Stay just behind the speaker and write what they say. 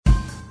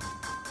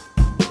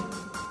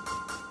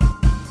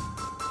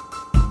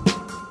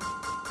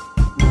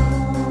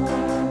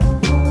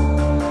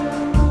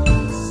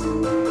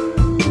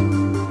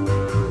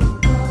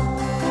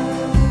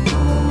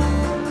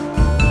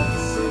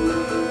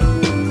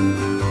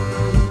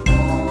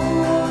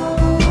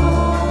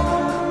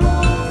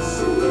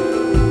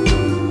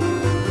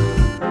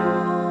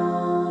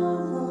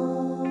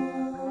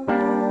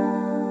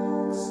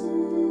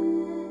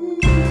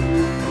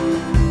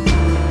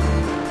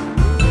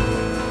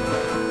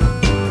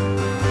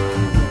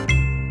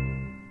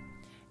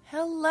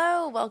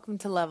welcome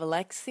to Love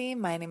Alexi.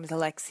 My name is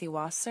Alexi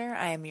Wasser.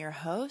 I am your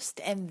host,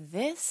 and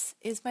this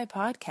is my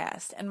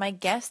podcast. And my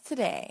guest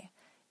today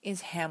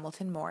is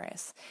Hamilton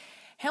Morris.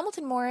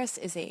 Hamilton Morris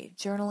is a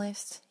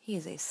journalist, he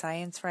is a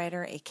science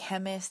writer, a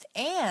chemist,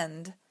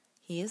 and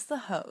he is the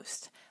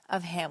host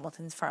of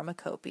Hamilton's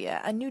Pharmacopoeia,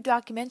 a new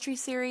documentary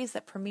series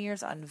that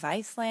premieres on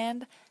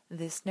Viceland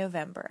this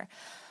November.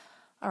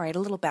 All right, a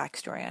little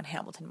backstory on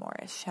Hamilton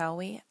Morris, shall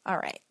we? All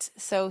right,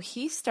 so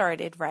he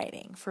started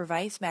writing for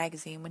Vice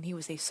magazine when he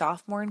was a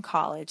sophomore in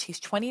college. He's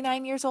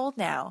 29 years old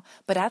now,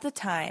 but at the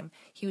time,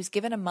 he was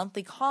given a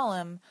monthly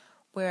column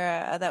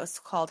where that was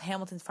called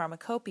Hamilton's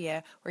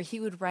Pharmacopoeia, where he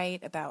would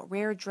write about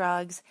rare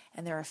drugs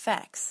and their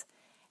effects.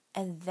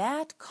 And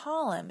that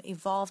column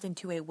evolved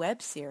into a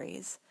web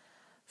series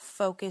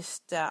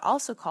focused,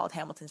 also called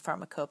Hamilton's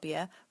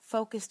Pharmacopoeia,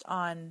 focused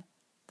on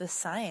the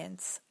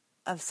science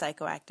of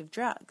psychoactive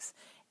drugs.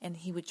 And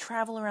he would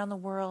travel around the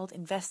world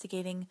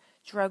investigating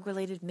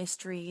drug-related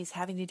mysteries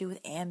having to do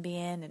with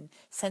Ambien and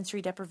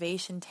sensory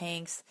deprivation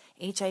tanks,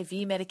 HIV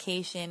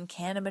medication,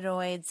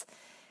 cannabinoids,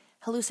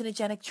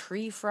 hallucinogenic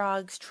tree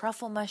frogs,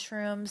 truffle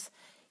mushrooms.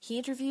 He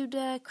interviewed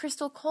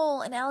Crystal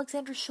Cole and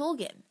Alexandra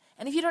Shulgin.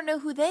 And if you don't know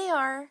who they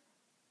are,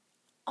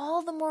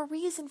 all the more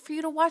reason for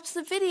you to watch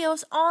the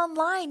videos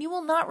online. You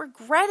will not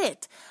regret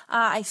it.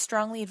 I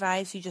strongly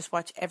advise you just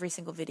watch every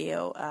single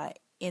video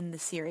in the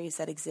series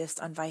that exists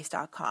on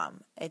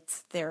Vice.com.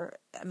 They're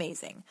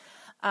amazing.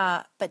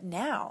 But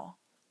now,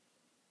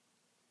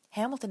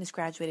 Hamilton has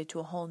graduated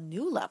to a whole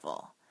new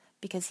level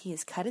because he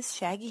has cut his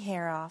shaggy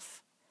hair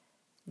off.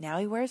 Now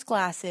he wears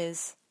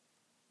glasses.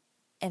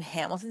 And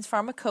Hamilton's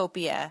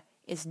Pharmacopoeia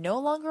is no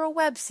longer a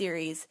web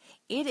series.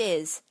 It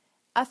is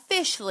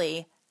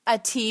officially a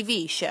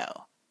TV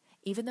show.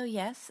 Even though,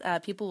 yes,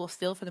 people will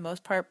still, for the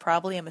most part,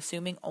 probably, I'm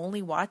assuming,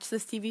 only watch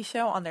this TV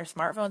show on their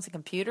smartphones and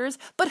computers.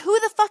 But who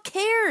the fuck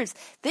cares?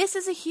 This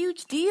is a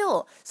huge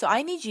deal. So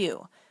I need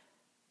you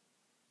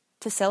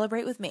to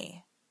celebrate with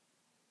me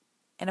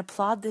and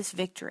applaud this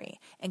victory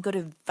and go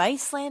to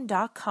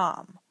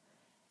Viceland.com.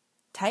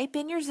 Type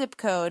in your zip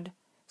code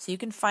so you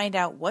can find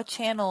out what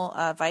channel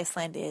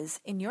Viceland is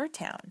in your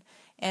town.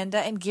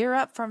 And gear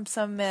up for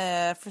some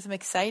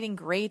exciting,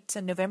 great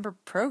November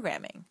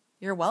programming.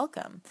 You're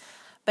welcome.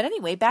 But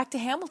anyway, back to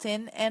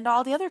Hamilton and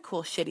all the other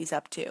cool shit he's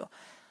up to.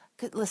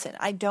 Listen,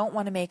 I don't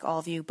want to make all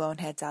of you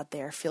boneheads out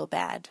there feel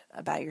bad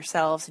about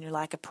yourselves and your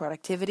lack of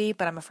productivity,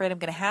 but I'm afraid I'm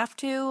going to have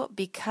to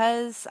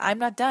because I'm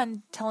not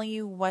done telling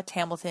you what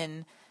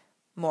Hamilton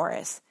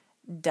Morris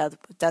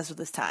does with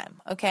his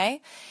time,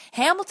 okay?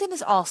 Hamilton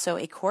is also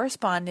a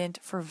correspondent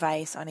for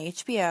Vice on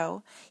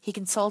HBO. He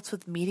consults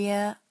with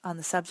media on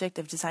the subject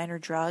of designer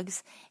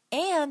drugs,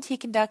 and he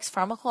conducts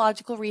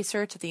pharmacological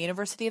research at the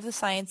University of the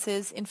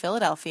Sciences in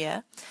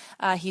Philadelphia.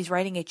 He's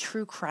writing a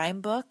true crime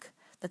book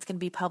that's going to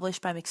be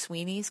published by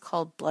McSweeney's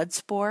called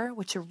Bloodspore,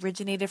 which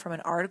originated from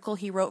an article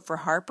he wrote for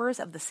Harper's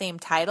of the same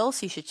title,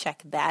 so you should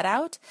check that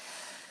out.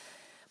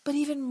 But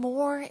even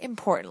more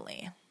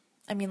importantly,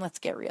 I mean, let's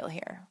get real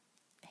here.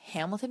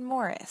 Hamilton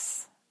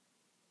Morris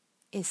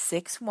is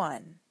 6'1",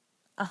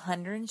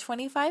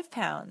 125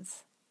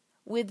 pounds,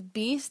 with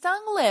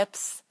bee-stung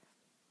lips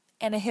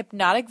and a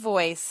hypnotic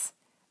voice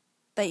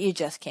that you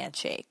just can't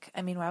shake.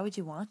 I mean, why would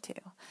you want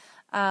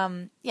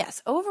to?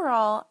 Yes,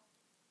 overall,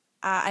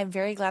 I'm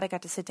very glad I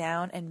got to sit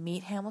down and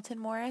meet Hamilton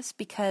Morris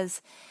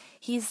because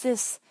he's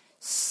this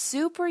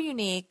super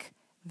unique,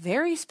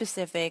 very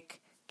specific,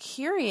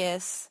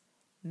 curious,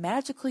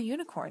 magical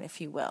unicorn,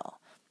 if you will,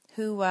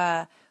 who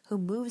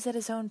moves at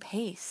his own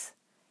pace.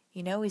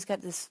 You know, he's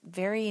got this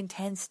very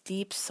intense,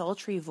 deep,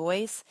 sultry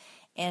voice,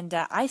 and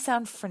I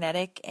sound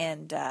frenetic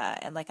and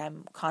like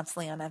I'm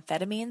constantly on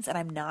amphetamines, and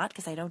I'm not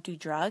because I don't do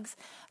drugs.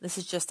 This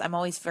is just, I'm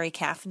always very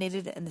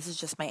caffeinated, and this is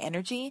just my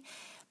energy.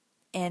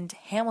 And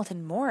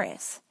Hamilton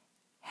Morris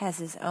has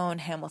his own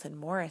Hamilton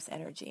Morris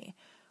energy,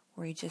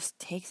 where he just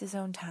takes his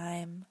own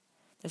time.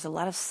 There's a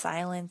lot of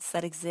silence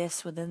that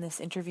exists within this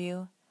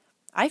interview.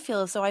 I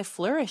feel as though I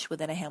flourish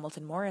within a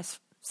Hamilton Morris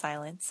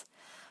silence.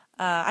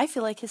 I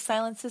feel like his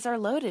silences are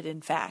loaded,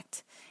 in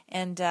fact.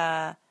 And,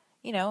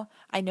 you know,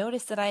 I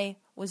noticed that I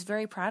was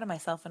very proud of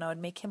myself when I would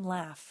make him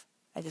laugh.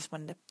 I just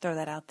wanted to throw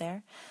that out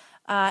there.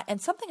 And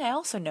something I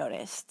also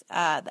noticed,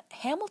 that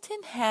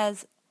Hamilton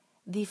has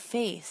the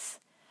face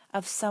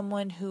of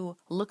someone who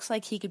looks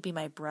like he could be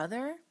my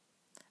brother,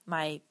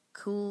 my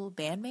cool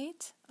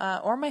bandmate,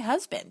 or my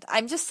husband.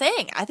 I'm just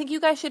saying, I think you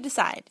guys should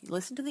decide. You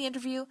listen to the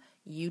interview,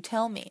 you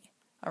tell me.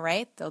 All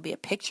right? There'll be a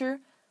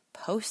picture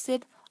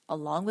posted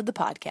along with the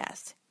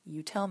podcast.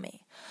 You tell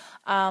me.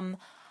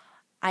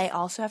 I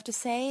also have to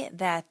say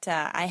that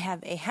I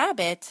have a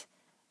habit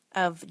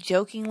of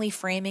jokingly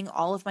framing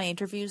all of my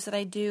interviews that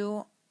I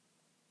do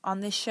on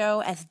this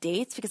show as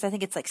dates because I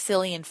think it's like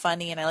silly and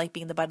funny and I like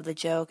being the butt of the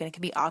joke and it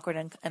can be awkward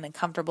and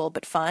uncomfortable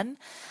but fun.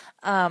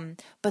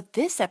 But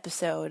this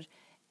episode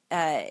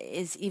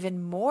is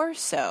even more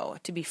so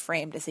to be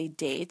framed as a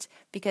date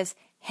because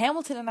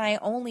Hamilton and I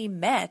only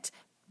met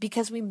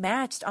because we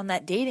matched on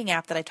that dating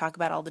app that I talk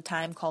about all the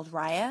time called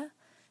Raya,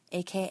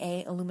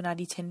 a.k.a.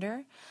 Illuminati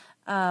Tinder.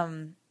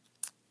 And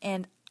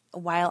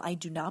while I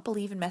do not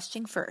believe in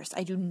messaging first,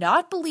 I do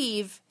not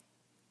believe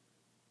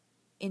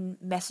in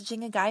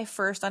messaging a guy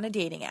first on a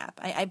dating app.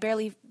 I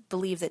barely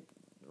believe that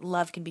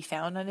love can be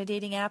found on a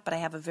dating app, but I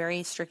have a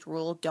very strict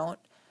rule: don't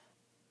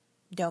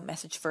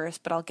message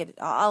first. But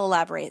I'll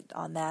elaborate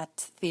on that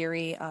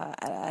theory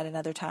at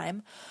another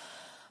time.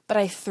 But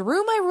I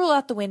threw my rule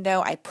out the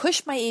window. I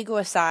pushed my ego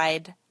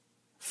aside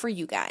for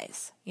you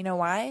guys. You know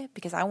why?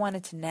 Because I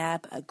wanted to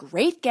nab a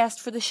great guest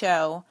for the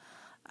show.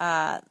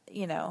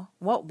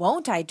 What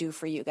won't I do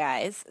for you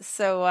guys?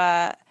 So,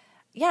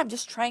 I'm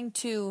just trying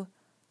to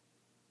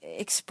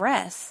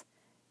express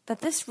that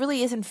this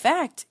really is, in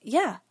fact,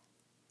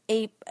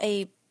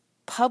 a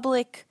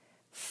public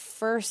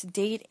first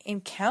date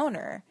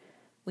encounter.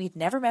 We'd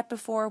never met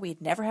before.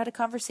 We'd never had a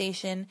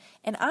conversation.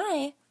 And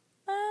I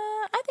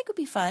think it would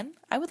be fun.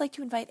 I would like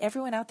to invite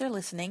everyone out there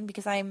listening,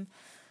 because I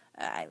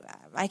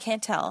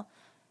can't tell.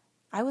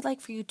 I would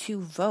like for you to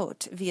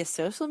vote via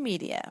social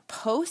media,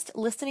 post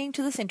listening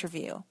to this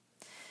interview.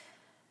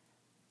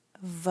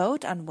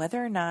 Vote on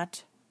whether or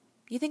not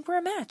you think we're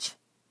a match.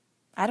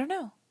 I don't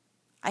know.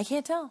 I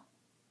can't tell.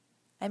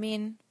 I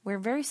mean, we're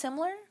very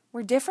similar.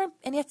 We're different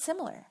and yet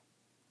similar.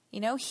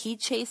 He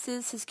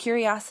chases his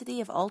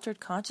curiosity of altered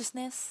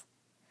consciousness.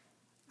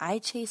 I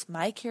chase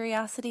my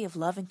curiosity of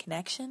love and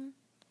connection.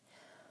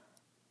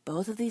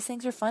 Both of these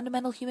things are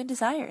fundamental human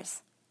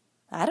desires.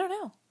 I don't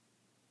know.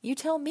 You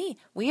tell me.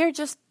 We are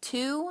just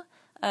two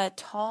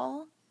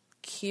tall,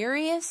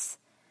 curious,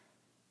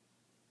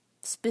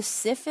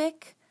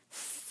 specific,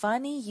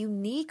 funny,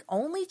 unique,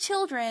 only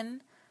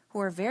children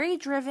who are very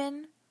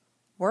driven,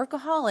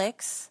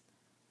 workaholics,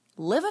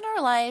 live in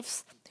our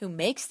lives, who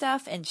make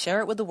stuff and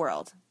share it with the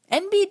world.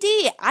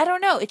 NBD, I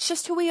don't know. It's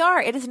just who we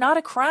are. It is not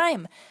a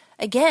crime.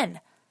 Again,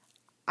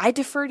 I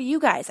defer to you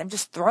guys. I'm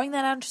just throwing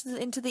that out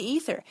into the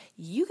ether.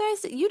 You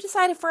guys, you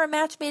decided for a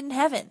match made in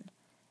heaven.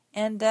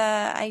 And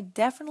I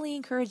definitely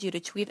encourage you to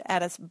tweet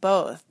at us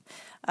both,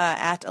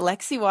 at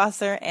Alexi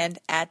Wasser and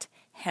at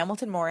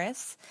Hamilton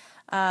Morris.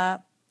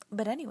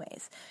 But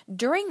anyways,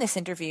 during this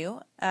interview,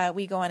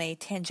 we go on a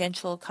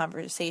tangential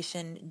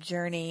conversation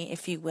journey,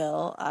 if you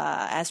will,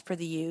 as per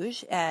the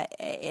usual.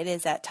 It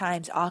is at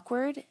times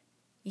awkward,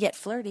 yet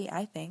flirty,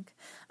 I think.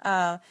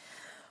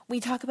 We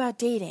talk about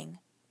dating,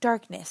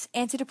 darkness,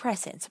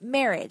 antidepressants,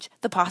 marriage,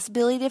 the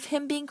possibility of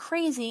him being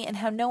crazy, and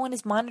how no one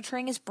is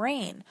monitoring his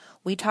brain.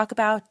 We talk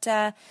about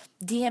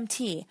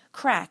DMT,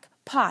 crack,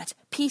 pot,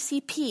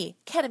 PCP,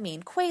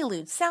 ketamine,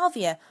 Quaaludes,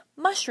 salvia,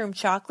 mushroom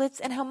chocolates,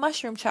 and how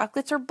mushroom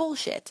chocolates are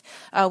bullshit.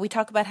 We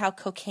talk about how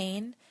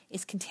cocaine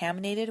is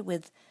contaminated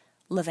with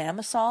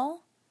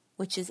levamisole,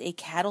 which is a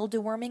cattle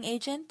deworming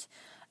agent.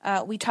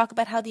 We talk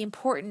about how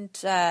important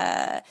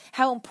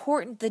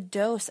the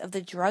dose of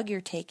the drug you're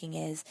taking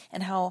is,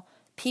 and how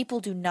people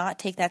do not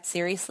take that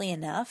seriously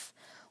enough.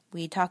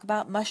 We talk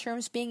about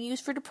mushrooms being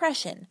used for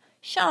depression,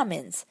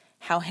 shamans,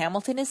 how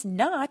Hamilton is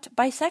not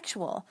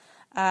bisexual.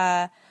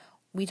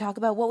 We talk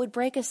about what would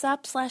break us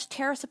up /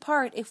 tear us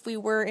apart if we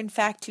were, in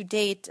fact, to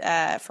date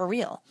for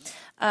real.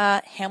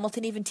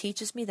 Hamilton even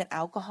teaches me that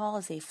alcohol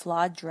is a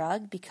flawed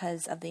drug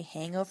because of the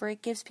hangover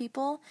it gives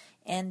people.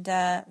 And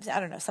I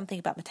don't know, something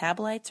about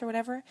metabolites or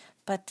whatever.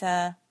 But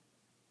I'm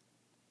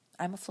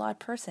a flawed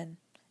person.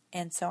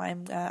 And so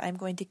I'm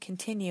going to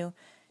continue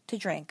to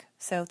drink.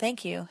 So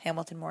thank you,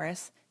 Hamilton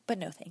Morris, but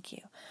no thank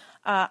you.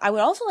 I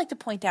would also like to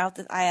point out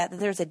that that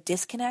there's a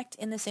disconnect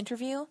in this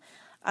interview.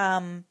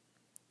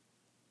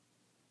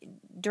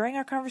 During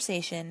our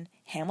conversation,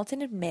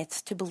 Hamilton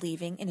admits to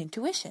believing in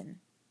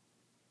intuition.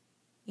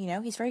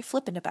 He's very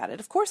flippant about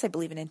it. Of course I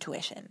believe in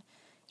intuition.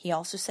 He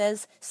also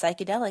says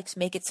psychedelics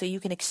make it so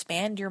you can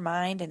expand your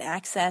mind and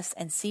access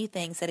and see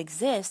things that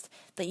exist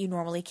that you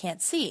normally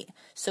can't see.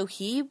 So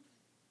he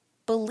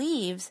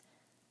believes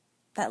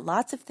that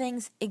lots of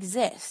things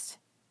exist,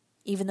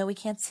 even though we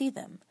can't see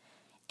them.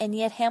 And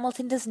yet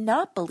Hamilton does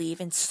not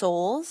believe in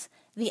souls,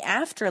 the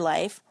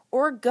afterlife,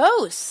 or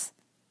ghosts,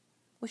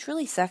 which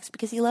really sucks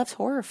because he loves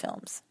horror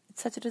films.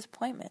 It's such a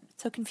disappointment.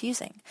 It's so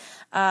confusing.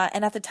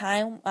 And at the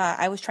time,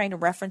 I was trying to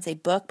reference a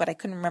book, but I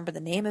couldn't remember the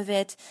name of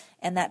it.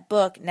 And that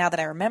book, now that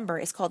I remember,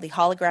 is called The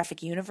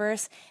Holographic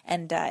Universe.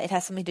 And it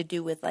has something to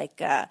do with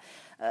the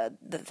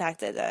fact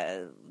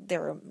that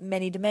there are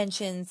many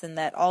dimensions and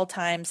that all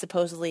time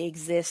supposedly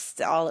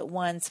exists all at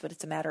once, but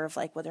it's a matter of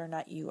whether or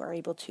not you are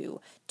able to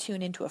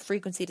tune into a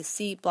frequency to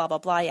see blah, blah,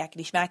 blah,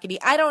 yakety schmackety.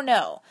 I don't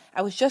know.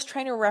 I was just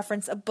trying to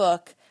reference a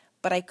book,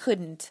 but I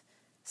couldn't.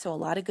 So a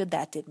lot of good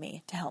that did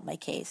me to help my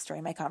case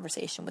during my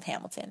conversation with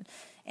Hamilton.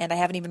 And I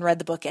haven't even read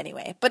the book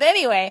anyway. But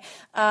anyway,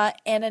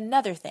 and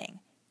another thing.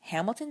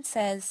 Hamilton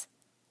says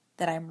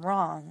that I'm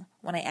wrong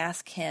when I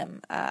ask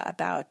him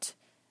about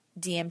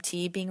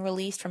DMT being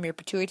released from your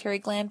pituitary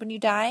gland when you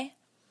die.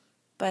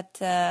 But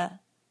I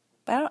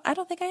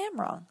don't think I am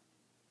wrong.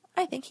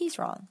 I think he's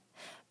wrong.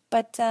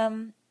 But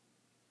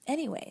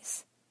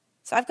anyways,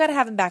 so I've got to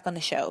have him back on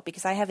the show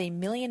because I have a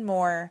million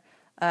more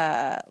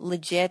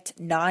legit,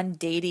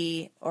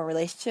 non-datey or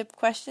relationship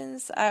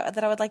questions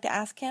that I would like to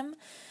ask him.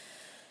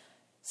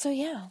 So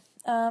yeah,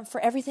 for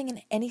everything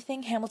and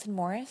anything Hamilton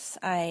Morris,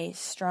 I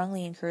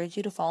strongly encourage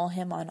you to follow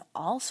him on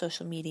all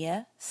social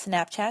media,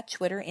 Snapchat,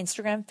 Twitter,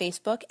 Instagram,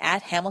 Facebook,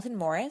 at Hamilton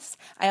Morris.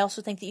 I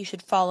also think that you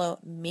should follow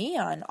me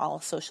on all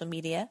social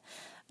media.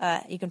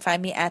 You can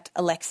find me at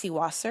Alexi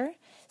Wasser.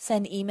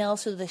 Send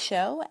emails to the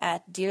show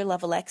at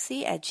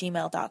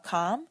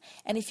dearlovealexi@gmail.com.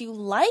 And if you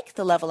like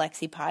the Love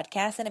Alexi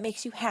podcast and it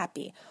makes you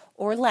happy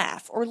or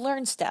laugh or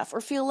learn stuff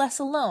or feel less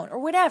alone or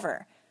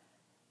whatever,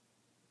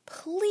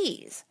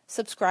 please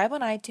subscribe on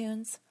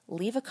iTunes,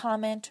 leave a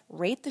comment,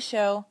 rate the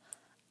show.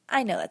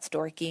 I know that's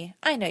dorky.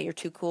 I know you're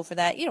too cool for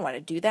that. You don't want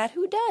to do that.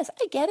 Who does?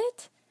 I get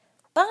it.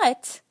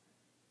 But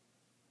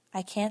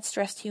I can't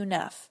stress to you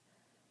enough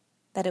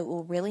that it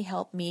will really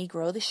help me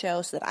grow the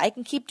show so that I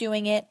can keep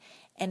doing it.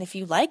 And if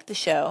you like the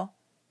show,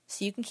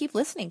 so you can keep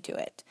listening to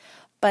it.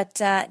 But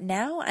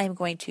now I'm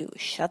going to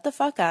shut the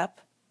fuck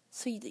up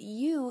so that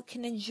you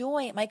can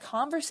enjoy my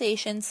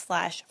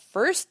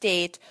conversation/first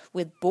date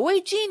with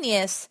boy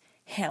genius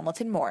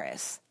Hamilton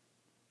Morris.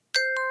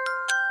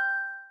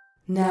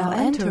 Now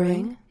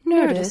entering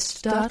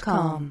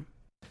Nerdist.com.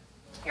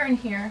 You're in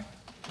here.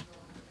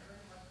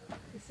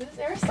 This is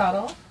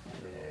Aristotle,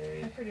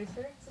 my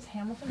producer. This is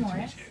Hamilton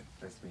Morris.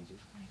 Nice to meet you.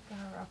 Oh my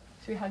God,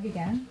 should we hug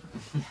again?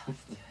 Yeah,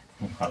 let's do it.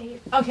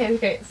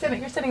 Okay.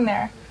 You're sitting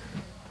there.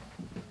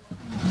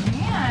 Oh,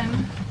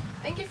 man.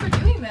 Thank you for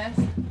doing this.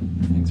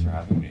 Thanks for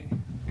having me.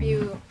 Are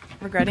you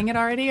regretting it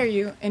already? Are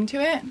you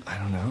into it? I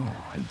don't know.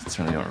 I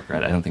certainly don't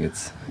regret it. I don't think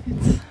it's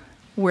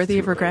Worthy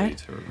of regret?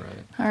 to regret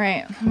it. All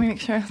right. Let me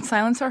make sure.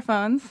 Silence our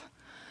phones.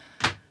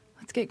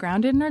 Let's get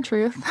grounded in our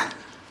truth.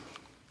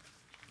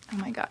 Oh,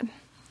 my God.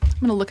 I'm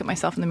going to look at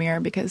myself in the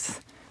mirror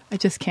because I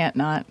just can't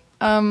not.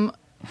 All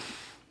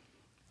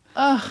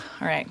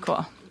right.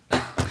 Cool.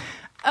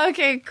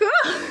 Okay, cool.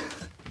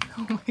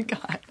 Oh my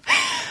God.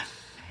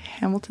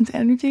 Hamilton's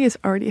energy is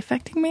already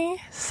affecting me.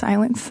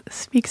 Silence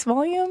speaks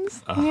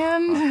volumes.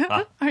 And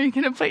are you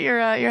going to put your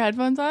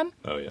headphones on?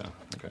 Oh, yeah.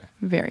 Okay.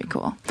 Very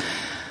cool.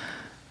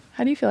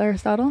 How do you feel,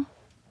 Aristotle?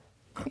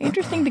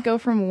 Interesting to go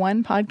from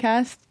one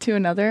podcast to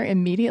another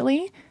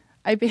immediately.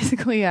 I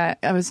basically, I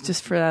was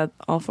just for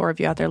all four of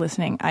you out there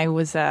listening, I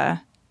was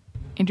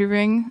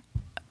interviewing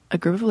a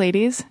group of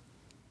ladies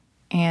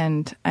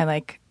and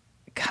I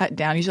cut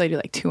down. Usually I do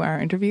 2-hour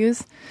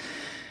interviews.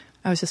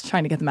 I was just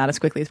trying to get them out as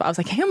quickly as possible. I was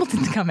like,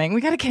 Hamilton's coming. We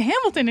got to get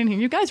Hamilton in here.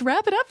 You guys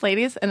wrap it up,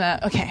 ladies. And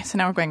okay, so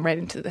now we're going right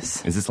into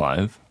this. Is this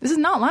live? This is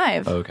not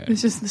live. Oh, okay.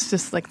 It's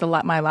just like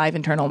my live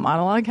internal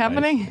monologue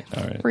happening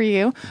All right. for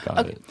you.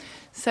 Got it.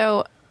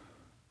 So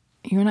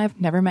you and I have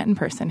never met in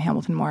person,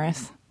 Hamilton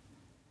Morris.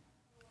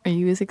 Are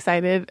you as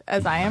excited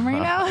as I am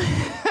right now?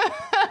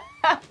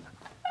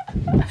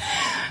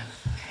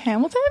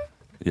 Hamilton?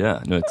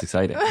 Yeah. No, it's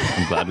exciting.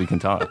 I'm glad we can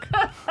talk.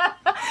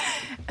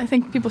 I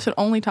think people should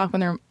only talk when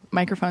there are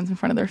microphones in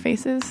front of their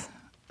faces.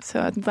 So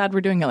I'm glad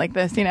we're doing it like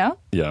this, you know?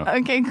 Yeah.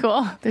 Okay,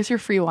 cool. There's your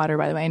free water,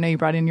 by the way. I know you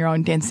brought in your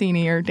own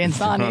Dancini or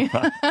Dansani.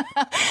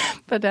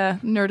 But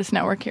Nerdist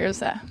Network here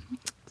is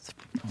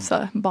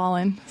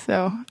ballin'.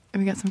 So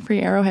we got some free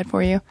Arrowhead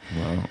for you.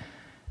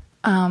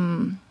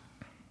 Wow.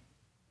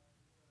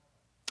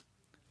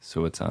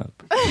 So what's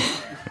up?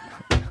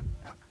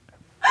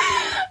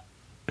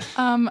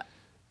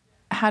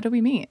 How did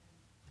we meet?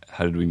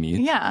 How did we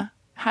meet? Yeah.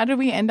 How did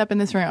we end up in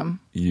this room?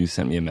 You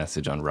sent me a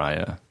message on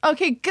Raya.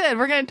 Okay, good.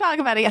 We're going to talk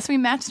about it. Yes, we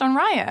matched on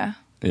Raya.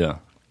 Yeah.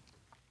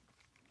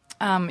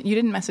 You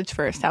didn't message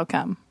first. How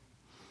come?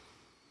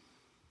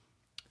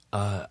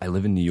 I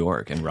live in New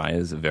York, and Raya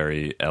is a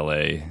very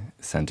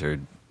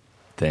LA-centered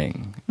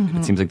thing. Mm-hmm.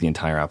 It seems like the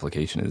entire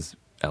application is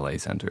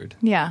LA-centered.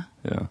 Yeah.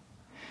 Yeah.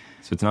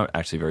 So it's not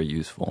actually very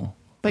useful.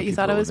 But you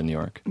thought it was in New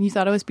York. You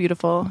thought it was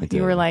beautiful. I did.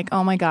 You were like,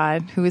 "Oh my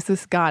God, who is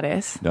this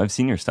goddess?" No, I've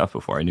seen your stuff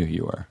before. I knew who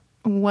you were.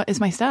 What is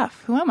my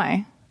stuff? Who am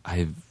I?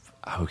 I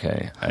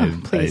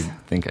Please.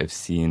 think I've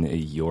seen a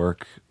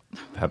York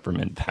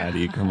peppermint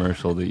patty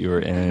commercial that you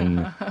were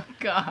in. Oh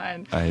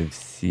God. I've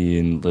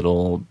seen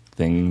little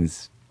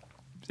things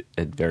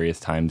at various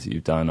times that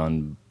you've done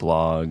on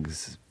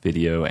blogs,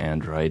 video,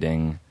 and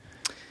writing.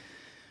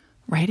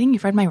 Writing?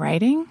 You've read my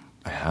writing?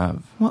 I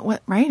have.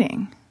 What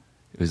writing?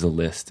 It was a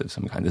list of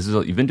some kind.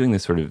 You've been doing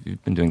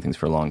you've been doing things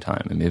for a long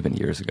time. It may have been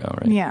years ago,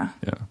 right? Yeah.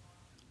 Yeah.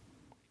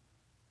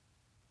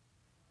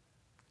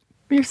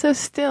 You're so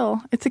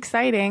still. It's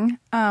exciting.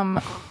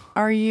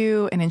 Are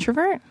you an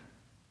introvert?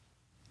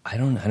 I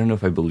don't know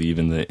if I believe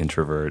in the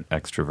introvert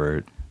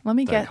extrovert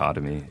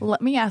dichotomy.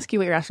 Let me ask you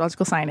what your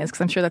astrological sign is, because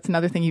I'm sure that's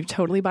another thing you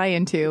totally buy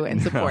into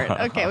and support.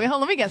 Okay,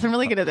 let me guess. I'm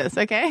really good at this.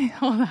 Okay,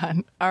 hold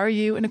on. Are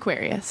you an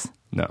Aquarius?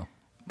 No.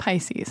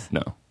 Pisces?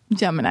 No.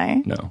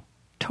 Gemini? No.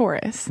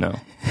 Taurus? No.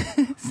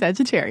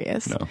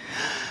 Sagittarius? No.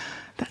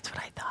 That's what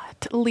I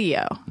thought.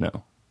 Leo?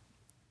 No.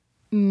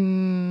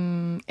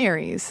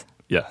 Aries?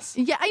 Yes.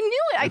 Yeah, I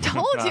knew it. I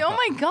told you. Oh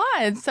my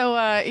God. So,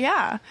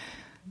 yeah.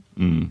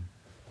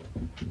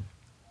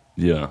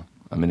 Yeah.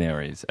 I'm an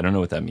Aries. I don't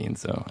know what that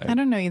means, though. I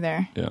don't know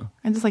either. Yeah.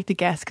 I just like to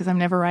guess because I'm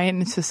never right,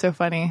 and it's just so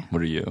funny.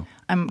 What are you?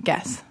 I'm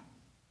guess.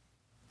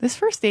 This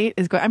first date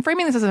is good. I'm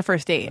framing this as a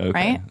first date, Okay,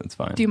 right? that's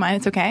fine. Do you mind?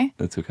 It's okay?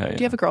 That's okay. Do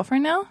you have a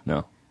girlfriend now?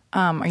 No,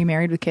 Are you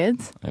married with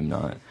kids? I'm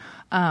not.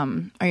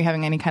 Are you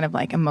having any kind of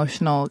like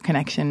emotional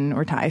connection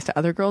or ties to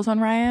other girls on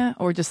Raya,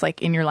 or just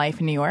like in your life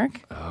in New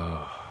York?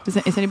 Oh.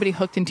 Is anybody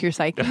hooked into your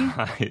psyche?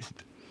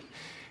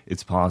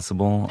 It's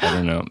possible. I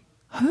don't know.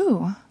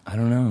 Who? I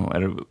don't know.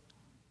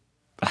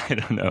 I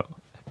don't know.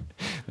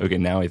 Okay,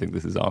 now I think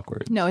this is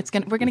awkward. No,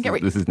 we're gonna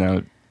get. This is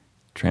now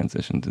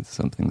transitioned into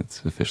something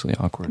that's officially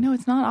awkward. No,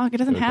 it's not awkward. It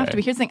doesn't have to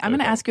be. Here's the thing. I'm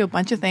going to ask you a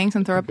bunch of things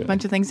and throw a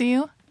bunch of things at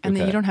you, and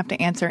then you don't have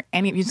to answer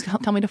any. You just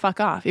tell me to fuck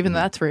off, even though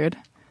that's rude.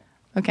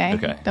 Okay?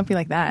 Okay. Don't be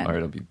like that. All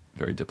right, I'll be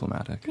very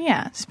diplomatic.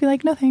 Yeah, just be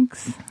like, no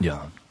thanks.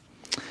 Yeah.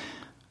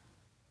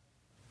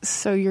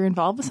 So you're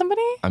involved with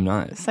somebody? I'm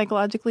not.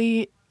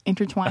 Psychologically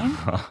intertwined?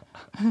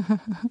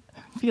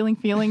 Feeling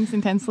feelings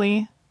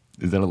intensely?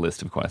 Is that a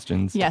list of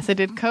questions? Yes, I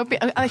did.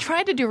 I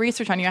tried to do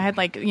research on you. I had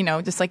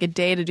just like a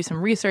day to do some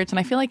research, and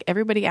I feel like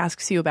everybody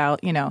asks you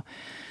about,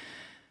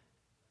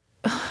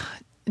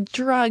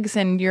 drugs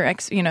and you're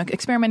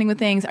experimenting with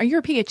things. Are you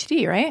a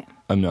PhD, right?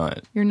 I'm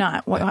not. You're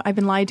not. Well, I've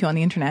been lied to on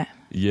the internet.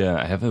 Yeah,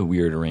 I have a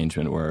weird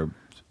arrangement where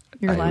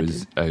I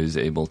was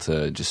able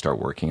to just start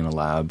working in a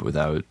lab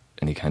without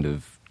any kind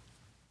of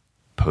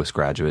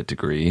postgraduate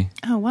degree.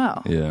 Oh,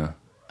 wow. Yeah.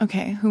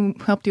 Okay. Who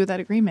helped you with that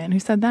agreement? Who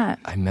said that?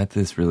 I met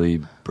this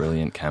really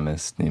brilliant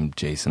chemist named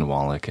Jason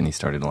Wallach, and he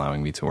started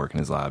allowing me to work in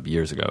his lab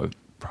years ago.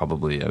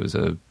 Probably I was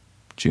a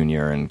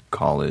junior in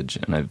college,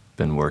 and I've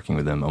been working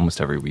with him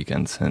almost every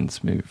weekend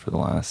since, maybe for the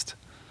last,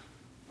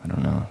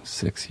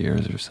 6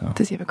 years or so.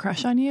 Does he have a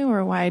crush on you,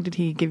 or why did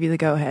he give you the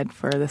go-ahead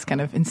for this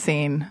kind of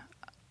insane,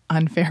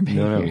 unfair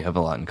behavior? No, we have a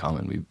lot in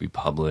common. We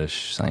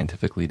publish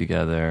scientifically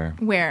together.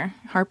 Where?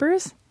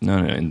 Harper's? No,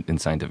 in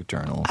scientific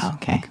journals. Oh,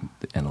 okay. Like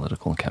the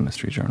analytical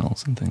chemistry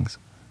journals and things.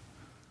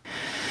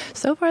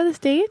 So far, this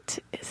date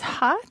is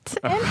hot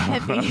and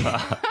heavy.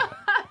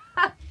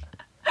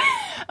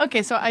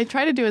 Okay, so I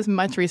try to do as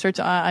much research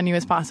on you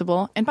as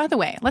possible. And by the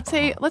way, let's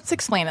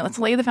explain it. Let's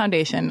lay the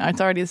foundation.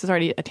 This is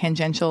already a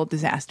tangential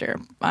disaster.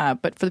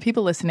 But for the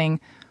people listening,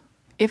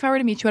 if I were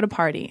to meet you at a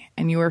party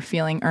and you were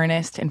feeling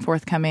earnest and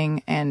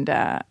forthcoming and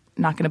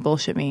not going to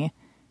bullshit me,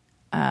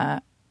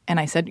 and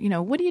I said,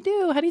 what do you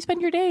do? How do you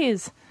spend your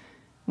days?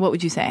 What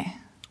would you say?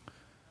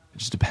 It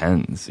just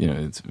depends.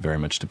 It's very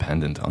much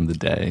dependent on the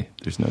day.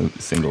 There's no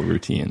single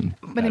routine.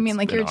 But I mean,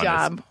 like your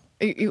job.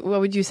 What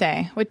would you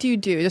say? What do you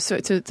do? Just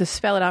to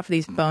spell it out for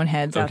these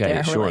boneheads out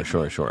there.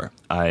 Sure.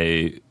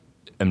 I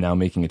am now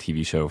making a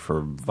TV show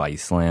for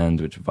Viceland,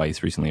 which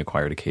Vice recently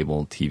acquired a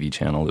cable TV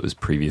channel that was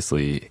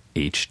previously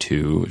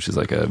H2, which is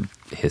like a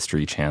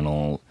history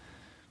channel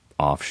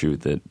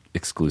offshoot that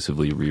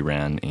exclusively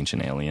reran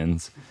Ancient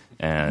Aliens.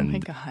 And, oh my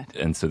God.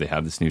 And so they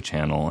have this new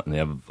channel, and they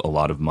have a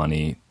lot of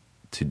money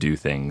to do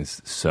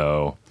things.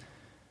 So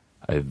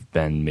I've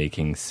been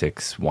making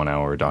 6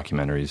 one-hour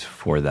documentaries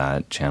for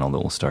that channel that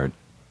will start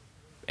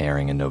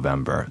airing in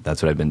November.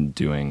 That's what I've been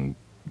doing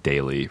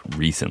daily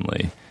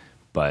recently.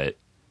 But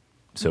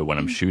so when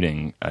I'm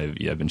shooting, I've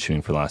been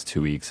shooting for the last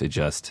 2 weeks. I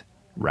just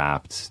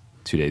wrapped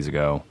 2 days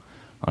ago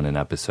on an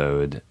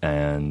episode.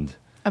 And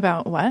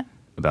about what?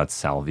 About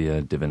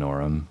Salvia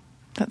divinorum.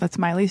 That's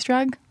Miley's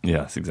drug?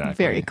 Yes, exactly.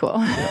 Very cool.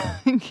 Yeah.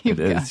 It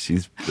is.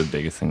 She's the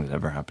biggest thing that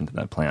ever happened to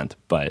that plant.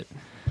 But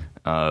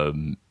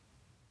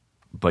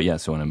yeah,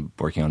 so when I'm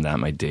working on that,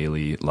 my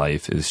daily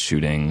life is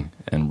shooting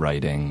and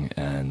writing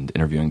and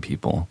interviewing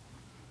people.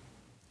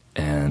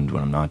 And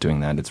when I'm not doing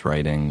that, it's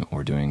writing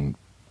or doing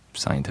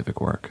scientific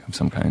work of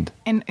some kind.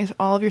 And is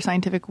all of your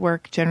scientific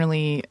work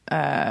generally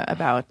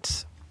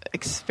about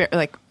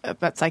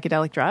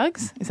psychedelic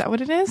drugs? Is that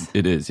what it is?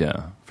 It is,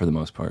 yeah, for the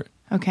most part.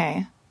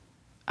 Okay.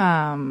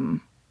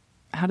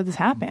 How did this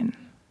happen?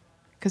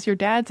 Because your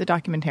dad's a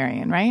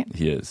documentarian, right?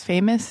 He is.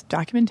 Famous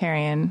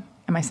documentarian.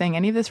 Am I saying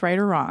any of this right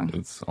or wrong?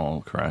 It's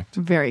all correct.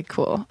 Very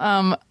cool.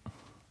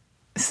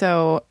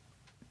 So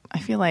I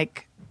feel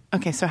like,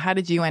 okay, so how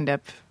did you end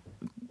up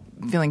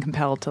feeling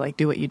compelled to like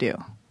do what you do?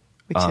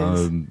 Which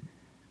is...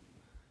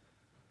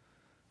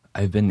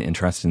 I've been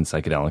interested in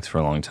psychedelics for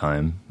a long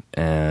time,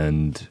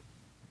 and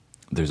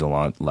there's a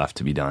lot left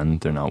to be done.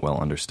 They're not well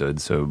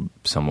understood. So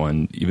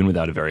someone, even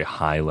without a very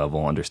high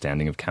level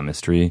understanding of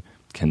chemistry,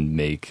 can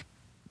make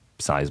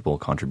sizable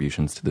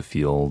contributions to the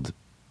field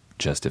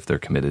just if they're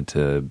committed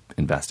to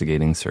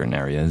investigating certain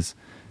areas.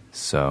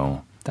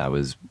 So that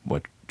was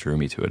what drew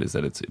me to it, is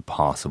that it's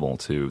possible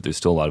to, there's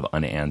still a lot of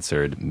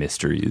unanswered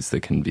mysteries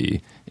that can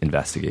be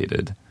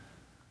investigated.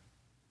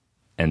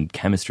 And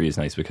chemistry is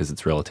nice because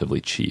it's relatively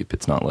cheap.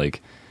 It's not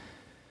like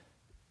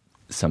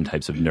some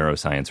types of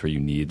neuroscience where you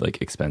need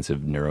like expensive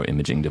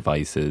neuroimaging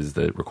devices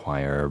that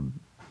require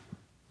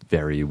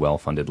very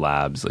well-funded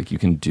labs. Like you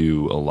can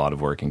do a lot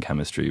of work in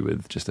chemistry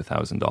with just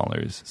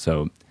 $1,000.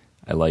 So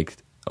I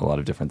liked a lot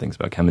of different things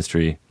about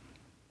chemistry.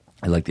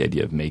 I like the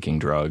idea of making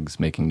drugs,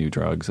 making new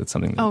drugs. That's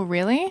something that, Oh,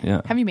 really?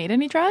 Yeah. Have you made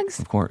any drugs?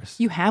 of course.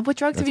 You have? What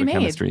drugs That's have you what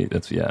made? chemistry,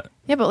 yeah.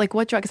 Yeah, but like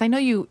what drug? Because I know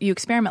you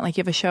experiment. Like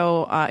you have a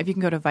show, if you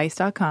can go to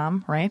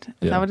vice.com, right? Is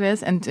Yeah. that what it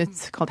is? And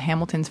it's called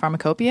Hamilton's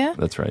Pharmacopoeia.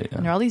 That's right, And there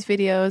are yeah. all these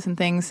videos and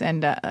things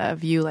and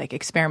of you like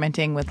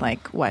experimenting with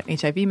like what,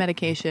 HIV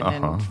medication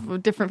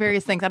and different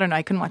various things. I don't know.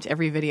 I couldn't watch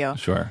every video.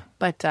 Sure.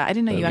 But I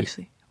didn't know you That'd be-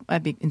 actually,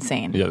 that'd be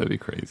insane. Yeah, that'd be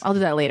crazy. I'll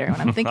do that later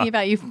when I'm thinking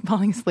about you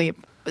falling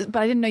asleep. But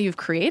I didn't know you've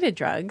created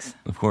drugs.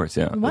 Of course,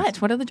 yeah. What?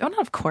 What are the? Oh, no,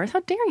 of course.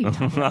 How dare you?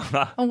 Tell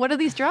me. Oh, what are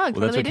these drugs?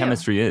 Well, that's do what they do?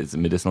 chemistry is.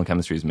 Medicinal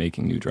chemistry is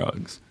making new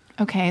drugs.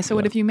 Okay, so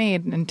what Yeah. have you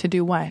made and to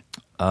do what?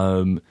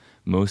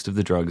 Most of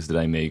the drugs that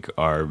I make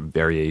are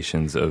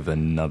variations of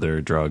another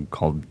drug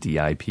called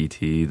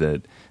DIPT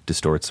that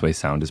distorts the way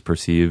sound is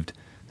perceived.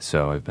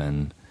 So I've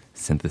been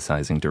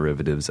synthesizing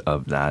derivatives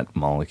of that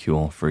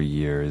molecule for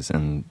years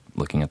and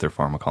looking at their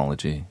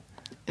pharmacology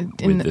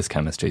with this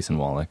chemist, Jason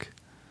Wallach.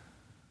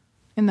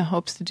 In the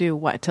hopes to do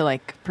what? To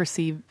like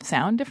perceive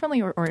sound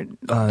differently or do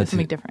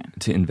something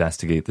different? To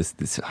investigate this.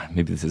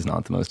 Maybe this is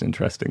not the most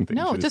interesting thing.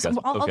 No, to just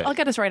discuss. Okay. I'll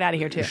get us right out of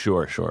here too.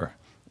 Sure.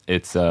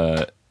 It's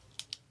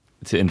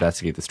to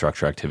investigate the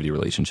structure-activity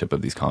relationship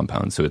of these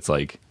compounds. So it's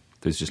like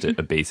there's just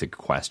a basic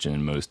question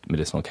in most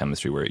medicinal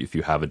chemistry where if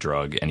you have a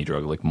drug, any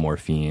drug like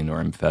morphine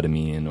or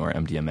amphetamine or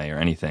MDMA or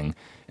anything,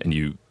 and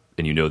you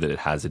know that it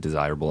has a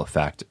desirable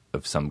effect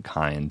of some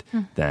kind,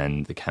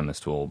 then the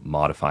chemist will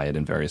modify it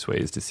in various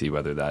ways to see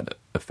whether that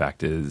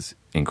effect is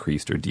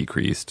increased or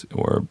decreased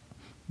or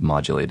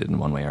modulated in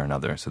one way or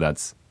another. So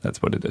that's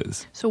what it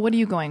is. So what are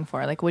you going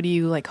for? Like, what are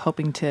you like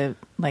hoping to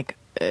like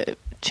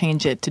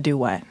change it to do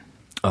what?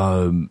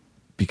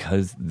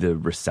 Because the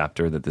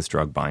receptor that this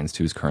drug binds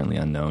to is currently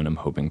unknown, I'm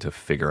hoping to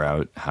figure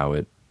out how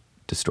it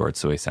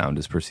distorts the way sound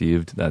is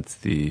perceived. That's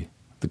the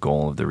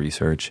goal of the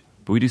research.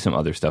 But we do some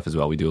other stuff as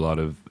well. We do a lot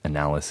of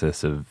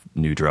analysis of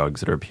new drugs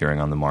that are appearing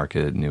on the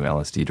market, new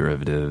LSD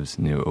derivatives,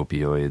 new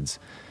opioids,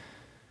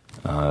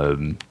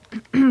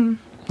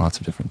 lots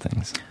of different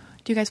things.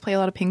 Do you guys play a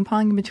lot of ping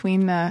pong in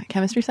between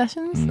chemistry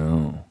sessions?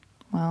 No,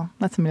 Well,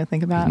 that's something to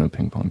think about. there's no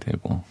ping pong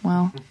table.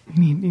 Well,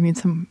 you need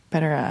some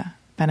better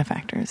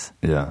benefactors.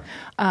 Yeah.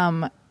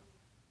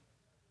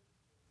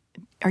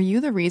 Are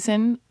you the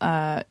reason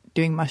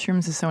doing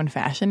mushrooms is so in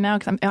fashion now?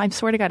 Because I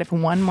swear to God, if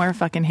one more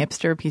fucking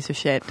hipster piece of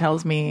shit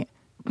tells me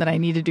that I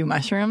need to do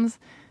mushrooms,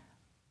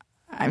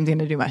 I'm going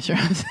to do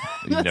mushrooms.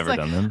 You've never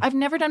done them? I've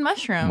never done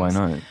mushrooms. Why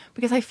not?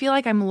 Because I feel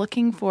like I'm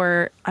looking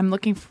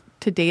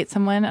to date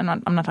someone. I'm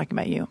not talking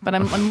about you, but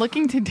I'm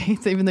looking to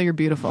date, even though you're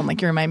beautiful and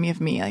like you remind me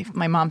of me. Like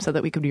my mom said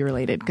that we could be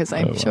related because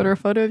I showed her a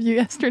photo of you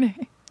yesterday.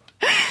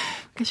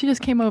 Because she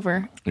just came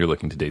over. You're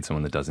looking to date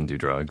someone that doesn't do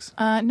drugs?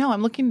 No,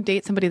 I'm looking to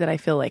date somebody that I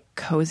feel like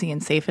cozy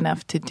and safe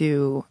enough to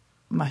do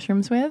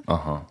mushrooms with.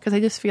 Because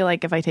I just feel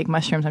like if I take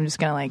mushrooms, I'm just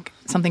gonna like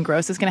something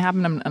gross is gonna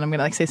happen, and I'm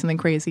gonna like say something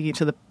crazy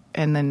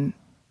and then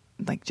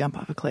like jump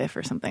off a cliff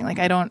or something. Like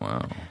I don't.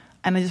 Wow.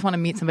 And I just want to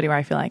meet somebody where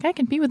I feel like I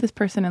can be with this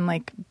person and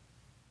like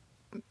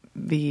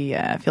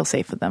feel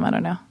safe with them. I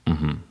don't know.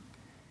 Mm-hmm.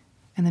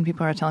 And then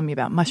people are telling me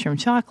about mushroom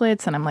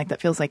chocolates, and I'm like,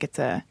 that feels like it's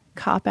a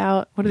cop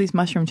out. What are these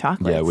mushroom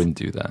chocolates? Yeah, I wouldn't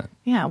do that.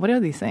 Yeah, what are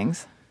these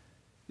things?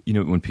 You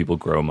know, when people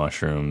grow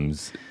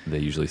mushrooms, they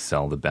usually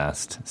sell the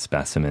best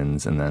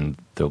specimens, and then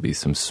there'll be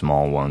some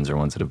small ones or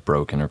ones that have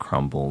broken or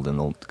crumbled, and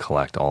they'll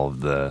collect all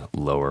of the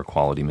lower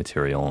quality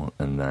material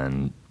and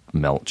then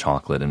melt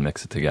chocolate and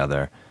mix it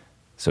together.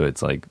 So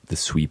it's like the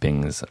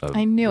sweepings of,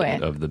 I knew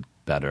it. of the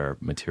better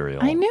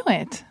material. I knew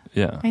it.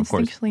 Yeah, I of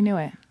course. instinctually knew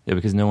it. Yeah,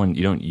 because you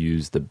don't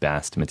use the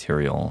best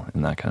material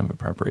in that kind of a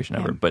preparation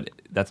ever. Yeah. But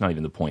that's not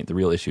even the point. The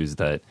real issue is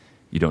that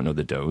you don't know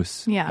the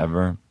dose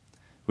ever,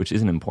 which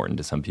isn't important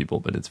to some people,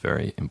 but it's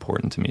very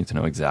important to me to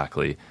know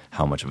exactly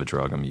how much of a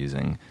drug I'm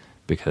using,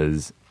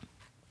 because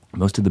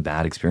most of the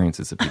bad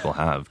experiences that people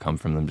have come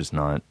from them just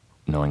not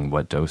knowing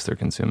what dose they're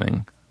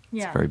consuming.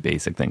 It's a very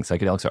basic thing.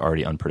 Psychedelics are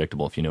already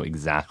unpredictable if you know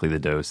exactly the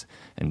dose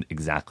and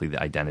exactly the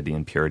identity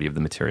and purity of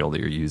the material that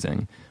you're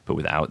using. But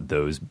without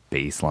those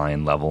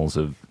baseline levels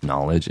of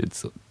knowledge,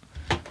 it's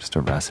just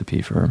a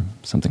recipe for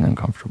something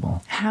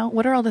uncomfortable.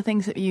 What are all the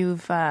things that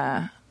you've,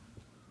 like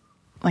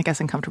as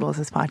uncomfortable as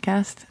this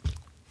podcast?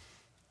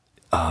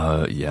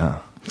 Yeah.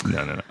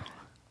 No.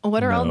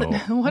 What are all No.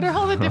 what are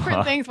all the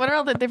different things? What are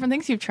all the different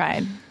things you've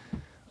tried?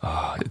 The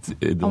I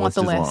want list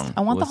the is list. long.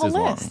 I want the whole is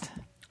long. list.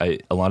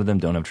 A lot of them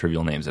don't have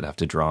trivial names. I'd have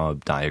to draw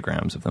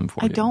diagrams of them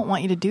for I you. don't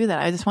want you to do that.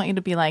 I just want you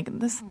to be like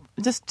this.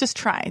 Just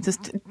try.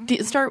 Just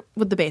start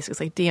with the basics,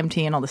 like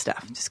DMT and all the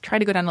stuff. Just try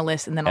to go down the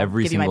list, and then I'll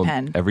give you my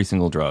pen. Every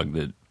single drug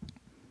that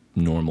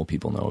normal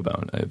people know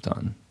about, I have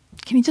done.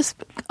 Can you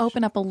just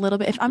open up a little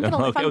bit? If I'm gonna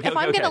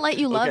let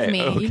you love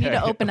me, you need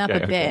to open up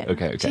a bit.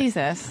 Okay.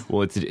 Jesus.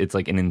 Well, it's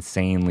like an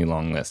insanely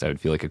long list. I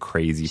would feel like a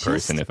crazy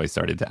person if I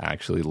started to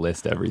actually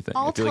list everything.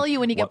 I'll I feel tell like,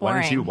 you when you get boring.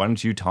 Why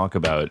don't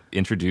you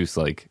introduce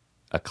like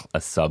a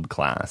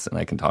subclass, and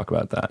I can talk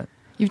about that.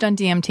 You've done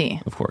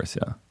DMT. Of course,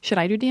 yeah. Should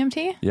I do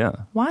DMT? Yeah.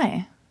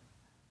 Why?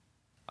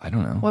 I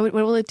don't know. What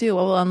will it do?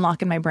 What will it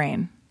unlock in my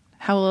brain?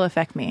 How will it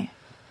affect me?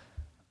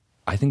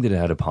 I think that it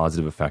had a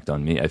positive effect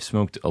on me. I've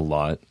smoked a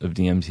lot of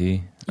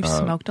DMT. You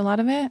smoked a lot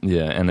of it?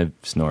 Yeah, and I've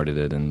snorted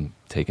it and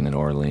taken it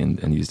orally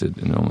and used it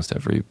in almost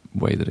every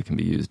way that it can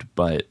be used.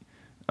 But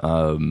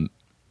you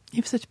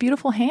have such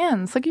beautiful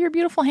hands. Look at your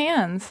beautiful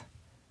hands.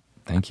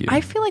 Thank you.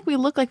 I feel like we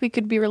look like we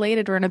could be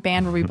related or in a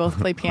band where we both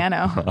play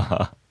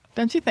piano.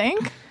 Don't you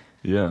think?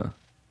 Yeah.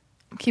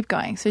 Keep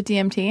going. So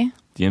DMT?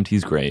 DMT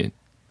is great.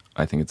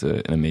 I think it's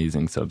an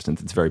amazing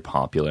substance. It's very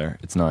popular.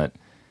 It's not...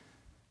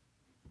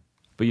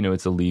 But,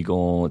 it's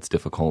illegal. It's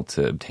difficult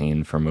to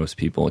obtain for most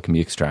people. It can be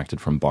extracted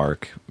from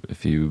bark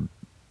if you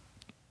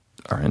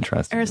are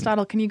interested.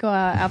 Aristotle, can you go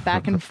out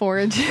back and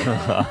forage?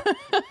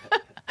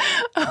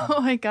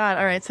 Oh, my God.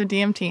 All right. So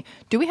DMT.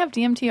 Do we have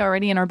DMT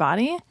already in our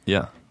body?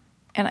 Yeah.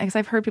 And because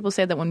I've heard people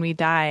say that when we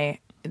die,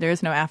 there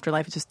is no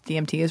afterlife. It's just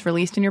DMT is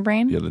released in your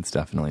brain. Yeah, that's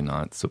definitely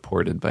not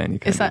supported by any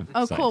kind of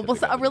Oh, cool. Well,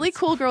 a really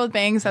cool girl with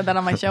bangs said that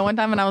on my show one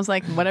time, and I was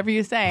like, whatever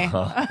you say.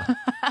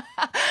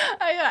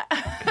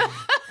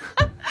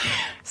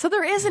 So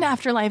there is an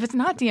afterlife. It's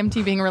not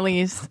DMT being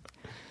released.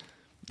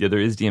 Yeah, there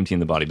is DMT in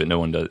the body, but no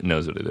one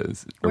knows what it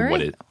is or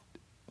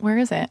Where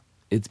is it?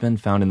 It's been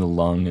found in the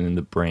lung and in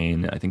the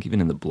brain. I think even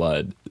in the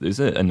blood. There's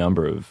a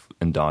number of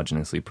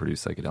endogenously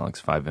produced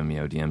psychedelics,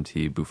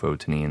 5-MeO-DMT,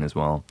 bufotenine as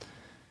well.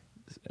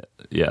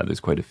 Yeah, there's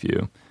quite a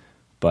few.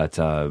 But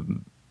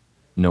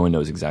no one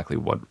knows exactly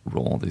what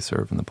role they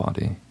serve in the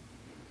body.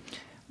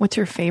 What's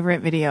your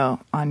favorite video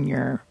on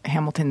your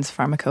Hamilton's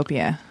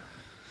Pharmacopoeia?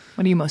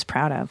 What are you most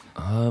proud of?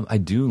 I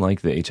do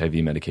like the HIV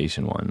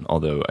medication one,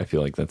 although I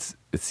feel like it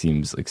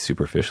seems like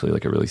superficially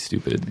like a really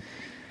stupid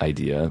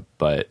idea.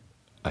 But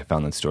I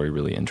found that story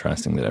really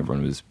interesting, that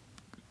everyone was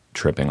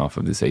tripping off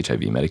of this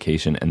HIV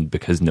medication. And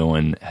because no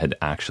one had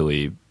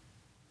actually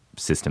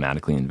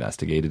systematically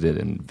investigated it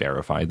and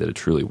verified that it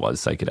truly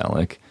was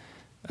psychedelic,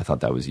 I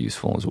thought that was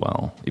useful as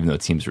well. Even though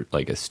it seems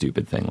like a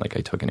stupid thing, like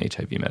I took an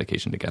HIV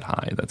medication to get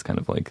high. That's kind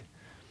of like...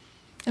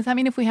 Does that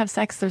mean if we have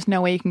sex, there's no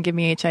way you can give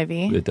me HIV?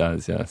 It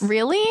does, yes.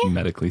 Really?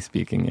 Medically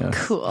speaking,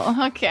 yes. Cool.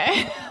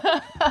 Okay.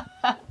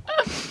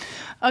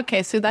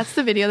 Okay, so that's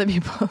the video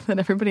that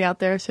everybody out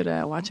there should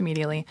watch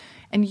immediately.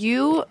 And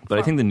you... But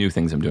I think the new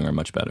things I'm doing are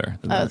much better.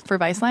 For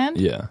Viceland?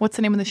 Yeah. What's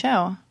the name of the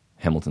show?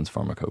 Hamilton's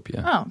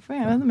Pharmacopoeia. Oh,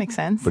 yeah, that makes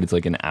sense. But it's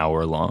like an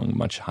hour-long,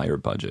 much higher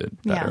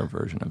budget, better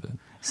version of it.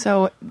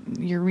 So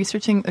you're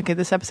researching... Okay,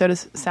 this episode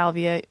is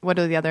salvia. What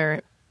are the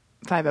other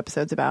 5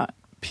 episodes about?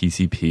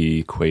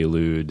 PCP,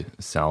 Quaalude,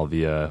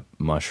 salvia,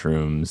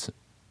 mushrooms,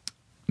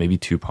 maybe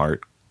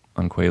 2-part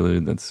on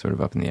Quaalude. That's sort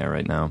of up in the air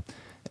right now.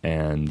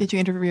 And did you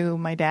interview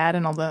my dad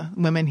and all the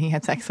women he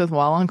had sex with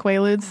while on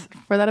Quaaludes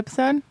for that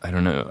episode? I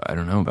don't know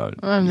about it.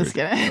 I'm just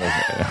kidding. Okay.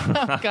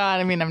 Oh,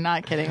 God. I mean, I'm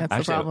not kidding. That's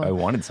actually, the problem. I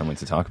wanted someone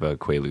to talk about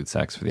Quaalude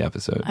sex for the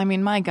episode. I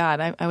mean, my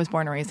God, I was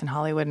born and raised in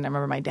Hollywood, and I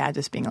remember my dad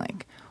just being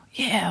like,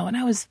 yeah, when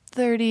I was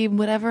 30,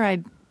 whatever,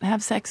 I'd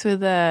have sex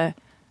with well,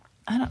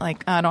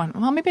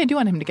 maybe I do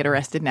want him to get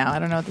arrested now. I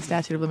don't know what the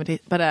statute of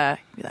limitations, but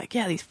be like,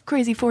 yeah, these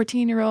crazy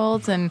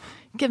 14-year-olds and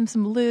give him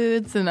some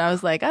lewds. And I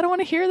was like, I don't want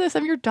to hear this.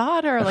 I'm your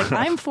daughter. Like,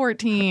 I'm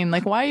 14.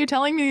 Like, why are you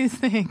telling me these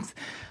things?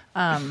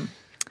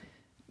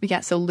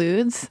 So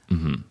lewds,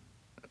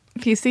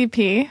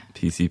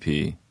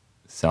 PCP,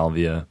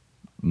 salvia,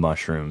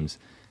 mushrooms,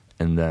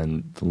 and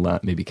then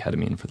maybe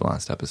ketamine for the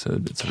last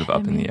episode. It's sort of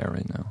up in the air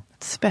right now.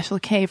 Special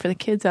K for the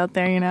kids out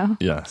there,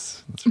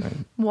 Yes, that's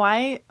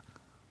right.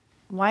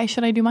 Why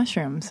should I do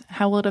mushrooms?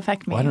 How will it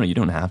affect me? Well, I don't know. You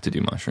don't have to do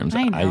mushrooms.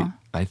 I know.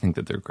 I think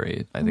that they're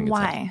great. I think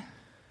why?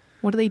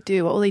 What do they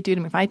do? What will they do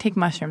to me if I take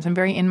mushrooms? I'm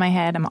very in my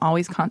head. I'm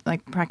always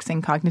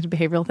practicing cognitive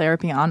behavioral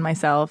therapy on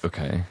myself.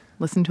 Okay.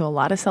 Listen to a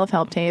lot of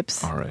self-help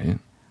tapes. All right.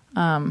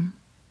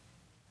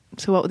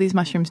 So what would these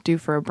mushrooms do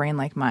for a brain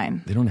like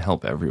mine? They don't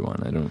help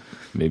everyone.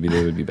 Maybe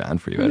they would be bad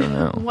for you. I don't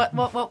know. What?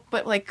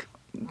 But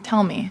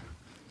tell me.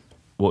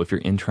 Well, if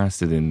you're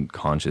interested in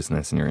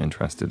consciousness and you're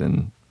interested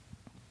in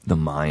the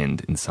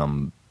mind in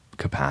some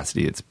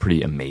capacity, it's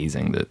pretty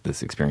amazing that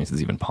this experience is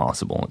even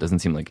possible. It doesn't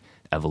seem like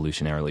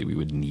evolutionarily we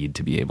would need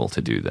to be able to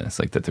do this,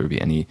 like that there would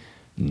be any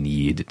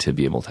need to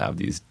be able to have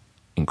these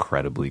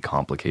incredibly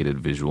complicated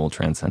visual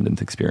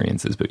transcendent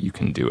experiences, but you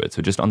can do it.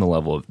 So just on the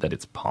level of that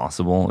it's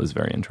possible is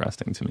very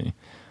interesting to me.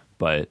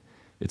 But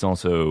it's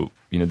also,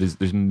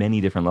 there's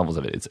many different levels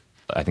of it.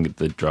 I think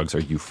the drugs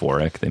are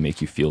euphoric. They make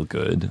you feel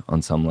good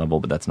on some level,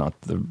 but that's not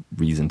the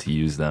reason to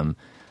use them.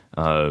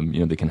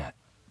 They can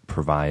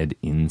provide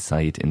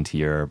insight into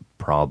your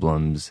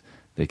problems.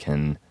 They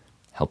can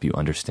help you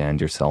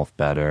understand yourself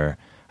better.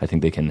 I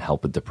think they can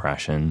help with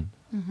depression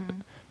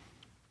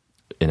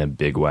in a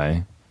big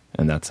way.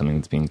 And that's something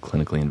that's being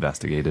clinically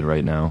investigated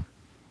right now.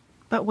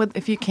 But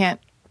if you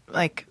can't,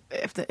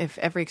 if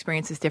every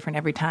experience is different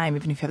every time,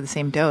 even if you have the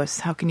same dose,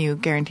 how can you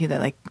guarantee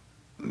that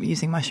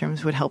using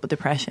mushrooms would help with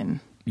depression?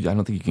 I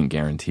don't think you can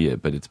guarantee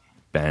it, but it's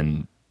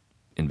been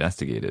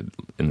investigated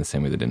in the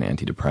same way that an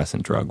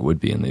antidepressant drug would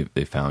be, and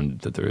they found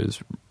that there is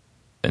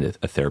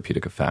a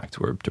therapeutic effect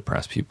where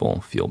depressed people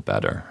feel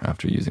better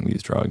after using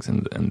these drugs,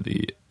 and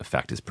the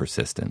effect is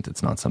persistent.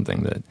 It's not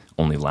something that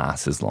only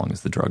lasts as long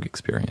as the drug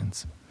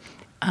experience.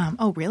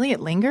 Oh, really? It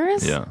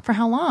lingers? Yeah. For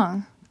how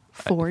long?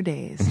 4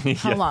 days.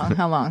 How long?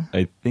 How long?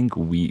 I think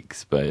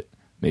weeks, but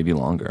maybe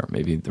longer,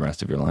 maybe the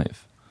rest of your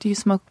life. Do you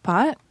smoke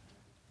pot?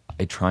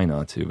 I try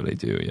not to, but I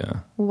do, yeah.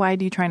 Why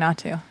do you try not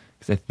to?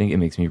 Because I think it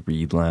makes me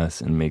read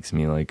less and makes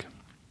me like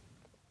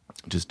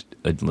just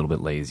a little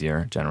bit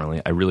lazier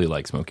generally. I really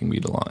like smoking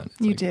weed a lot.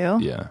 It's You like, do?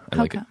 Yeah. I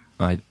How like it.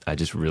 come? I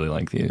just really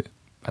like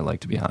I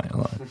like to be high a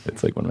lot.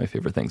 It's like one of my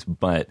favorite things.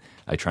 But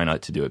I try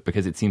not to do it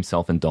because it seems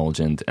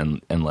self-indulgent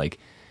and like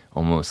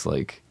almost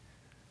like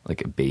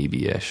a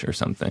babyish or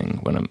something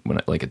when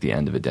I, like at the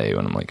end of a day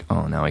when I'm like,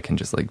 oh, now I can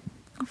just like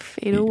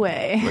Fade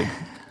away. like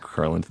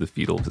curl into the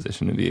fetal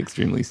position and be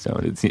extremely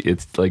stoned.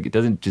 It's like it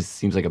doesn't just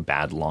seems like a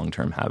bad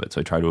long-term habit,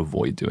 so I try to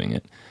avoid doing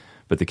it.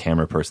 But the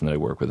camera person that I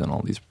work with in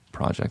all these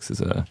projects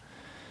is a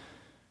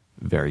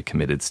very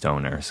committed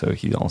stoner, so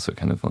he also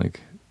kind of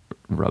like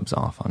rubs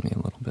off on me a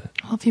little bit.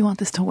 Well, if you want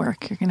this to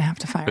work, you're going to have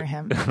to fire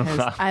him because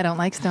I don't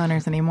like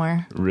stoners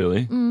anymore.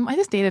 Really? I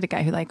just dated a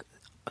guy who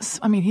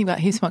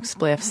he smoked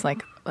spliffs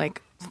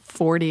like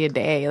 40 a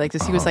day. Like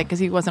just, he was like, because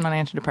he wasn't on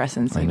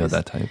antidepressants. I know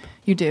that type.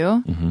 You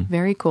do? Mm-hmm.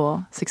 Very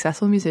cool.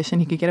 Successful musician.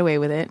 He could get away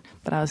with it.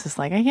 But I was just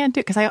like, I can't do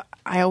it. Because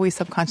I always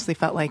subconsciously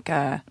felt like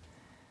I'm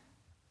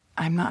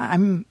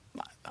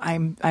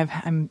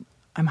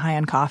high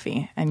on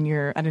coffee and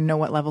I didn't know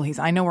what level he's.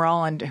 I know we're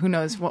all on, who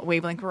knows what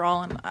wavelength we're all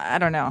on. I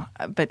don't know.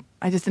 But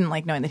I just didn't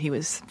like knowing that he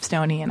was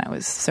stony and I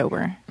was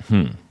sober.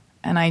 And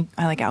I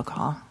like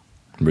alcohol.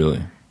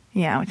 Really?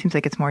 Yeah, it seems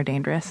like it's more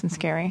dangerous and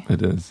scary.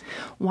 It is.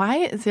 Why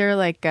is there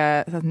like,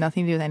 it has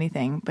nothing to do with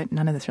anything, but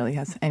none of this really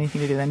has anything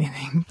to do with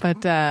anything.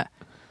 But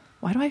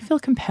why do I feel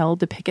compelled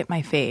to pick at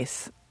my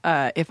face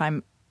if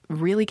I'm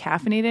really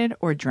caffeinated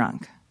or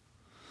drunk?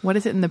 What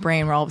is it in the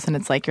brain where all of a sudden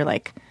it's like, you're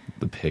like...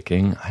 The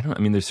picking? I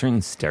mean, there's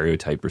certain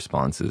stereotype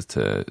responses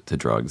to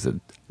drugs that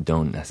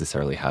don't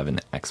necessarily have an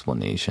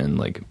explanation,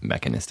 like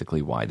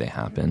mechanistically why they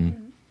happen.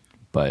 Mm-hmm.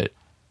 But,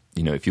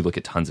 you know, if you look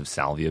at tons of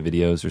salvia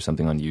videos or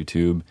something on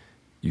YouTube,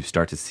 you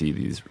start to see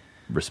these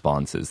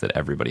responses that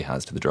everybody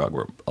has to the drug,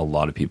 where a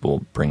lot of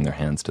people bring their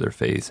hands to their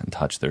face and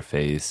touch their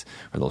face,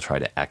 or they'll try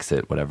to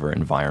exit whatever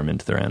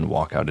environment they're in,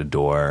 walk out a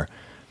door,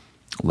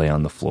 lay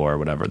on the floor,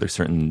 whatever. There's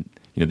certain,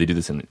 you know, they do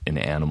this in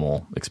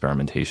animal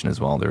experimentation as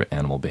well. There are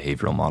animal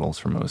behavioral models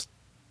for most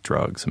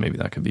drugs, so maybe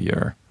that could be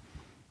your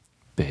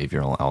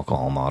behavioral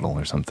alcohol model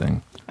or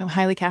something. I'm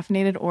highly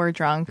caffeinated or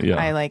drunk. Yeah.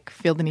 I like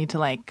feel the need to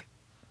like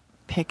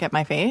pick at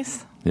my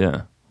face.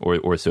 Yeah.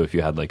 Or so if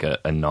you had like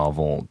a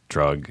novel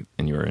drug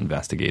and you were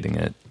investigating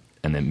it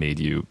and it made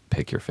you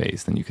pick your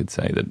face, then you could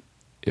say that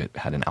it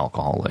had an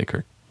alcohol-like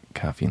or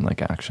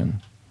caffeine-like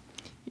action.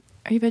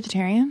 Are you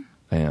vegetarian?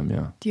 I am,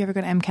 yeah. Do you ever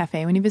go to M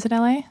Cafe when you visit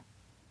LA?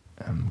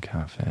 M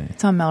Cafe.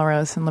 It's on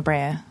Melrose in La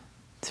Brea.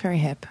 It's very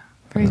hip.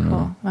 Very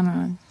cool. I don't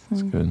know.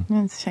 It's good.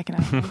 Yeah, let's check it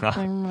out.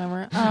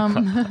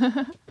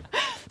 Whatever.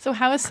 So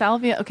how is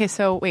salvia? Okay,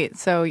 so wait.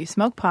 So you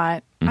smoke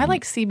pot. Mm-hmm. I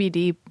like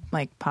CBD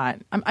like pot.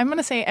 I'm going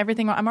to say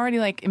everything wrong. I'm already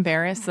like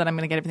embarrassed that I'm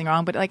going to get everything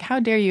wrong. But like, how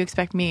dare you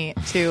expect me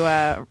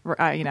to,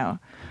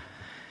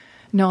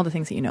 know all the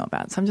things that you know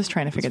about? So I'm just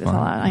trying to figure this all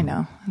out. I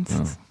know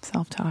it's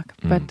self-talk,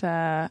 but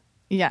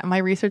my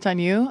research on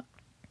you.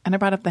 And I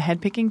brought up the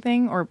head picking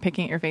thing or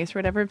picking at your face or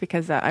whatever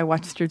because I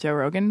watched your Joe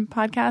Rogan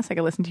podcast. Like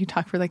I listened to you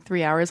talk for like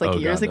 3 hours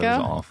years ago. That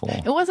was awful.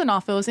 It wasn't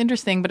awful. It was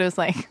interesting, but it was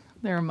like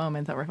there were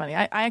moments that were funny.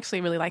 I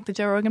actually really liked the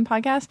Joe Rogan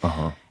podcast.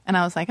 Uh-huh. And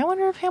I was like, I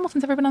wonder if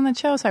Hamilton's ever been on that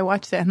show. So I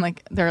watched it and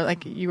like they're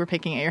like you were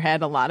picking at your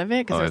head a lot of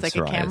it because there was like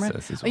a camera.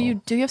 Well. Oh,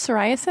 you have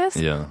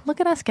psoriasis? Yeah. Look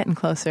at us getting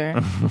closer.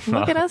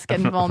 Look at us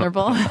getting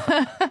vulnerable.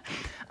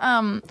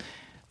 Are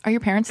your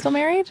parents still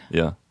married?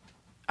 Yeah.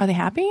 Are they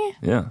happy?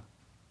 Yeah.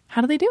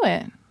 How do they do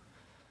it?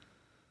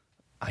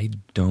 I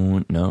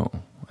don't know.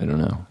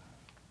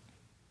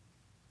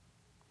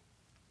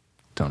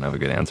 Don't have a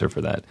good answer for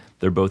that.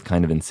 They're both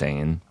kind of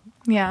insane.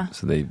 Yeah.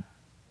 So they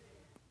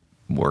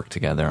work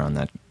together on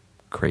that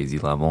crazy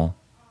level.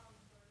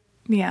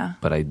 Yeah.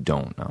 But I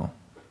don't know.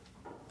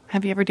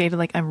 Have you ever dated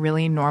like a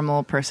really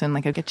normal person,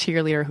 like a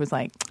cheerleader who's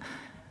like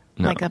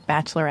a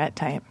bachelorette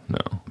type? No.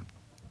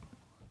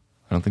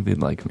 I don't think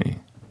they'd like me.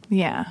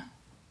 Yeah.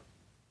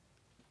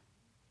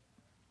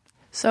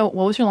 So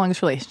what was your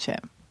longest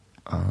relationship?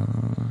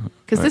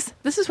 Because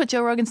this is what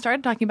Joe Rogan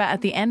started talking about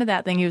at the end of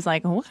that thing. He was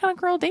like, what kind of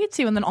girl dates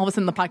you? And then all of a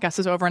sudden the podcast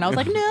is over and I was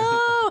like, no.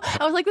 I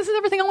was like, this is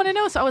everything I want to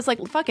know. So I was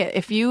like, fuck it.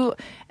 If you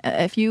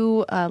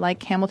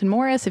like Hamilton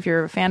Morris, if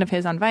you're a fan of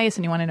his on Vice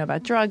and you want to know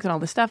about drugs and all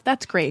this stuff,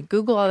 that's great.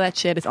 Google all that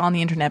shit. It's on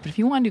the internet. But if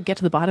you want to get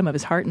to the bottom of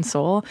his heart and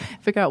soul,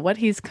 figure out what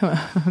he's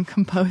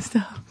comprised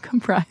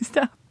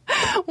of,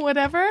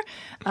 whatever,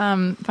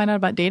 find out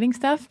about dating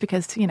stuff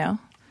because,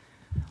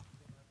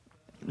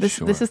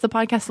 This is the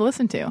podcast to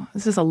listen to.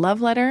 This is a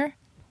love letter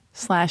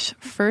 /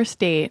 first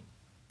date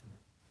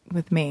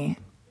with me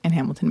and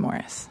Hamilton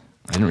Morris.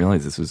 I didn't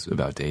realize this was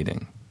about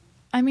dating.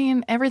 I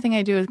mean, everything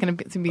I do is going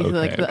to be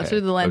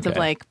through the lens of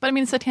like, but I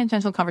mean, it's a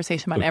tangential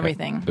conversation about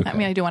everything. Okay. I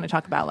mean, I do want to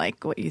talk about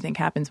like what you think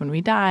happens when we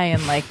die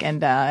and like,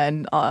 and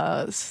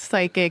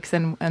psychics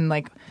and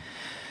like,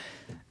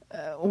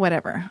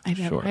 whatever. I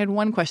had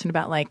one question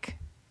about like,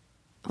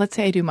 let's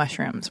say I do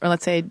mushrooms, or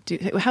let's say I do,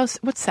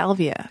 what's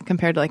salvia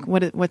compared to like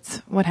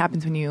what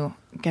happens when you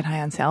get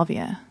high on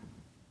salvia?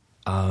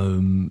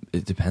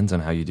 It depends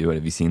on how you do it.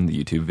 Have you seen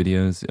the YouTube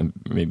videos?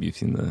 Maybe you've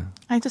seen the...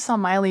 I just saw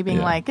Miley being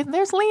like,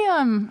 there's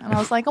Liam. And I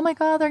was like, oh my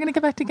God, they're going to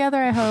get back together,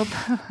 I hope.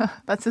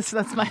 That's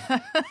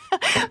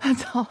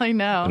all I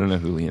know. I don't know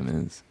who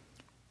Liam is.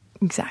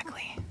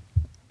 Exactly.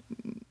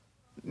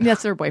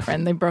 That's her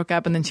boyfriend. They broke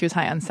up and then she was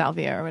high on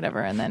salvia or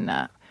whatever. And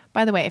then,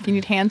 by the way, if you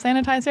need hand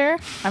sanitizer,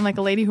 I'm like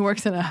a lady who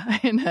works in a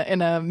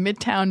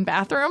midtown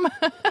bathroom.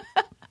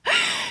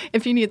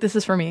 If you need, this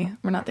is for me.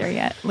 We're not there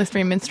yet.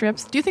 Listerine mint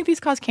strips. Do you think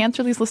these cause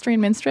cancer, these Listerine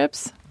mint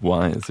strips?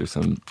 Why? Is there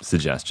some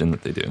suggestion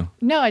that they do?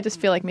 No, I just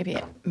feel like maybe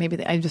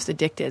I'm just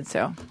addicted,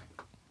 so.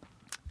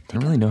 I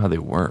don't really know how they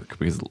work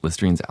because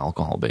Listerine's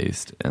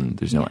alcohol-based and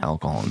there's no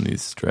alcohol in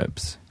these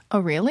strips. Oh,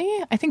 really?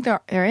 I think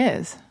there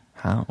is.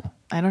 How?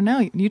 I don't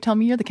know. You tell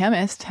me, you're the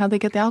chemist. How'd they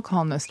get the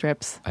alcohol in those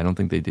strips? I don't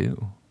think they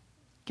do.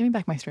 Give me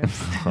back my strips.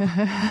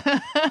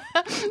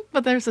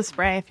 But there's a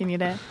spray if you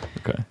need it.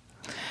 Okay.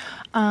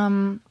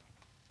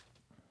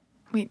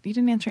 Wait, you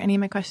didn't answer any of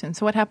my questions.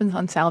 So what happens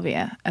on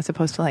salvia as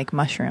opposed to like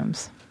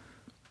mushrooms?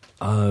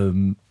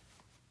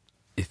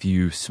 If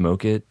you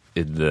smoke it,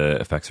 the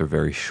effects are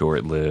very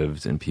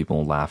short-lived and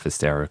people laugh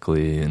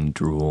hysterically and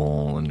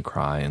drool and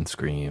cry and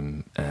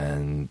scream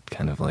and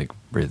kind of like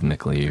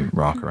rhythmically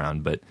rock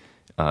around. But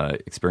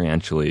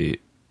experientially,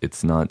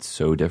 it's not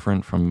so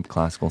different from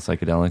classical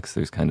psychedelics.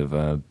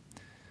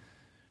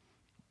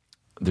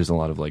 There's a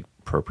lot of like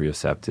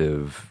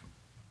proprioceptive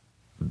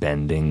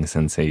bending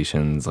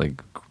sensations,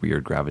 like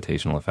weird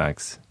gravitational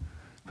effects.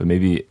 But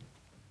maybe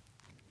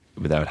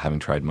without having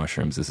tried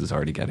mushrooms, this is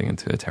already getting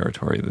into a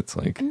territory that's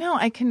like... No,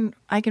 I can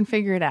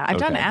figure it out. I've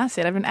done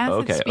acid. I've been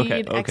acid,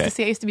 speed,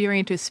 ecstasy. I used to be very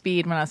into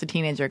speed when I was a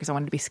teenager because I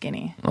wanted to be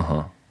skinny.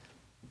 Uh-huh.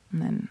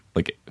 And then...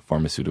 Like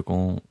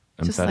pharmaceutical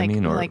amphetamine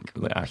just or like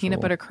actual...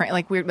 peanut butter crank,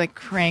 like weird, like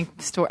crank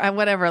store,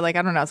 whatever. Like,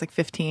 I don't know. I was like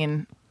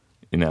 15.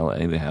 In LA,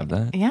 they have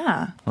that?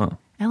 Yeah. Huh.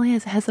 LA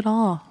has it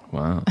all.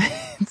 Wow.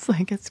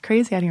 It's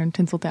crazy out here in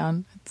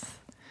Tinseltown.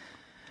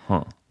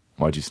 Huh.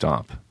 Why'd you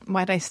stop?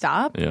 Why'd I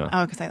stop? Yeah.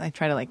 Oh, because I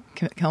try to like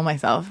kill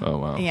myself. Oh,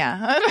 wow.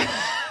 Yeah.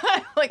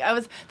 Like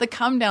the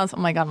come downs. Oh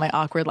my God, my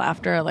awkward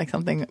laughter, like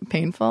something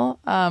painful.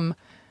 Yeah,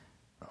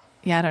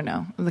 I don't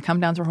know. The come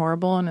downs were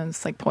horrible and it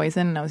was like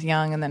poison and I was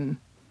young. And then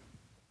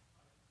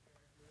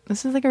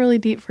this is like a really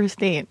deep first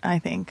date, I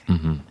think.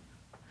 Mm-hmm.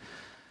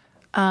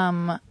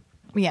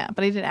 Yeah,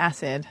 but I did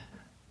acid.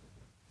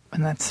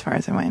 And that's as far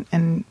as I went.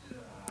 And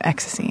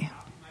ecstasy.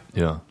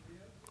 Yeah.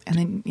 And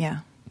then, yeah.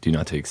 Do you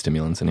not take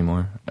stimulants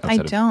anymore? I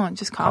don't.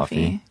 Just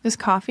coffee. Just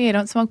coffee. I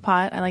don't smoke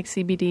pot. I like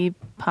CBD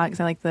pot because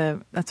I like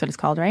that's what it's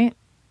called, right?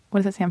 What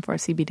does that stand for?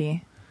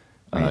 CBD?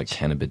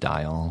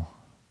 Cannabidiol.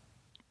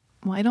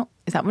 Well, I don't.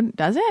 Is that what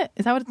does it?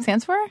 Is that what it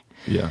stands for?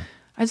 Yeah.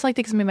 I just like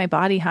to make my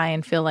body high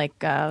and feel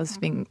like I was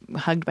being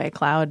hugged by a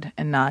cloud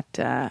and not,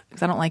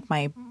 because I don't like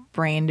my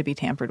brain to be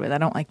tampered with. I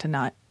don't like to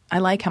not, I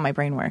like how my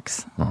brain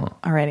works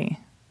already.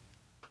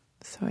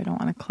 So I don't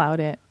want to cloud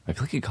it. I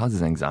feel like it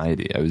causes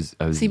anxiety. I was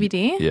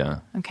CBD? Yeah.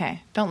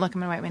 Okay. Don't look.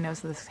 I'm going to wipe my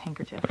nose with this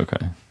handkerchief.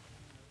 Okay.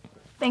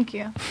 Thank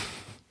you.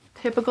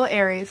 Typical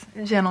Aries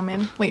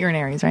gentleman. Wait, you're an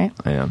Aries, right?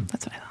 I am.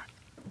 That's what I thought.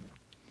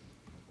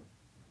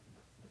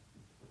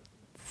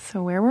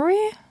 So where were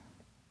we?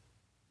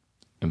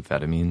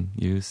 Amphetamine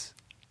use.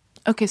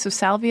 Okay, so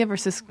salvia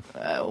versus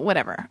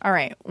whatever. All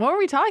right. What were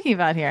we talking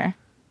about here?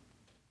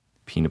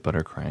 Peanut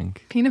butter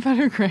crank. Peanut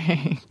butter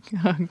crank.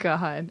 Oh,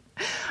 God.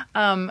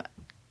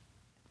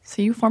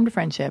 So you formed a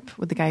friendship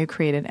with the guy who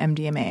created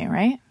MDMA,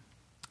 right?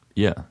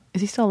 Yeah. Is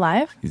he still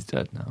alive? He's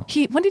dead now.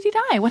 When did he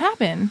die? What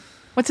happened?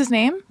 What's his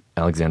name?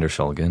 Alexander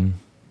Shulgin.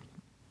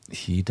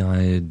 He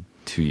died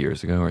 2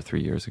 years ago or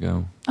 3 years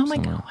ago. Oh my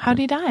God. How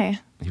did he die?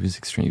 He was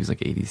extreme. He was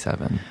like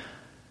 87.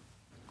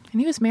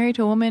 And he was married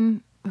to a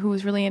woman who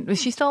was really...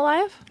 Was she still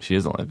alive? She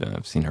is alive. Yeah,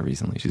 I've seen her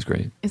recently. She's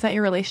great. Is that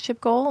your relationship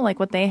goal? Like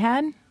what they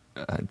had?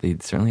 They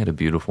certainly had a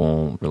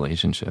beautiful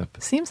relationship.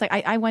 Seems like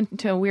I went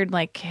to a weird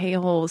like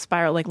whole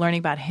spiral, like learning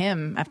about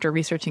him after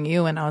researching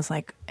you, and I was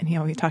like, and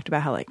we talked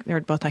about how like they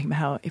were both talking about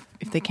how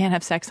if they can't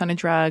have sex on a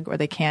drug or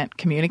they can't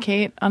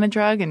communicate on a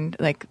drug, and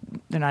like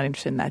they're not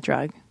interested in that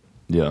drug.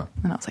 Yeah.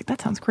 And I was like,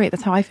 that sounds great.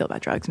 That's how I feel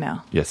about drugs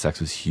now. Yeah, sex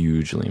was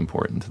hugely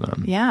important to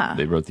them. Yeah.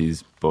 They wrote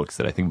these books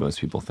that I think most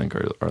people think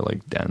are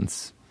like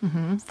dense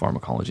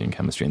pharmacology and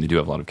chemistry, and they do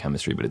have a lot of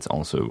chemistry, but it's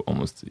also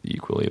almost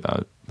equally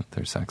about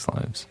their sex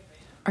lives.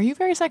 Are you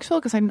very sexual?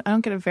 Because I don't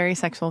get a very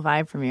sexual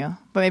vibe from you.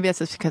 But maybe that's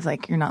just because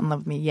like you're not in love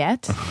with me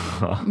yet.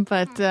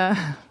 But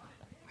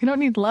we don't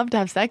need love to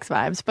have sex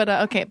vibes. But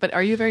okay. But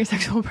are you a very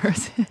sexual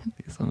person?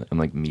 I'm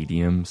like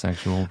medium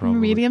sexual, probably.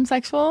 Medium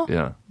sexual?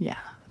 Yeah. Yeah.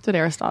 That's what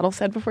Aristotle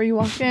said before you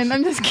walked in.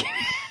 I'm just kidding.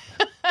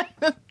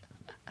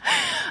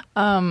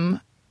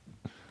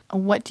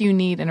 What do you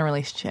need in a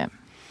relationship?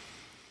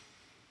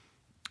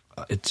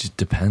 It just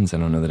depends. I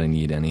don't know that I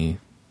need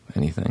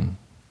anything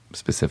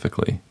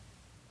specifically.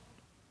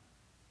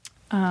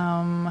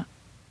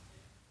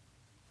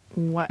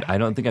 What? I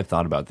don't think I've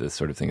thought about this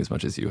sort of thing as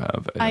much as you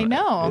have. I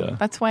know. Yeah.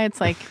 That's why it's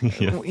like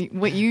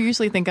what you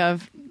usually think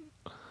of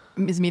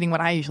is meeting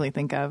what I usually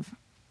think of.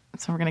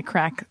 So we're going to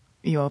crack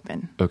you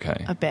open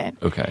Okay. a bit.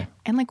 Okay.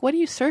 And like, what are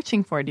you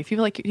searching for? Do you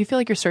feel like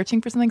you're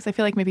searching for something? Because I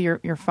feel like maybe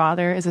your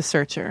father is a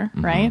searcher,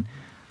 right?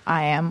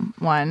 I am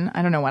one.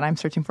 I don't know what I'm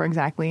searching for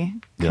exactly.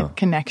 Yeah.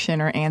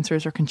 Connection or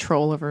answers or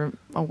control over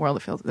a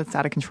world that's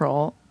out of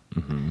control.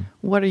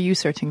 What are you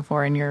searching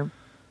for in your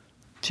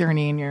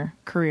journey, in your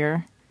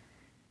career?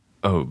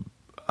 Oh,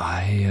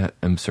 I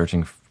am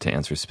searching to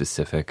answer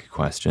specific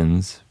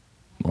questions,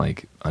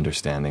 like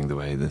understanding the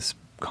way this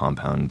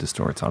compound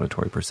distorts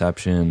auditory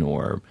perception,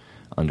 or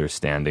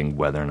understanding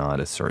whether or not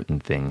a certain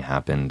thing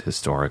happened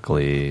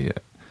historically.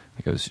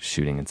 Like I was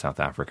shooting in South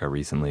Africa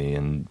recently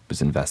and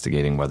was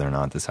investigating whether or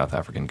not the South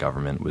African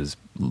government was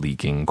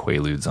leaking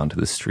Quaaludes onto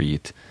the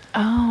street.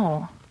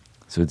 Oh.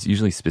 So it's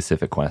usually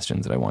specific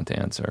questions that I want to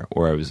answer.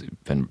 Or I've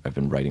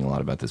been writing a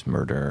lot about this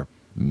murder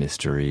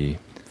mystery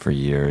for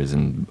years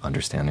and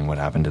understanding what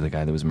happened to the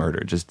guy that was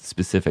murdered. Just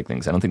specific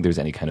things. I don't think there's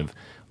any kind of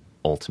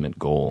ultimate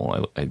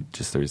goal.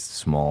 There's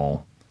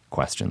small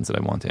questions that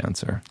I want to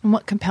answer. And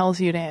what compels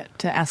you to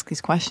ask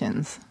these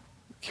questions?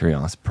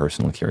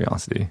 Personal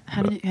curiosity.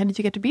 How did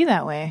you get to be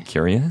that way?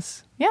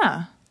 Curious?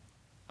 Yeah.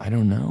 I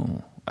don't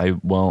know.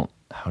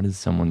 How does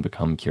someone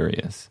become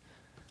curious?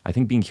 I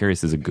think being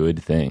curious is a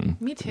good thing.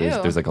 Me too.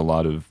 There's like a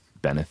lot of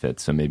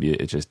benefits, so maybe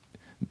it just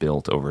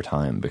built over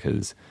time,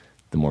 because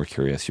the more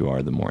curious you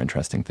are, the more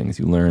interesting things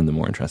you learn, the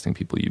more interesting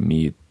people you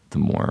meet, the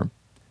more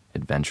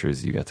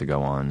adventures you get to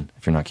go on.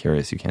 If you're not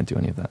curious, you can't do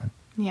any of that.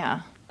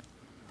 Yeah.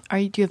 Do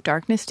you have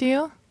darkness to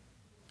you?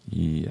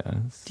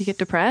 Yes. Do you get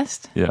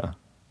depressed? Yeah,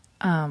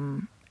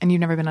 And you've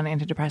never been on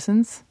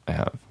antidepressants? I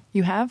have.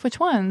 You have? Which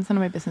ones? None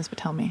of my business, but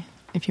tell me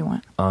if you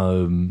want.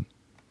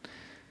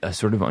 A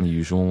sort of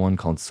unusual one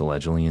called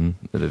Selegiline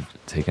that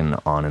I've taken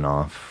on and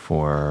off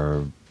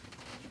for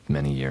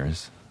many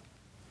years.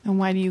 And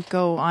why do you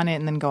go on it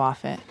and then go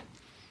off it?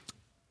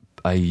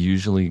 I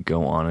usually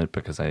go on it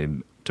because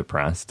I'm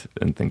depressed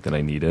and think that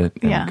I need it,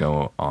 and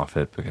go off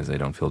it because I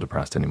don't feel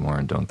depressed anymore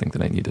and don't think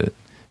that I need it.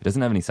 It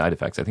doesn't have any side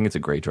effects. I think it's a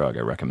great drug. I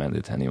recommend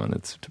it to anyone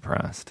that's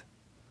depressed.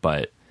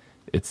 But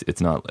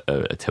it's not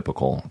a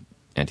typical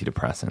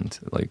antidepressant,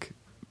 like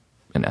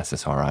an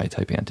SSRI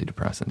type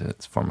antidepressant.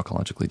 It's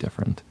pharmacologically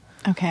different.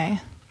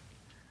 Okay.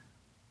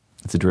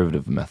 It's a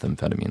derivative of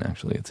methamphetamine,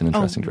 actually. It's an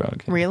interesting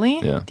drug. Really?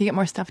 Yeah. Do you get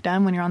more stuff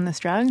done when you're on this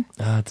drug?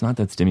 It's not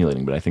that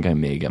stimulating, but I think I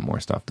may get more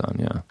stuff done,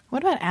 yeah.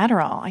 What about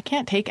Adderall? I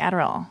can't take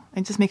Adderall.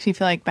 It just makes me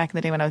feel like back in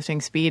the day when I was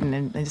doing speed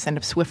and I just end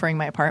up swiffering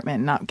my apartment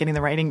and not getting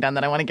the writing done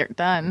that I want to get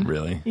done.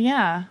 Really?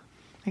 Yeah.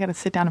 I got to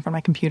sit down in front of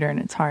my computer and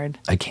it's hard.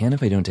 I can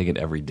if I don't take it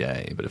every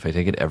day, but if I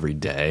take it every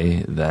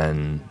day,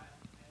 then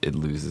it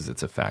loses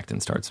its effect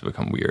and starts to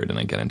become weird, and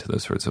I get into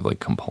those sorts of like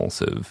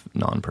compulsive,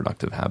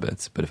 non-productive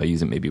habits. But if I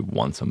use it maybe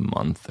once a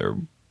month or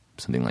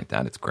something like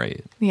that, it's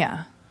great.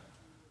 Yeah.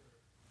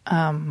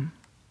 Your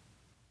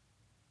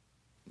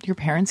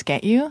parents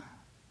get you?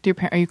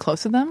 Are you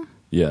close with them?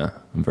 Yeah,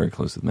 I'm very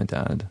close with my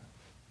dad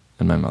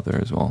and my mother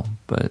as well,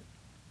 but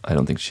I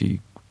don't think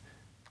she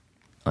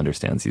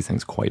understands these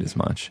things quite as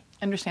much.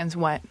 Understands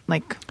what?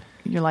 Like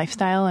your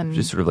lifestyle and...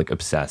 Just sort of like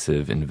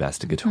obsessive,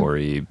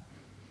 investigatory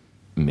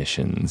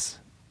missions.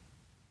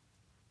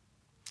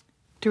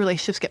 Do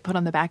relationships get put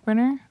on the back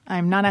burner?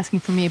 I'm not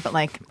asking for me, but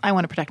like, I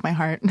want to protect my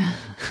heart.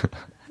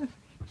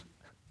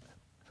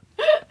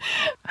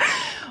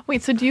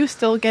 Wait, so do you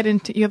still get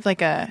into, do you have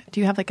like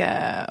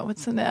a,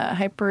 what's in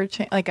a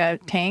like a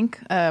tank?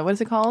 What is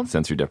it called?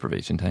 Sensory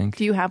deprivation tank.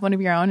 Do you have one of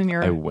your own in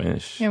your... I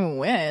wish. I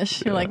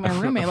wish. You're like, my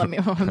roommate let me,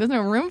 there's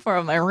no room for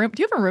him. Do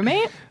you have a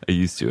roommate? I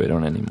used to, I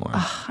don't anymore.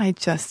 I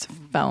just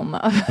fell in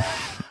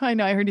love. I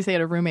know, I heard you say you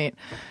had a roommate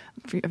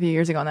a few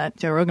years ago on that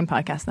Joe Rogan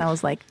podcast, and I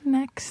was like,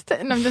 next.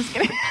 And I'm just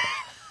kidding.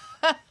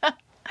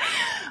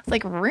 It's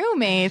like,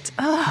 roommate.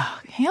 Oh,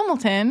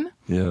 Hamilton.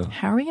 Yeah.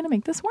 How are we going to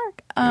make this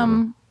work?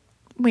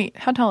 Wait,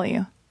 how tall are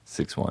you?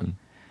 6'1".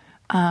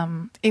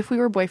 If we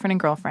were boyfriend and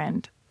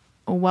girlfriend,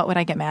 what would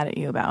I get mad at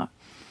you about?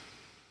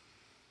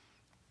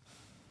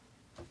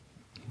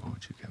 What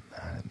would you get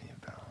mad at me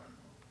about?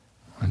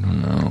 I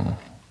don't know.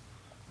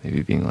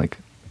 Maybe being like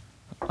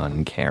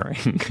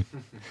uncaring.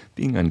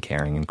 Being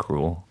uncaring and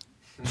cruel.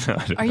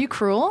 Are you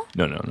cruel?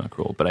 No, I'm not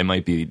cruel. But I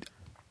might be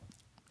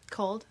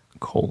Cold?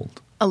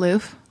 cold,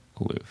 Aloof?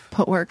 aloof,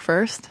 Put work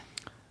first?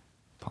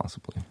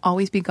 possibly.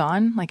 Always be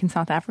gone, like in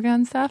South Africa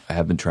and stuff? I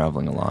have been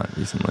traveling a lot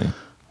recently.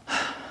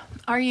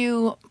 Are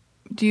you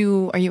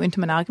into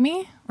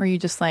monogamy? Or are you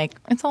just like,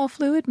 it's all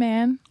fluid,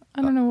 man?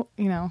 I don't know,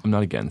 I'm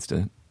not against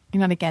it.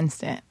 You're not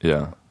against it.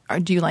 Yeah. Or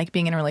do you like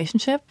being in a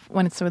relationship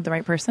when it's with the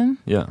right person?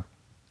 Yeah.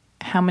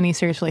 How many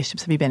serious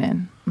relationships have you been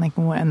in? Like,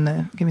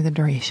 give me the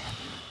duration.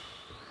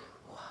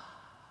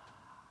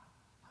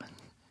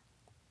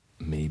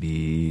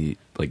 Maybe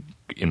like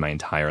in my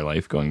entire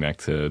life, going back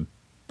to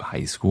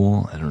high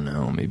school, I don't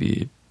know,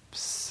 maybe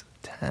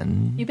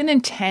 10. You've been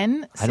in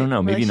 10? I don't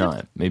know, maybe relationships?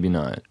 not. Maybe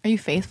not. Are you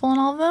faithful in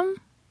all of them?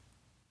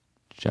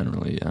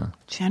 Generally, yeah.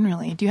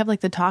 Generally. Do you have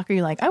like the talk or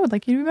you're like, I would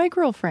like you to be my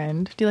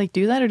girlfriend? Do you like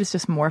do that or does it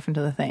just morph into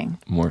the thing?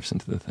 Morphs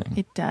into the thing.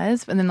 It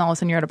does. And then all of a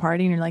sudden you're at a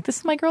party and you're like, this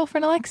is my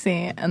girlfriend,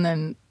 Alexi. And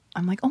then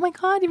I'm like, oh my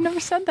God, you've never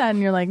said that.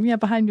 And you're like, yeah,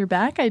 behind your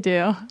back, I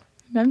do.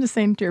 And I'm just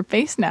saying to your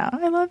face now,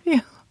 I love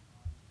you.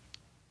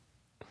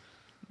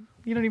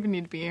 You don't even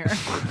need to be here.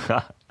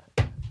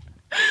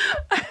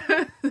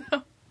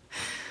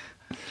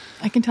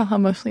 I can tell how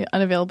emotionally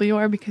unavailable you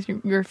are because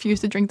you refuse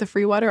to drink the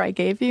free water I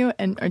gave you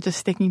and are just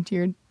sticking to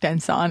your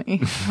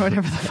Densani or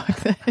whatever the fuck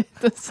that is.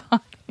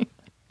 Dasani.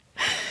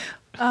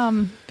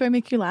 Do I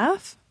make you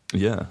laugh?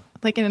 Yeah.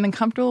 Like in an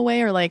uncomfortable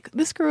way or like,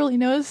 this girl, he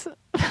knows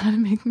how to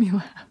make me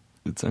laugh.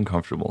 It's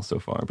uncomfortable so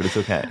far, but it's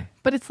okay.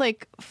 But it's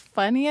like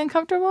funny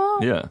uncomfortable?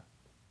 Yeah.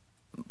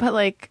 But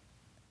like,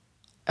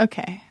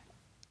 okay.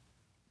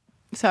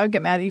 So I would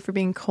get mad at you for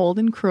being cold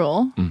and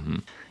cruel. Mm-hmm.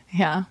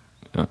 Yeah.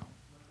 Yeah.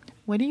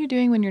 What are you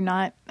doing when you're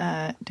not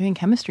doing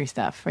chemistry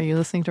stuff? Are you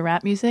listening to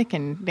rap music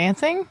and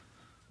dancing?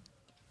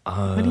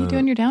 What do you do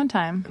in your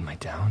downtime? In my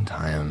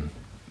downtime.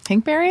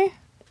 Pinkberry?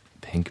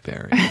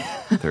 Pinkberry.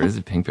 There is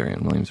a Pinkberry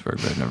in Williamsburg,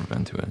 but I've never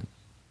been to it.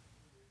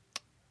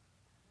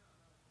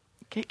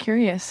 Get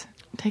curious.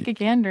 Take a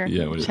gander.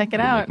 Yeah, Check it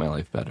would out. Make my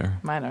life better.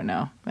 I don't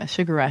know. A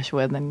sugar rush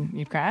would, then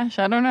you'd crash.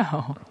 I don't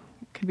know.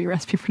 Could be a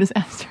recipe for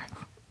disaster.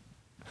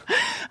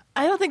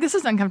 I don't think this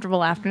is uncomfortable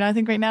laughter. I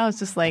think right now it's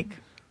just like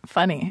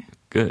funny.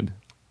 Good.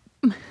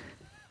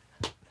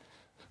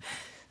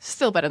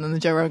 Still better than the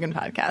Joe Rogan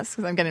podcast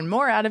because I'm getting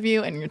more out of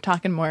you and you're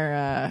talking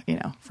more,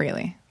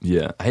 freely.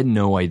 Yeah, I had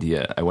no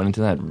idea. I went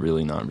into that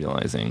really not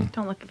realizing.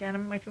 Don't look again.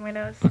 I'm wiping my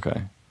nose.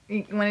 Okay.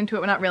 You went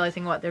into it not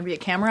realizing what? There'd be a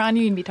camera on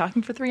you and be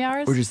talking for 3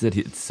 hours? Or just that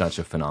it's such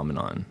a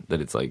phenomenon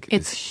that it's like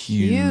It's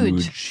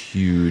this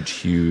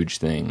huge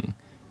thing.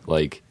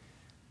 Like,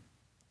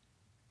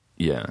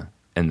 yeah.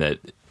 And that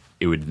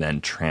it would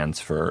then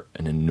transfer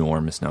an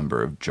enormous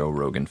number of Joe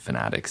Rogan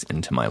fanatics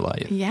into my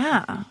life.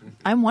 Yeah.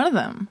 I'm one of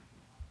them.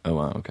 Oh,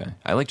 wow, okay.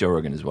 I like Joe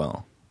Rogan as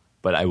well.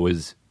 But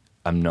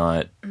I'm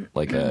not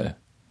like a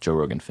Joe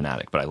Rogan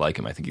fanatic, but I like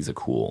him. I think he's a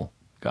cool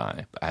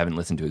guy. I haven't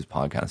listened to his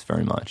podcast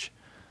very much.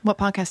 What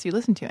podcast do you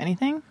listen to?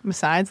 Anything?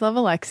 Besides Love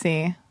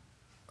Alexi.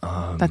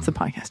 That's the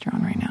podcast you're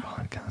on right now.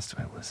 What podcast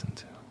do I listen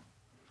to?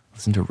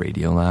 Listen to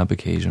Radiolab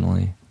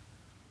occasionally.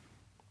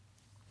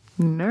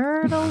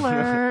 Nerd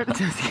alert.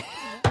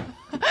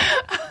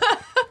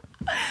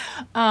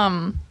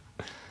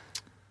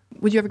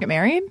 Would you ever get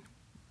married?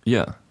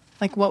 Yeah.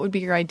 Like, what would be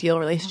your ideal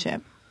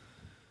relationship?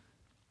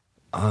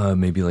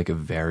 Maybe like a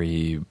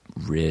very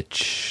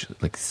rich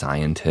like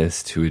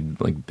scientist who would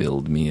like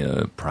build me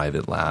a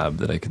private lab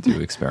that I could do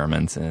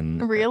experiments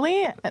in.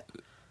 Really?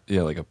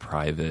 Yeah, like a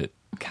private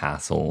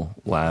castle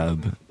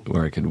lab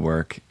where I could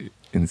work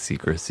in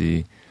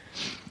secrecy,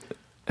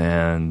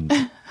 and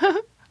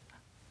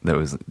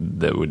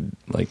that would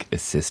like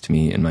assist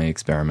me in my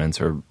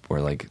experiments or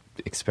like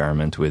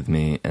experiment with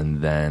me,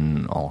 and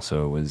then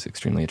also was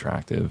extremely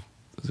attractive.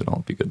 Those would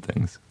all be good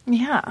things.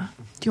 Yeah.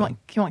 Do you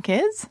want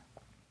kids?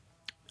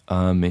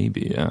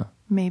 Maybe, yeah.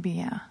 Maybe,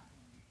 yeah.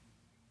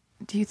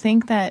 Do you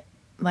think that,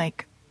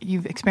 like,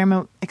 you've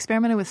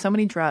experimented with so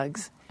many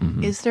drugs,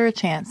 is there a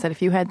chance that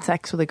if you had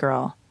sex with a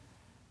girl,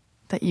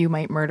 that you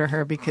might murder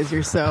her because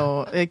you're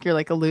so, like, you're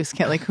like a loose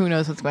cat, like, who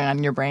knows what's going on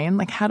in your brain?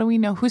 Like, how do we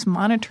know? Who's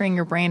monitoring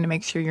your brain to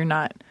make sure you're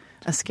not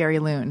a scary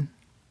loon?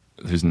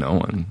 There's no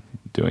one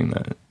doing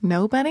that.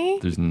 Nobody?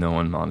 There's no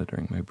one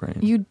monitoring my brain.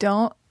 You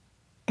don't?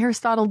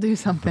 Aristotle, do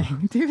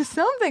something. Do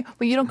something.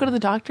 But you don't go to the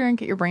doctor and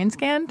get your brain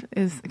scanned?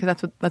 Because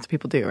that's what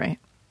people do, right?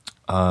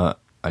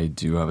 I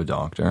do have a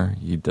doctor.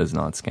 He does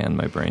not scan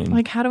my brain.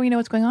 Like, how do we know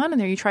what's going on in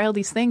there? You try all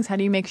these things. How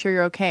do you make sure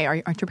you're okay?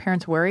 Aren't your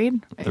parents worried?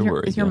 They're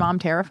worried. Is your mom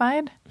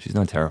terrified? She's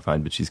not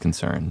terrified, but she's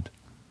concerned.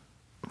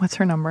 What's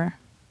her number?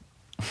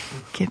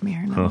 Give me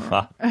her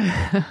number.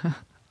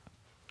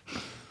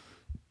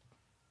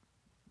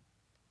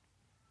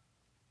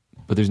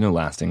 But there's no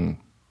lasting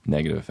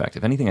negative effect.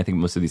 If anything, I think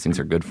most of these things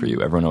are good for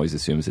you. Everyone always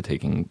assumes that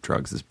taking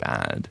drugs is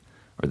bad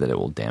or that it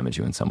will damage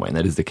you in some way. And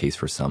that is the case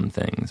for some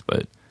things.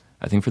 But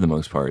I think for the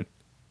most part,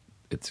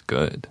 it's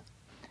good.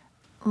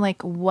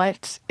 Like,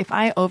 what if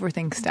I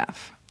overthink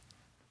stuff?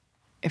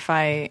 If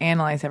I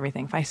analyze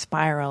everything, if I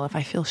spiral, if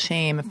I feel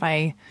shame, if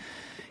I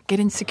get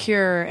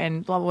insecure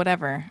and blah,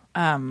 whatever,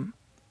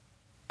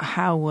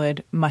 how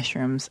would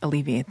mushrooms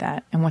alleviate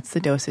that? And what's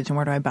the dosage and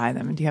where do I buy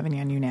them? And do you have any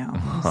on you now?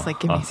 Just like,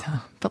 give me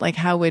some. But like,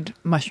 how would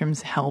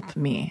mushrooms help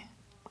me?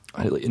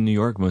 In New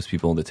York, most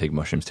people that take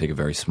mushrooms take a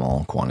very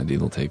small quantity.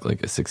 They'll take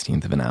like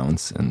 1/16 of an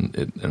ounce, and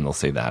they'll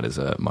say that is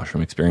a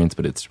mushroom experience,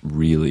 but it's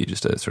really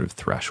just a sort of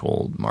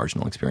threshold,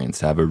 marginal experience.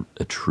 To have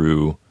a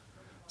true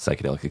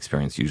psychedelic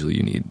experience, usually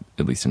you need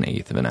at least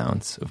 1/8 of an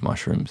ounce of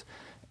mushrooms.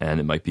 And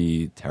it might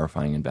be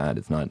terrifying and bad.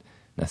 It's not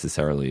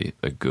necessarily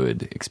a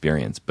good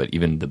experience, but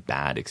even the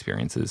bad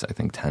experiences, I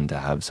think, tend to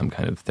have some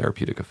kind of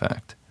therapeutic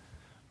effect.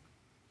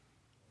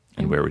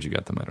 And where would you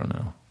get them? I don't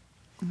know.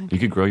 You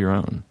could grow your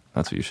own.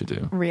 That's what you should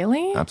do.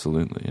 Really?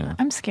 Absolutely, yeah.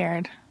 I'm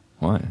scared.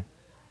 Why?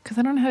 Because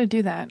I don't know how to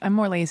do that. I'm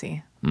more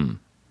lazy.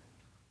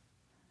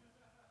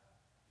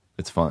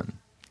 It's fun.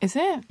 Is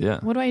it? Yeah.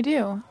 What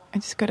do? I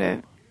just go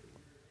to...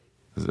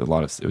 There's a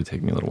lot of. It would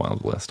take me a little while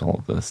to list all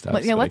of the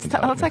steps. Yeah, let's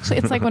actually.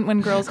 It's like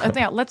when girls.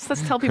 Yeah, let's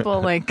tell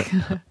people like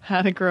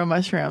how to grow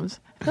mushrooms.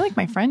 I feel like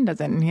my friend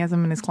does it, and he has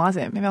them in his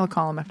closet. Maybe I'll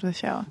call him after the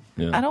show.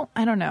 Yeah.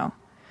 I don't know.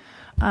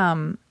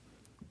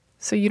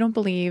 So you don't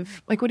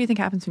believe? Like, what do you think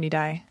happens when you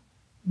die?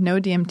 No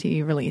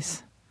DMT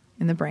release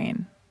in the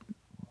brain.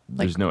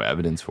 There's no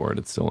evidence for it.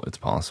 It's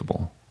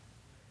possible.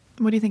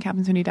 What do you think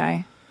happens when you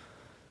die?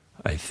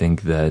 I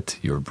think that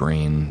your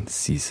brain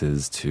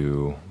ceases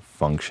to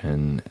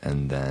function,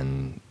 and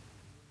then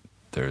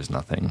there's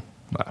nothing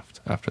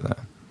left after that.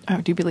 Oh,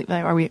 do you believe?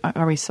 Like,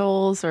 are we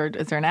souls, or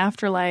is there an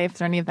afterlife? Is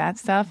there any of that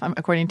stuff?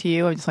 According to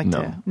you, I would just like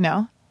to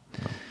no.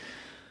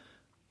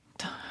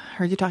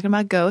 Heard you talking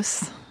about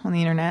ghosts on the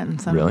internet and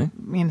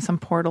some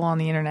portal on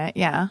the internet.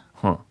 Yeah.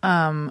 Huh.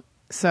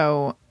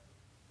 So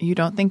you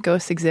don't think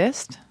ghosts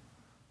exist?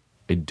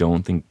 I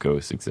don't think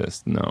ghosts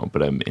exist. No,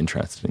 but I'm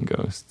interested in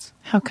ghosts.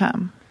 How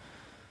come?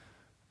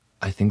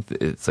 I think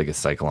that it's like a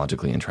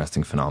psychologically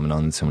interesting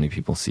phenomenon that so many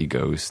people see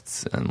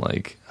ghosts, and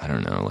like, I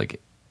don't know,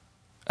 like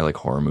I like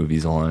horror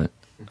movies a lot.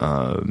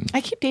 I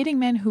keep dating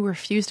men who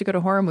refuse to go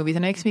to horror movies,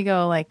 and it makes me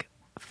go like,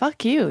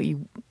 fuck you,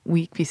 you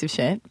weak piece of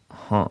shit.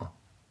 Huh.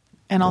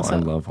 And also, I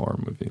love horror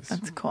movies.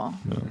 That's cool.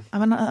 Yeah.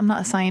 I'm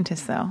not a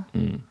scientist though.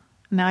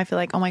 Now I feel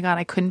like, oh my God,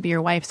 I couldn't be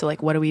your wife. So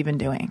like, what are we even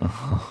doing?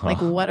 Like,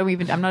 what are we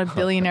even? I'm not a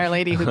billionaire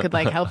lady who could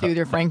like help you with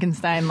your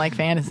Frankenstein like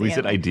fantasy. We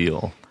said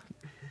ideal.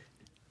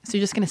 So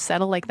you're just going to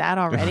settle like that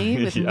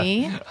already with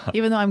me,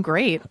 even though I'm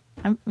great.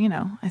 I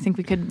think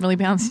we could really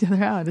balance each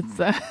other out.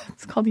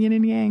 It's called yin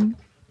and yang.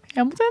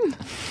 Hamilton.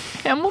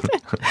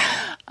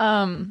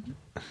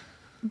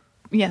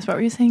 Yes. What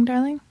were you saying,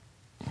 darling?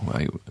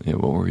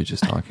 What were we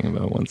just talking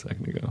about 1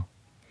 second ago?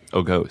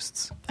 Oh,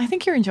 ghosts. I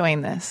think you're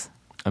enjoying this.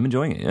 I'm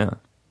enjoying it. Yeah.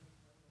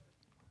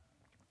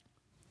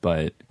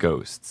 But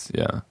ghosts,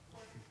 yeah.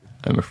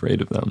 I'm afraid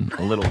of them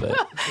a little bit.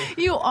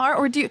 You are,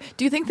 or do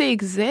you think they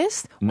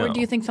exist, No. or do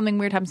you think something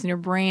weird happens in your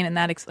brain and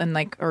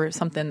or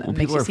something that Well,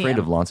 makes people you are see afraid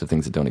them? of lots of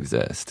things that don't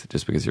exist.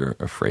 Just because you're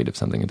afraid of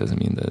something, it doesn't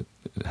mean that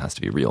it has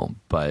to be real.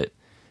 But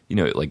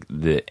like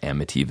the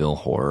Amityville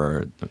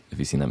Horror. Have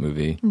you seen that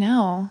movie?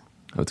 No.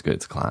 Oh, it's good.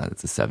 It's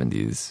It's a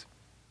 '70s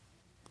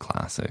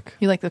classic.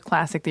 You like the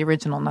classic, the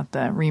original, not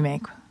the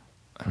remake.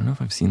 I don't know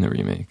if I've seen the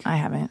remake. I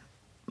haven't.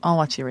 I'll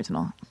watch the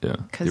original. Yeah,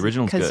 the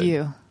original's good. Because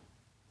you.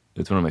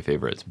 It's one of my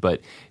favorites,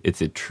 but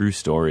it's a true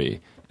story,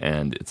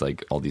 and it's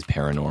like all these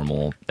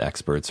paranormal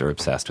experts are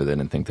obsessed with it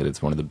and think that it's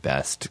one of the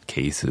best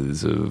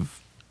cases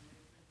of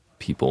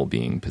people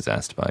being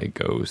possessed by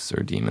ghosts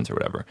or demons or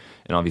whatever.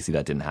 And obviously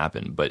that didn't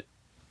happen, but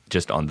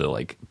just on the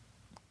like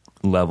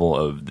level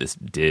of this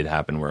did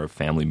happen, where a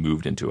family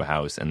moved into a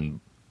house and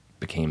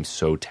became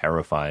so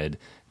terrified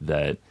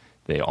that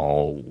they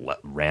all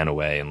ran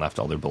away and left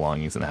all their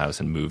belongings in the house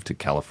and moved to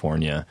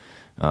California.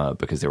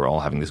 Because they were all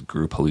having this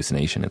group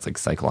hallucination. It's like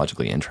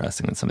psychologically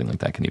interesting that something like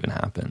that can even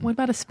happen. What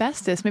about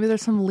asbestos? Maybe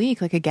there's some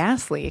leak, like a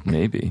gas leak.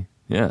 Maybe.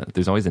 Yeah.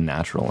 There's always a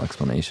natural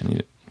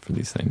explanation for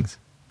these things.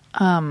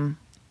 Do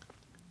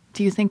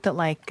you think that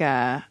like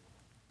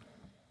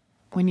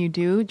when you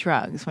do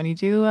drugs, when you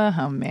do,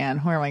 oh man,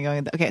 where am I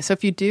going? Okay, so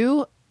if you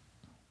do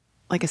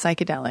like a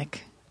psychedelic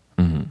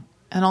and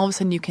all of a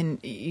sudden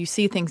you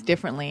see things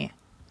differently,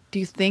 do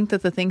you think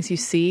that the things you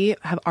see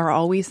are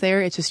always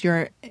there? It's just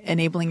you're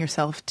enabling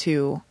yourself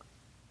to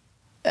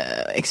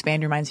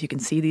expand your mind so you can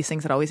see these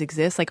things that always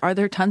exist? Like, are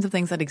there tons of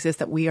things that exist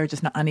that we are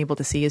just not unable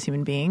to see as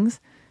human beings?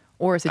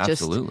 Or is it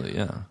Absolutely,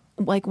 yeah.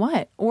 Like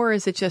what? Or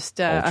is it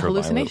just a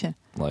hallucination?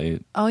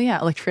 Light. Oh,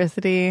 yeah,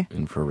 electricity.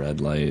 Infrared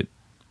light.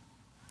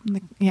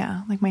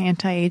 Like my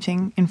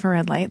anti-aging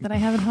infrared light that I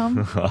have at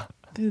home.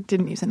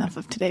 Didn't use enough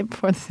of today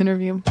before this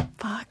interview.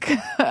 Fuck.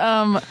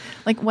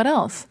 Like what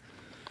else?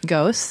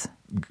 Ghosts.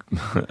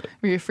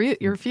 You refused,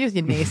 you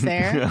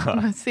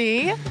naysayer.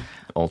 See?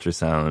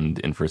 Ultrasound,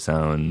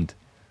 infrasound.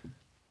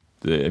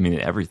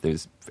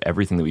 There's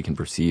everything that we can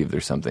perceive.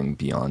 There's something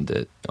beyond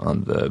it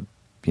on the,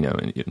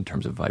 in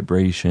terms of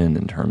vibration,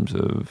 in terms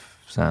of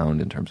sound,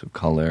 in terms of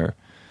color,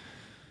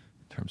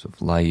 in terms of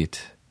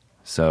light.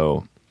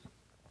 So,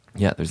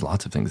 yeah, there's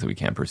lots of things that we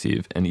can't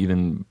perceive. And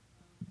even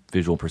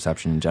visual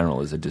perception in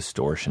general is a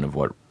distortion of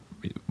what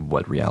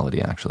reality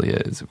actually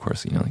is. Of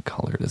course, like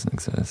color doesn't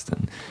exist.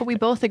 But we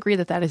both agree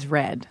that is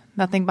red.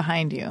 Nothing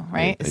behind you,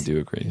 right? I do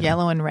agree. Yeah.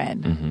 Yellow and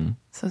red. Mm-hmm.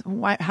 So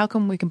how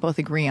come we can both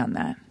agree on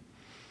that?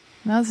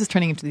 Now this is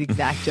turning into the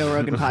exact Joe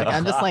Rogan podcast.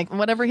 I'm just like,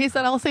 whatever he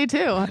said, I'll say too.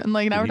 And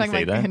like now we're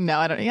talking about, no,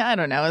 I don't. Yeah, I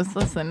don't know.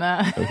 Listen,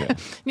 okay.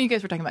 You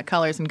guys were talking about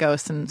colors and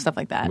ghosts and stuff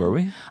like that. Were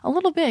we? A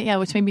little bit, yeah.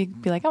 Which made me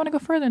be like, I want to go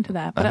further into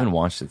that. But I haven't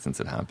watched it since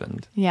it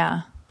happened.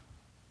 Yeah,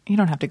 you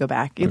don't have to go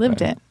back. You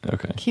lived it.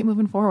 Okay. Keep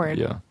moving forward.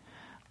 Yeah.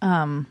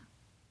 But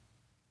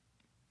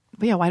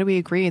yeah, why do we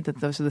agree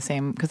that those are the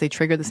same? Because they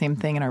trigger the same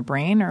thing in our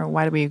brain, or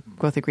why do we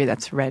both agree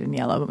that's red and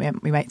yellow,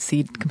 but we might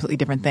see completely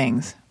different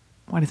things?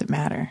 Why does it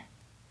matter?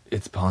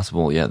 It's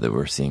possible, yeah, that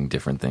we're seeing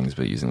different things,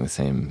 but using the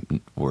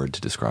same word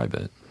to describe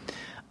it.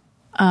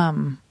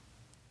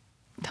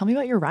 Tell me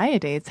about your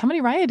riot dates. How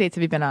many riot dates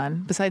have you been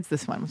on besides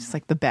this one, which is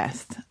like the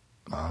best?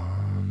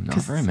 Not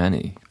very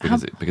many.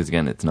 Because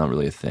again, it's not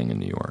really a thing in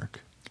New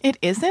York. It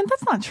isn't?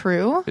 That's not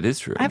true. It is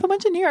true. I have a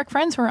bunch of New York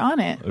friends who are on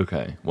it.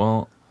 Okay.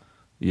 Well,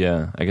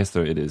 yeah, I guess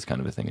it is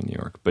kind of a thing in New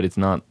York, but it's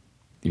not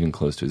even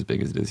close to as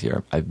big as it is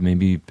here. I've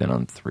maybe been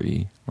on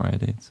 3 riot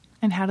dates.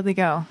 And how did they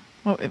go?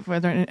 Were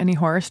there any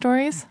horror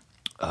stories?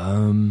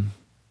 No.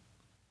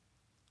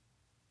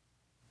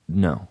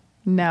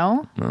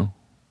 No? No.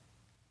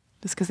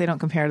 Just because they don't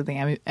compare to the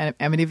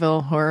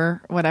Amityville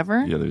horror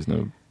whatever? Yeah, there's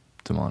no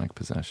demonic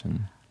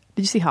possession.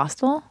 Did you see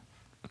Hostel?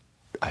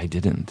 I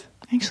didn't.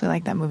 I actually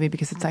like that movie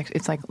because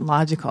it's like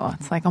logical.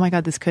 It's like, oh my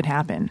God, this could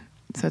happen.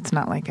 So it's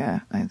not like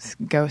a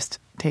ghost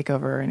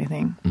takeover or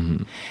anything.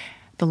 Mm-hmm.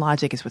 The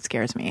logic is what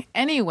scares me.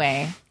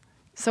 Anyway,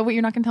 so what,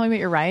 you're not going to tell me about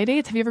your riot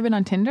dates? Have you ever been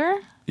on Tinder?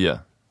 Yeah.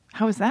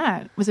 How was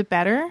that? Was it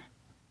better?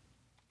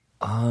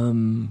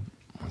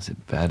 Was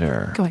it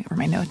better? Going over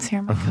my notes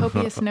here. My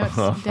copious notes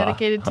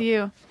dedicated to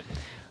you.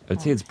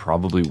 I'd say it's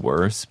probably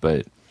worse,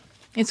 but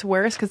It's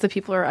worse because the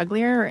people are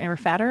uglier or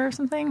fatter or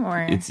something?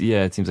 Or it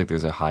seems like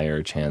there's a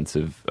higher chance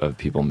of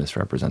people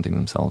misrepresenting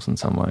themselves in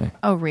some way.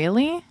 Oh,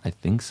 really? I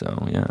think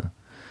so, yeah.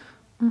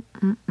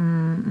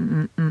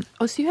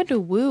 Oh, so you had to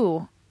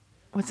woo,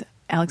 what's it,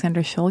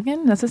 Alexander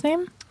Shulgin? That's his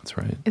name? That's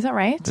right. Is that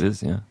right? It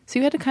is, yeah. So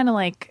you had to kind of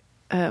like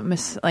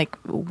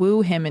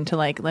woo him into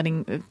like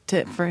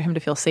for him to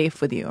feel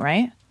safe with you,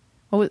 right?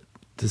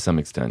 To some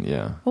extent,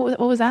 yeah. What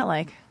was that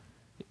like?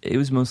 It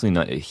was mostly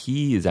not.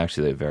 He is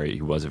actually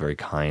he was a very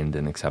kind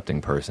and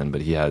accepting person,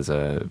 but he has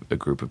a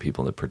group of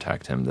people that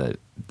protect him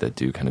that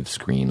do kind of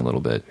screen a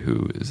little bit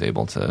who is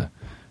able to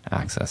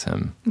access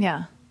him.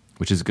 Yeah.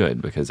 Which is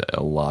good because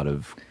a lot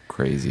of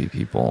crazy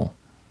people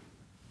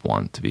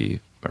want to be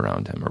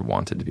around him or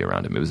wanted to be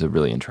around him. It was a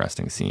really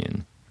interesting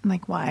scene.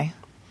 Like, why?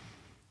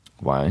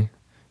 Why?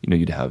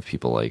 You'd have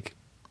people like,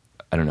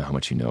 I don't know how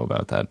much you know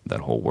about that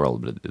whole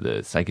world, but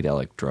the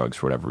psychedelic drugs,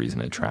 for whatever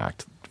reason,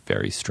 attract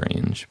very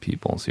strange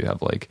people. So you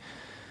have like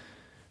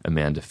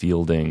Amanda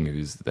Fielding,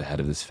 who's the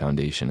head of this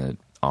foundation at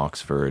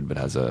Oxford, but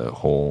has a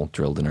hole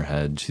drilled in her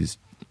head. She's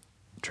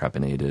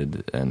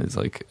trepanated and is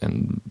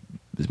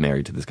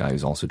married to this guy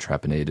who's also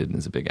trepanated and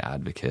is a big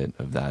advocate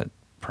of that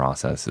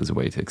process as a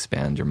way to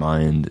expand your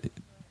mind.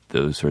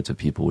 Those sorts of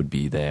people would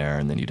be there.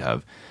 And then you'd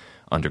have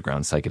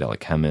underground psychedelic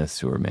chemists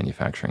who were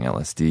manufacturing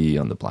LSD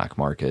on the black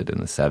market in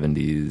the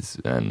 70s.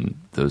 And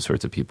those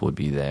sorts of people would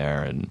be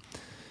there. And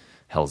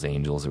Hell's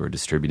Angels who were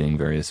distributing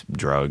various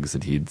drugs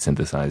that he'd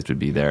synthesized would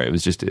be there. It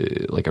was just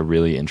like a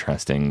really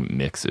interesting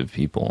mix of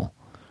people.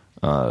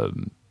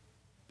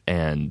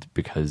 And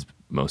because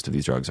most of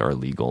these drugs are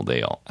illegal,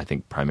 they all, I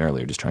think,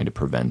 primarily are just trying to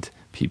prevent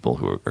people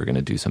who are going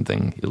to do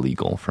something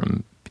illegal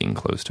from being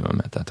close to him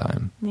at that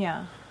time.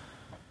 Yeah.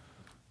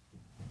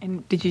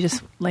 And did you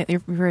just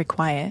you're very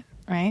quiet,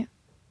 right?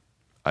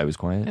 I was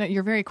quiet?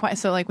 You're very quiet.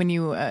 So like when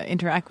you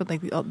interact with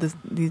like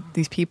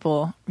these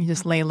people, you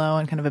just lay low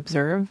and kind of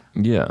observe?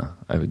 Yeah,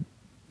 I would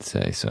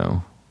say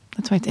so.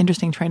 That's why it's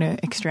interesting trying to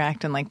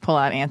extract and like pull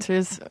out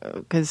answers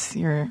because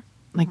you're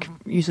like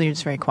usually you're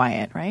just very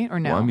quiet, right? Or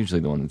no? Well, I'm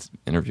usually the one that's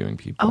interviewing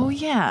people. Oh,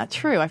 yeah,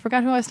 true. I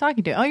forgot who I was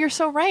talking to. Oh, you're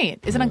so right.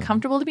 Is it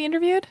uncomfortable to be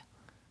interviewed?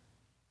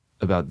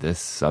 About this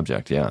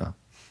subject, yeah.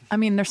 I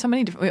mean, there's so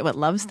many different,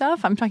 love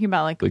stuff? I'm talking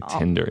about like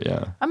Tinder,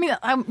 yeah. I mean,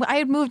 I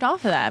had moved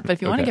off of that, but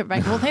if you want to get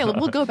back, well, hey,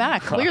 we'll go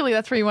back. Clearly,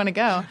 that's where you want to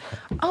go.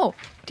 Oh,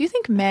 do you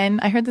think men,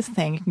 I heard this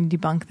thing, you can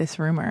debunk this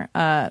rumor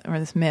or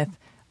this myth.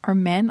 Are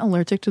men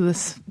allergic to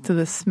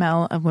the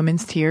smell of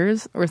women's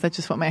tears? Or is that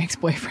just what my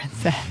ex-boyfriend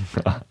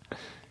said?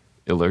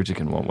 Allergic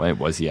in what way?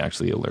 Was he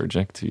actually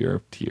allergic to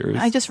your tears?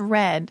 I just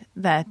read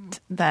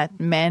that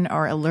men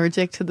are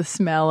allergic to the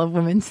smell of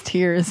women's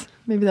tears.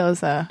 Maybe that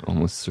was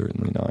almost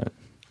certainly not.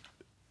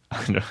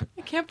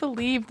 I can't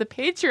believe the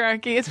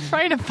patriarchy is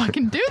trying to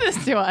fucking do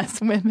this to us,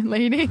 women,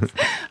 ladies.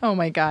 Oh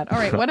my God. All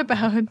right. What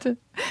about,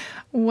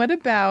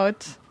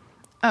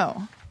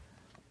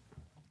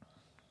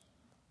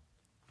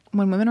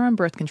 when women are on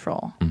birth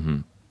control,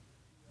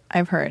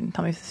 I've heard,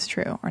 tell me if this is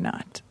true or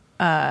not,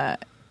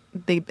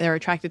 they're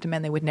attracted to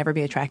men they would never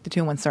be attracted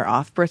to once they're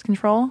off birth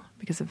control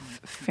because of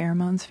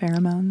pheromones.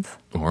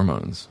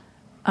 Hormones.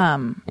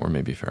 Or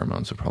maybe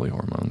pheromones, but probably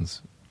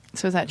hormones.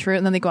 So is that true?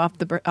 And then they go off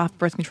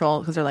birth control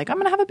because they're like, I'm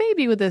going to have a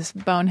baby with this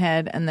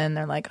bonehead. And then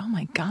they're like, oh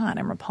my God,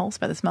 I'm repulsed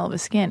by the smell of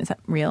his skin. Is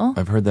that real?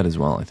 I've heard that as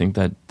well. I think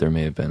that there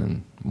may have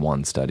been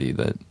one study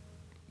that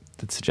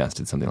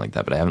suggested something like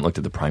that, but I haven't looked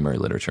at the primary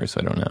literature, so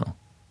I don't know.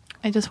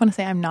 I just want to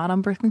say I'm not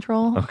on birth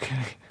control.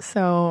 Okay.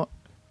 So,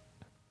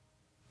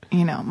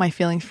 my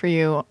feelings for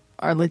you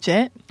are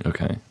legit.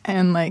 Okay.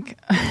 And like...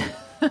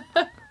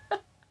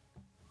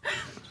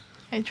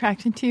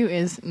 attraction to you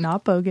is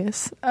not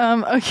bogus.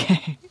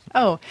 Okay.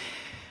 Oh,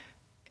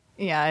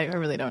 yeah. I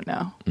really don't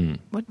know.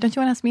 What? Don't you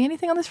want to ask me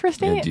anything on this first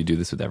date? Yeah, do you do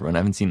this with everyone? I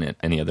haven't seen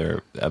any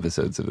other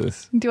episodes of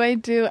this. Do I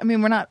do? I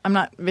mean, I'm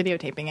not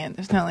videotaping it.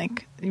 There's not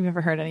like you've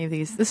ever heard any of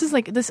these. This is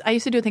like this. I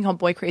used to do a thing called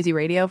Boy Crazy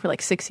Radio for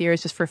like 6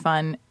 years just for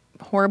fun.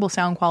 horrible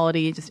sound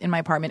quality just in my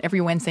apartment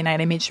every Wednesday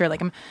night. I made sure,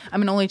 like, I'm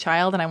an only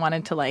child, and I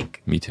wanted to,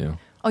 like... Me too.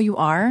 Oh, you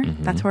are?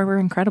 Mm-hmm. That's where we're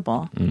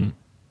incredible.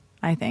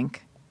 I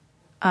think.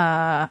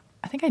 I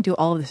think I do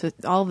all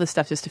of this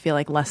stuff just to feel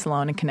like less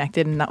alone and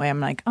connected, and that way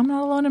I'm like, I'm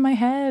not alone in my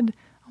head.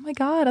 Oh my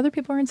God, other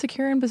people are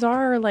insecure and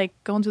bizarre, or like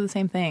going through the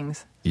same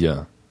things.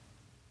 Yeah.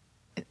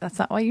 That's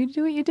not why you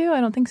do what you do?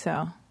 I don't think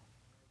so.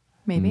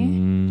 Maybe?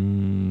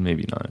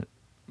 Maybe not.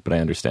 But I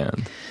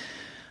understand.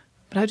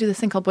 But I would do this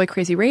thing called Boy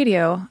Crazy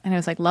Radio, and it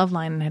was like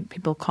Loveline, and I had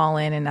people call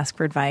in and ask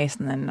for advice,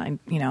 and then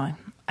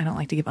I don't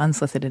like to give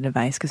unsolicited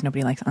advice because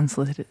nobody likes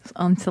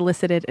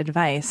unsolicited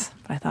advice.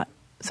 But I thought,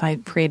 so I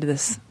created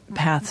this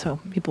path so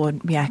people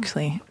would be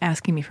actually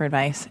asking me for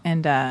advice.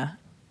 And I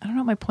don't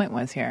know what my point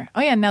was here.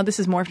 Oh yeah, now this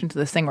is morphed into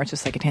this thing where it's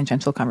just like a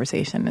tangential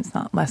conversation. It's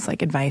not less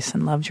like advice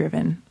and love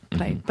driven.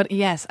 But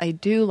yes, I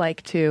do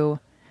like to,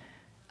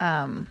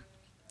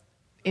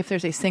 if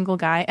there's a single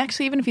guy,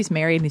 actually even if he's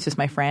married and he's just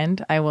my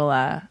friend, I will,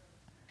 right?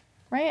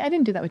 I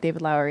didn't do that with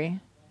David Lowery.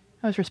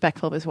 I was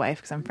respectful of his wife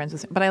because I'm friends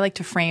with him. But I like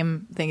to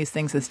frame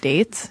things as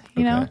dates,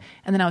 you know?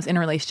 And then I was in a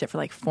relationship for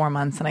like 4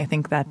 months, and I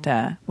think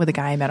that with a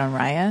guy I met on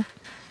Raya.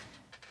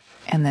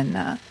 And then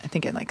I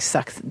think it like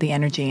sucked the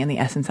energy and the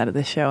essence out of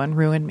this show and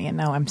ruined me. And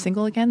now I'm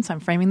single again, so I'm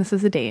framing this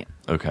as a date.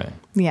 Okay.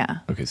 Yeah.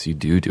 Okay, so you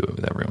do it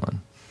with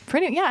everyone.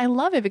 Yeah, I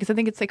love it because I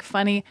think it's like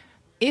funny.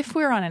 If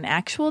we're on an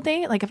actual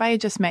date, like if I had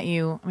just met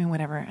you, I mean,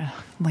 whatever,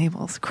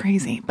 labels,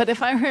 crazy. But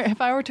if I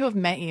were to have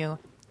met you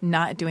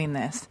not doing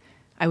this,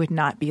 I would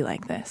not be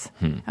like this.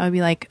 I would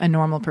be like a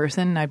normal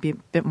person. I'd be a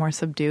bit more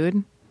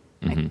subdued.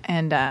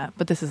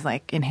 But this is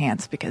like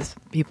enhanced because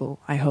people,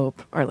 I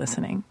hope, are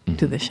listening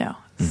to the show.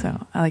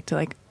 So I like to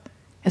like,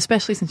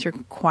 especially since you're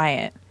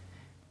quiet,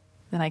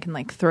 then I can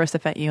like throw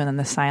stuff at you, and then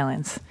the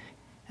silence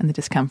and the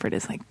discomfort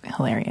is like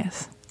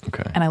hilarious.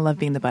 Okay. And I love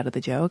being the butt of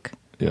the joke.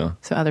 Yeah.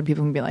 So other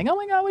people can be like, oh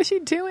my God, what is she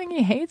doing?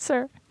 He hates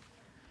her.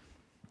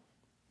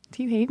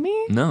 Do you hate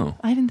me? No.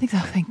 I didn't think so.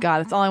 Thank God.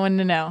 That's all I wanted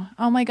to know.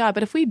 Oh my God.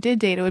 But if we did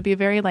date, it would be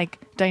very like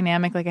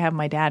dynamic, like I have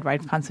my dad, where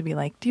I'd constantly be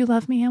like, do you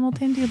love me,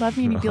 Hamilton? Do you love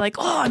me? And he'd be like,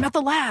 oh, I'm at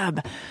the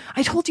lab.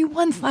 I told you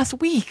once last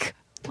week.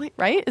 Wait,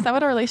 right? Is that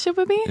what our relationship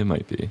would be? It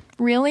might be.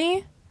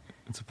 Really?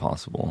 It's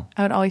possible.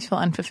 I would always feel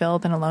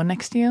unfulfilled and alone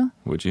next to you.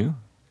 Would you?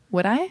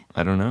 Would I?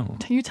 I don't know.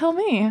 You tell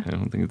me. I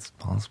don't think it's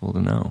possible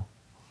to know.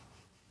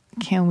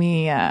 Can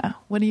we,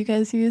 what do you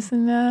guys use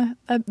in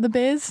the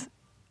biz?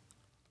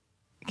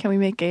 Can we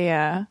make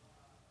an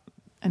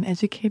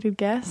educated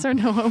guess, or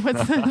no?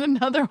 What's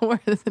another word?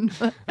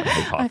 A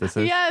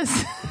hypothesis?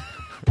 Yes.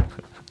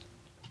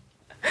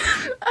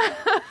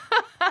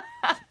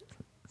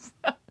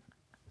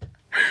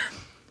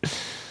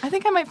 I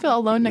think I might feel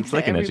alone next It's to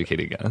like an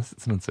educated guess.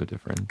 It's not so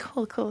different.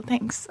 Cool.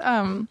 Thanks.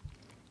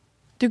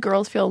 Do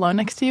girls feel alone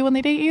next to you when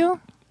they date you?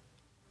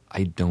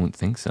 I don't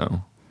think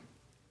so.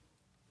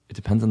 It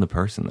depends on the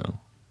person, though.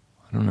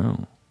 I don't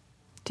know.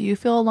 Do you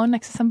feel alone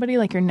next to somebody?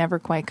 Like you're never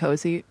quite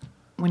cozy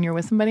when you're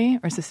with somebody?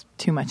 Or is this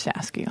too much to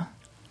ask you?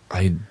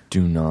 I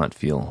do not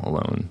feel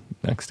alone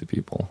next to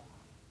people,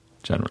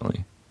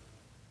 generally.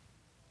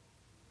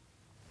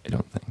 I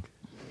don't think.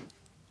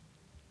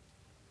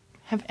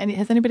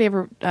 Has anybody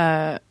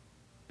ever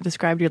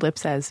described your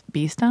lips as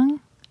bee stung?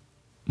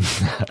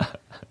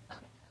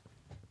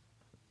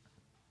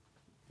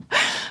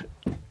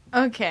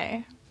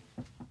 Okay.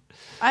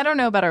 I don't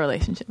know about our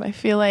relationship. I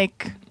feel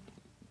like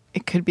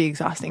it could be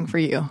exhausting for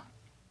you.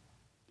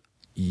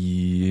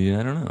 Yeah,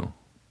 I don't know.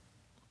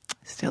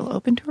 Still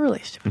open to a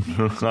relationship with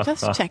me.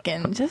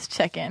 Just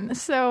checking.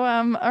 So,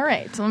 all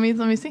right. So let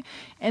me see.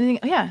 Anything?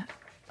 Yeah.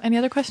 Any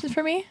other questions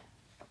for me?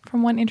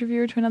 From one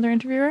interviewer to another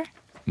interviewer?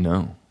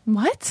 No.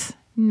 What?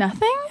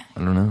 Nothing? I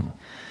don't know.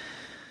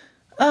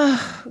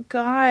 Oh,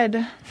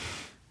 God.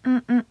 Do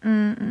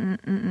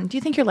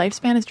you think your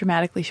lifespan is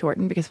dramatically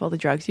shortened because of all the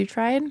drugs you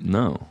tried?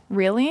 No.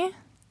 Really?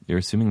 You're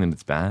assuming that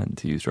it's bad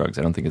to use drugs.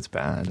 I don't think it's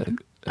bad.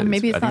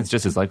 Maybe it's I think it's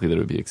just as likely that it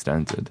would be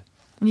extended.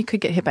 You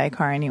could get hit by a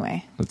car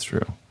anyway. That's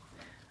true.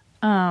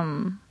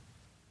 When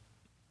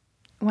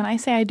I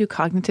say I do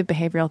cognitive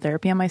behavioral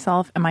therapy on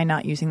myself, am I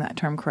not using that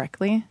term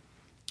correctly?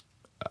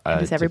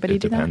 Does everybody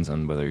do that? It depends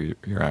on whether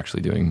you're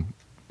actually doing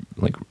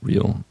like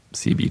real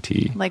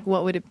CBT. Like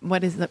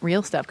what is the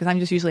real stuff? Because I'm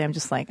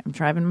just like, I'm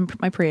driving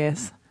my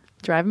Prius,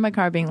 driving my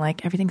car being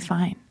like, everything's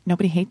fine.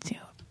 Nobody hates you.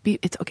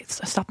 It's okay.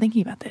 Stop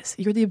thinking about this.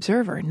 You're the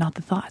observer, not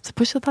the thoughts.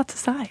 Push the thoughts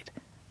aside.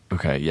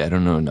 Okay. Yeah. I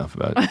don't know enough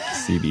about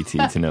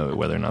CBT to know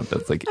whether or not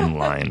that's like in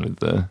line with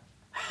the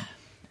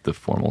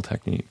formal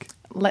technique.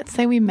 Let's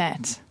say we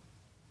met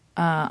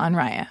on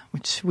Raya,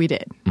 which we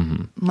did.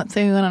 Mm-hmm. Let's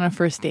say we went on a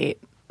first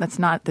date. That's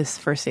not this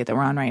first date that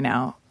we're on right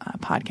now,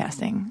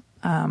 podcasting.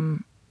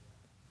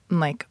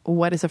 Like,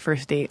 what is a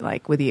first date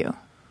like with you?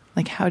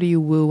 Like, how do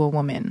you woo a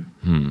woman?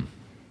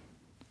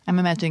 I'm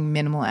imagining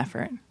minimal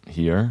effort.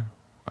 Here?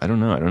 I don't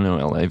know. I don't know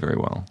LA very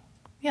well.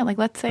 Yeah, like,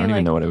 let's say, I don't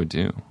even know what I would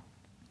do.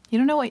 You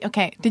don't know what?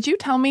 Okay, did you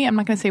tell me? I'm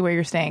not going to say where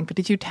you're staying, but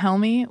did you tell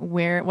me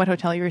what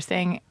hotel you were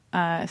staying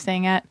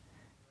at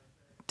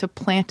to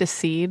plant a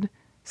seed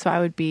so I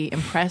would be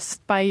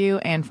impressed by you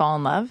and fall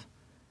in love?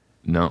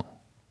 No.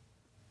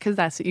 Because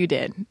that's what you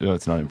did. No,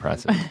 it's not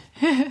impressive.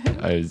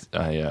 It's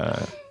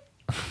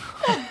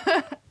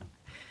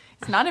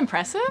not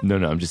impressive?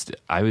 No,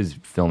 I was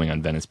filming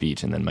on Venice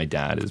Beach, and then my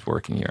dad is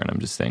working here, and I'm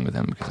just staying with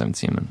him because I haven't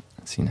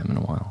seen him in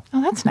a while.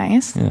 Oh, that's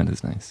nice. Yeah, it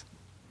is nice.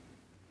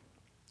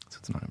 So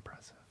it's not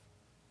impressive.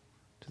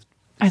 Just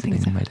I think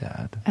visiting my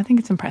dad. I think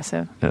it's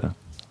impressive. Yeah.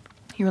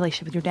 Your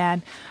relationship with your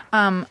dad.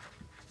 Oh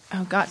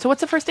God. So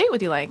what's the first date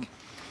with you like?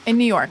 In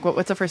New York,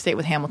 what's the first date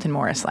with Hamilton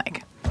Morris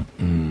like?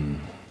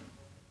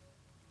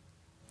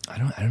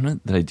 I don't know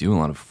that I do a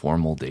lot of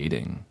formal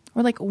dating.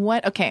 Or like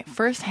what? Okay,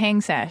 first hang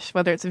sesh,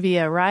 whether it's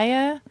via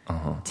Raya,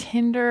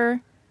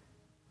 Tinder,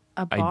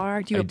 a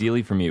bar.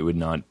 Ideally for me, it would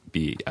not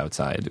be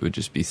outside. It would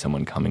just be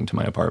someone coming to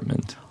my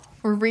apartment.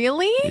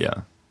 Really?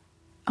 Yeah.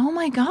 Oh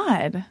my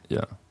God.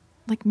 Yeah.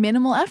 Like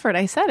minimal effort.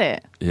 I said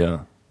it.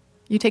 Yeah.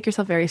 You take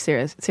yourself very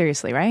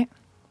seriously, right?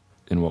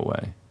 In what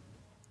way?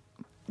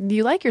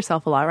 You like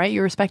yourself a lot, right?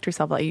 You respect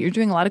yourself a lot. You're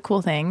doing a lot of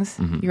cool things.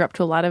 Mm-hmm. You're up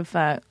to a lot of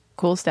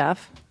cool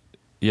stuff.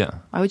 Yeah.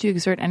 Why would you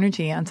exert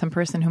energy on some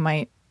person who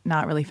might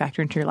not really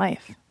factor into your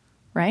life,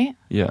 right?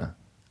 Yeah.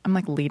 I'm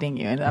like leading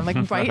you, and I'm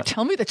like, right?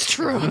 Tell me that's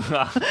true.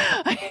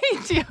 I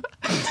hate you.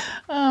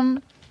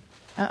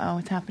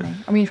 What's happening?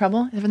 Are we in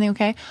trouble? Is everything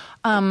okay?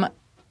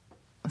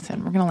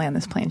 Listen, we're gonna land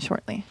this plane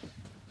shortly.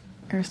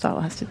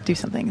 Aristotle has to do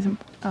something.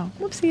 Oh,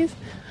 whoopsies.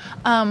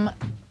 Oh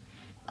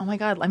my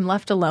God, I'm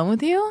left alone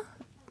with you.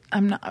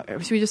 I'm not.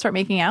 Should we just start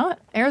making out?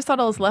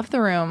 Aristotle has left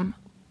the room.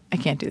 I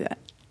can't do that.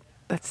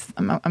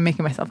 I'm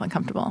making myself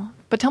uncomfortable.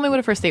 But tell me what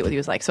a first date with you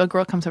is like. So a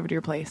girl comes over to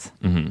your place.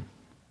 Mm-hmm.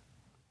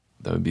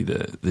 That would be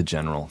the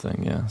general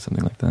thing, yeah,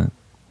 something like that.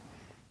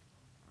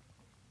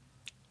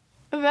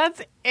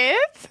 That's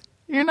it?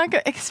 You're not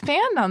going to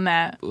expand on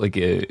that? Like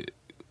I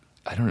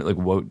don't know, like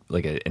what,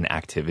 like an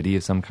activity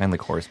of some kind,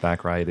 like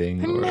horseback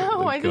riding, or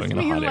no, like I just going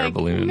in a hot mean, air like,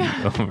 balloon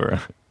no. over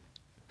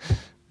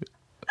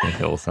a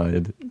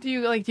hillside. Do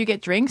you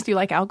get drinks? Do you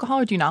like alcohol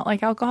or do you not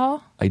like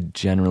alcohol? I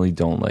generally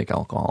don't like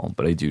alcohol,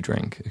 but I do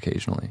drink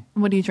occasionally.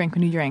 What do you drink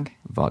when you drink?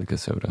 Vodka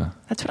soda.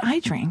 That's what I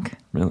drink.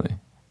 Really?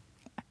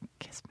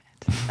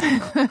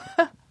 Kismet.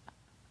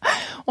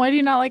 Why do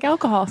you not like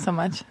alcohol so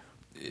much?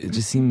 It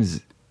just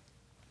seems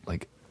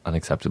like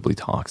unacceptably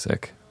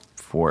toxic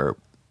for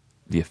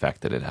the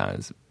effect that it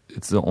has.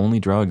 It's the only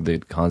drug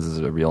that causes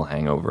a real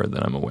hangover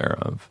that I'm aware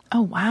of.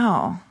 Oh,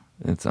 wow.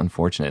 It's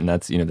unfortunate, and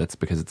that's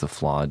because it's a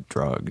flawed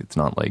drug. It's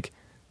not like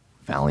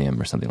Valium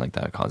or something like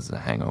that causes a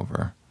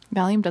hangover.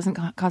 Valium doesn't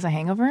cause a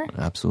hangover?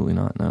 Absolutely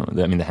not, no.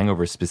 I mean, the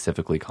hangover is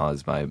specifically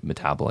caused by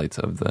metabolites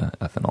of the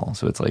ethanol,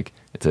 so it's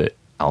a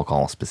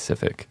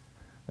alcohol-specific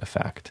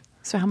effect.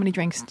 So how many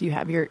drinks do you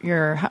have?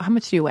 How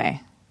much do you weigh?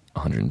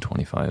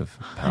 125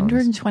 pounds.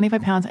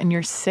 125 pounds, and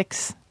you're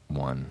 6'1",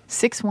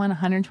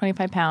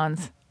 125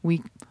 pounds.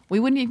 We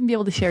wouldn't even be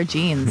able to share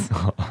jeans.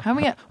 How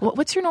many?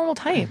 What's your normal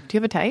type? Do you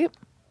have a type?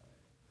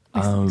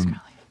 Are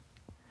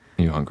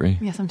you hungry?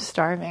 Yes, I'm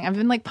starving. I've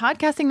been like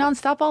podcasting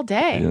nonstop all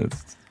day. Yeah,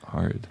 it's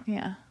hard.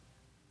 Yeah.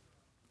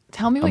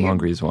 Tell me what I'm you're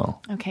hungry as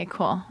well. Okay,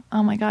 cool.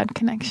 Oh my God,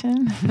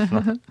 connection.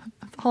 That's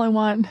all I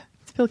want.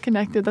 To feel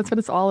connected. That's what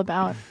it's all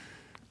about.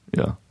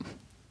 Yeah.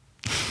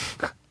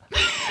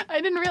 I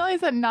didn't realize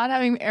that not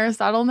having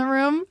Aristotle in the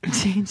room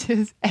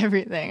changes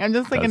everything. I'm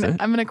just like, I'm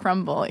going to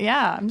crumble.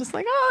 Yeah. I'm just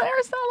like, oh,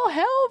 Aristotle,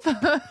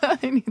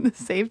 help. I need the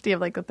safety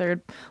of like a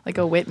third, like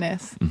a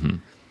witness. Mm-hmm.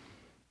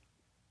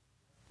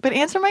 But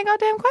answer my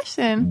goddamn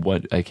question.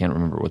 What? I can't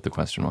remember what the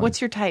question was.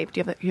 What's your type?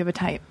 Do you have a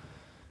type?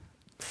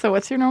 So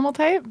what's your normal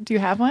type? Do you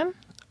have one?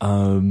 I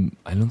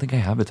don't think I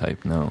have a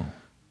type, no.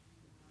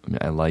 I mean,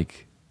 I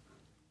like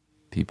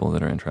people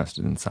that are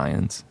interested in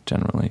science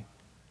generally,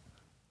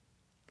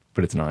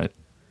 but it's not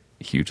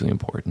hugely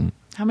important.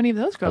 How many of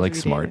those girls I like have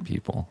you smart dated?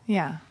 people.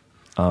 Yeah.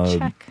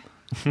 Check.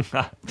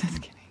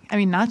 Just kidding. I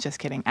mean, not just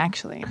kidding,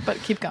 actually, but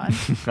keep going.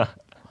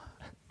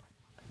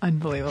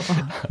 Unbelievable.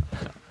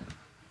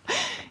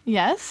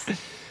 Yes.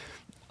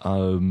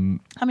 How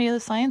many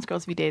other science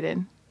girls have you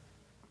dated?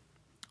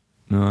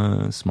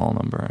 A small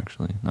number,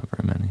 actually. Not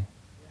very many.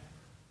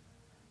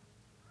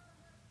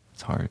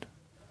 It's hard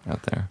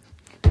out there.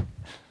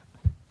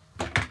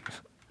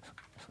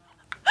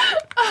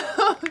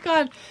 Oh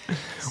God.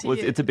 Well,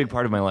 it's a big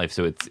part of my life,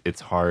 so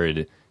it's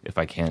hard if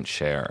I can't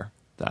share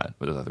that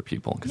with other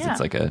people, because it's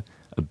like a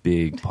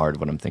big part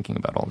of what I'm thinking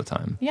about all the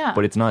time. Yeah.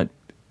 But it's not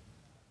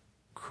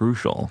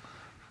crucial.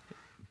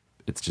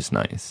 It's just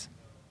nice.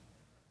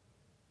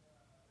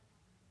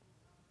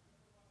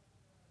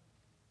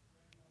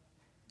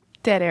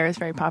 Dead air is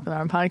very popular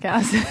on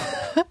podcasts.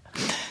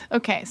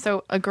 Okay,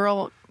 so a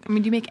girl, I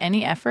mean, do you make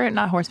any effort?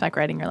 Not horseback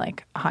riding or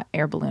like hot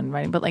air balloon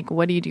riding, but like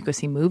what do? You go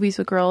see movies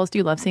with girls? Do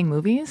you love seeing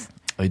movies?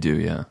 I do,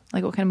 yeah.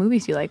 Like what kind of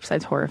movies do you like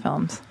besides horror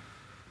films?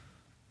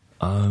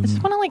 I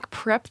just want to like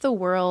prep the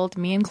world,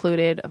 me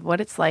included, of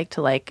what it's like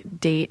to like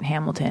date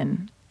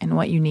Hamilton and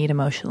what you need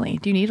emotionally.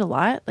 Do you need a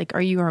lot? Like,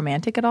 are you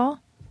romantic at all?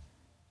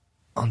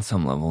 On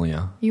some level,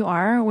 yeah. You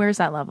are? Where's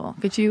that level?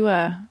 Could you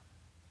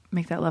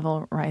make that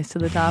level rise to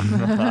the top?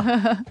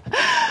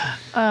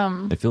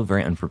 I feel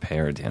very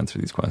unprepared to answer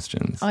these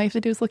questions. All you have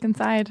to do is look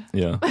inside.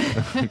 Yeah.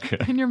 Okay.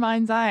 In your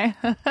mind's eye.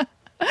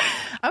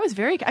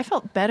 I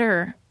felt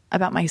better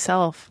about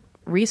myself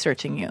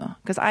researching you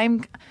because I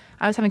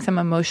was having some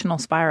emotional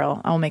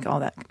spiral. I'll make all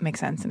that make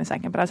sense in a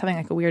second, but I was having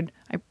like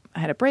I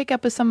had a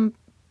breakup with some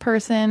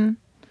person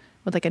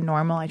with like I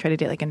tried to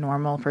date like a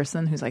normal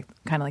person who's like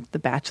kind of like The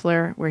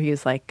Bachelor, where he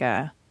was like,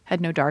 had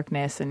no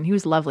darkness, and he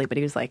was lovely, but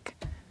he was like,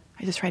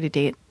 I just tried to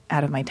date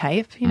out of my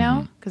type, you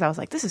know? Because I was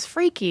like, this is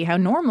freaky how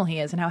normal he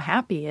is and how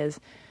happy he is.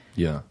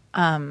 Yeah.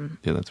 Yeah,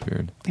 that's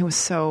weird. It was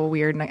so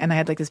weird. And I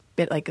had like this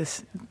bit like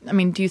this. I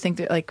mean, do you think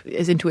that like,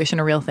 is intuition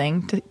a real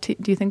thing? Do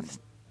you think?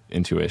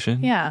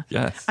 Intuition? Yeah.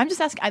 Yes. I'm just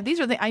asking, these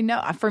are the, I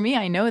know, for me,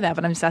 I know that,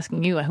 but I'm just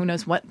asking you, who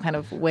knows what kind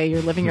of way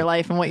you're living your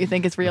life and what you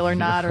think is real or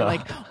not, or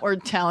like, or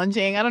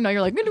challenging. I don't know.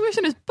 You're like,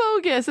 intuition is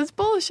bogus. It's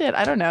bullshit.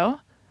 I don't know.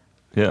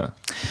 Yeah.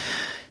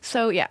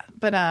 So yeah,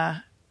 but,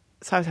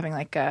 so I was having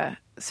like,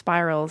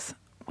 spirals.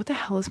 What the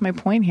hell is my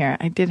point here?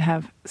 I did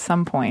have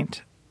some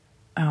point.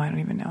 Oh, I don't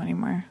even know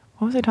anymore.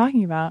 What was I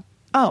talking about?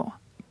 Oh,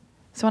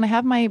 so when I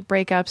have my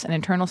breakups and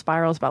internal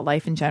spirals about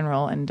life in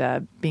general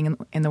and being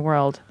in the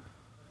world,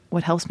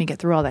 what helps me get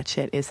through all that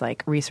shit is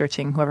like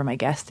researching whoever my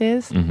guest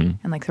is and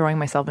like throwing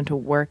myself into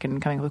work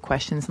and coming up with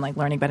questions and like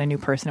learning about a new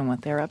person and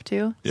what they're up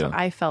to. Yeah. So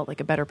I felt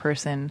like a better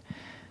person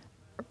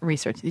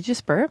researching. Did you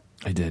just burp?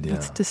 I did, yeah.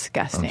 That's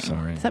disgusting. I'm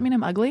sorry. Does that mean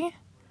I'm ugly?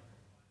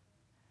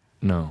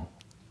 No.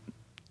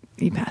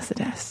 You passed the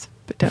test,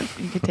 but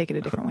you could take it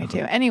a different way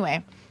too.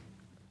 Anyway,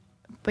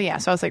 but yeah,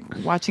 so I was like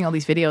watching all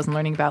these videos and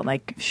learning about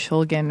like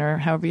Shulgin, or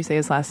however you say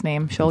his last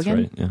name.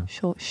 Shulgin? That's right,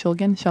 yeah.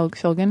 Shulgin?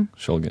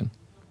 Shulgin.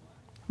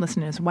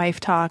 Listening to his wife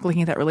talk,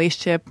 looking at that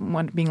relationship,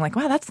 being like,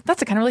 wow, that's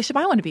the kind of relationship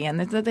I want to be in.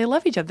 They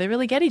love each other. They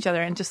really get each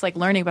other. And just like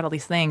learning about all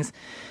these things.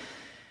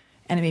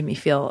 And it made me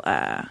feel,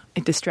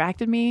 it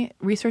distracted me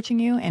researching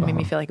you and made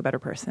me feel like a better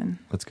person.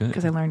 That's good.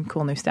 Because I learned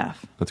cool new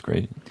stuff. That's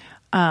great.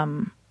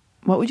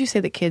 What would you say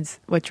that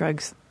what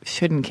drugs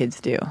shouldn't kids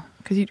do?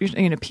 Because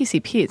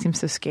PCP, it seems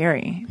so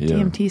scary. Yeah.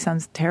 DMT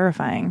sounds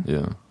terrifying.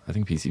 Yeah. I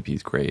think PCP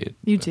is great.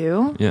 You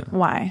do? Yeah.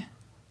 Why?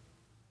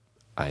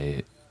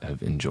 I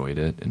have enjoyed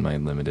it in my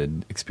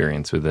limited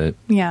experience with it.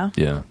 Yeah.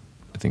 Yeah.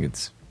 I think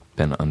it's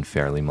been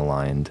unfairly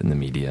maligned in the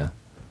media,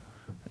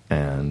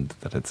 and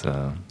that it's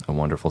a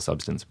wonderful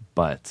substance,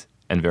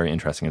 and very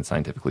interesting and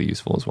scientifically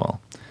useful as well.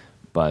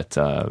 But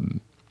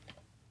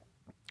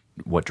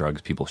what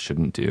drugs people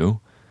shouldn't do,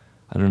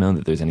 I don't know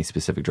that there's any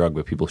specific drug,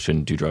 but people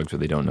shouldn't do drugs where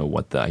they don't know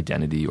what the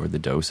identity or the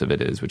dose of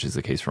it is, which is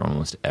the case for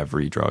almost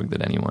every drug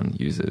that anyone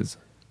uses.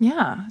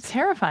 Yeah, it's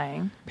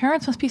terrifying.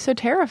 Parents must be so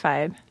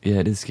terrified. Yeah,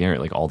 it is scary.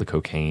 Like all the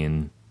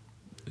cocaine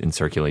in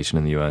circulation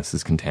in the U.S.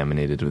 is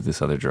contaminated with this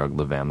other drug,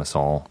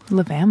 levamisole.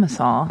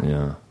 Levamisole?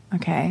 Yeah.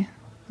 Okay.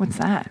 What's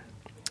that?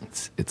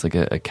 It's like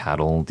a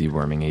cattle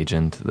deworming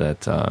agent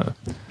that...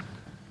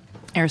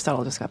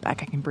 Aristotle just got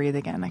back. I can breathe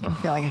again. I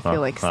feel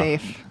like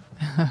safe.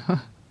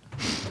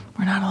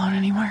 We're not alone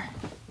anymore.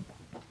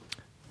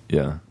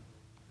 Yeah.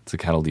 It's a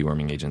cattle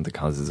deworming agent that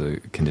causes a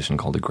condition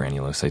called a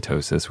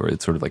granulocytosis, where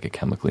it's sort of like a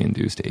chemically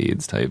induced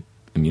AIDS type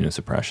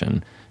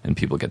immunosuppression, and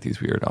people get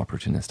these weird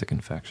opportunistic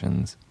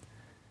infections.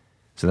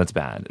 So that's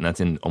bad, and that's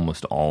in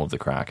almost all of the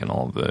crack and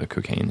all of the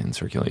cocaine in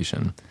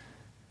circulation.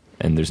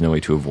 And there's no way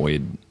to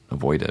avoid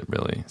it,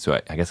 really. So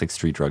I guess like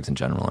street drugs in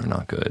general are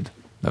not good.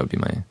 That would be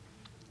my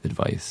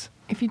advice.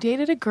 If you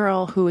dated a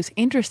girl who was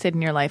interested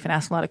in your life and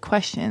asked a lot of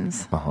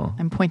questions,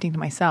 I'm pointing to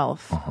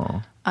myself,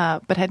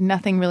 but had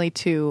nothing really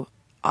to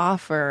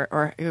offer,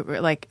 or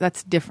like,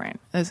 that's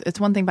different. It's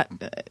one thing, but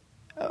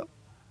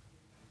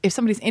if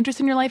somebody's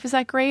interested in your life, is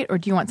that great? Or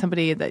do you want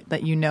somebody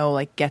that you know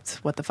like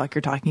gets what the fuck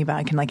you're talking about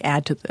and can like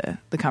add to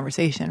the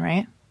conversation,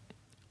 right?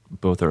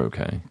 Both are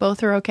okay.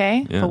 Both are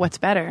okay? Yeah. But what's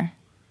better?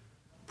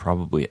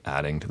 Probably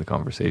adding to the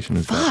conversation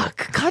is better.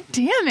 Fuck! God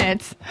damn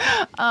it!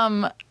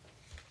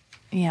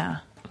 Yeah.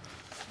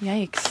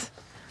 Yikes.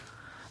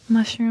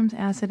 Mushrooms,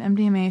 acid,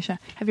 MDMA.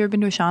 Have you ever been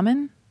to a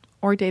shaman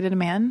or dated a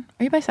man?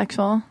 Are you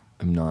bisexual?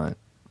 I'm not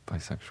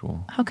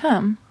bisexual. How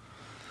come?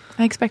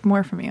 I expect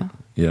more from you.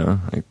 Yeah,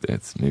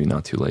 it's maybe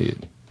not too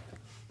late.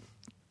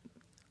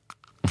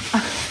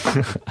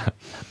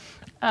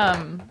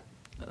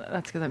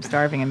 That's because I'm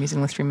starving. I'm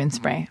using Listerine mint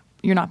spray.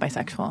 You're not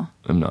bisexual.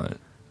 I'm not.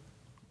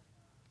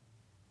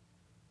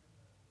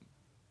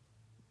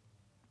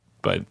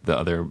 But the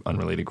other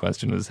unrelated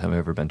question was, have I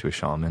ever been to a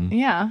shaman?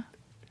 Yeah.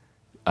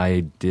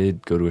 I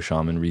did go to a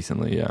shaman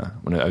recently, yeah.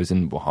 When I was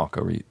in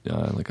Oaxaca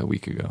like a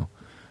week ago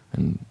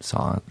and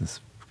saw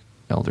this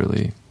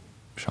elderly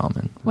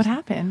shaman. What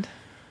happened?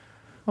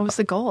 What was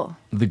the goal?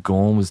 The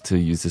goal was to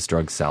use this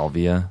drug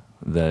salvia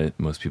that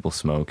most people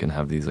smoke and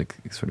have these like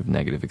sort of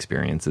negative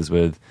experiences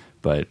with.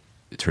 But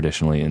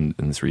traditionally in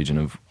this region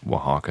of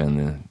Oaxaca in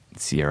the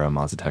Sierra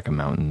Mazateca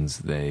Mountains,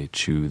 they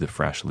chew the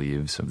fresh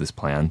leaves of this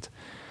plant.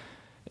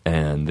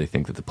 And they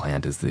think that the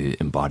plant is the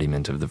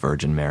embodiment of the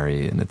Virgin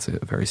Mary, and it's a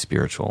very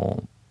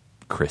spiritual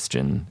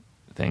Christian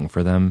thing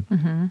for them.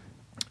 Mm-hmm.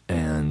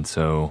 And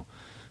so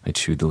I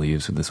chewed the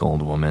leaves with this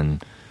old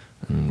woman,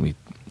 and we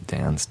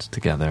danced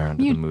together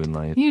under the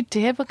moonlight. You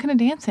did? What kind of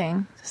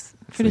dancing? Just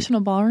traditional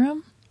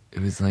ballroom?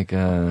 It was like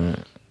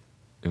it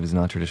was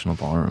not traditional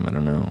ballroom. I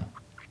don't know.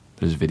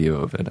 There's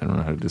video of it. I don't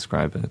know how to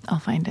describe it. I'll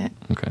find it.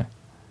 Okay.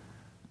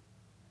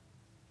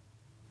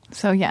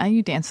 So yeah,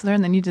 you danced with her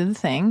and then you did the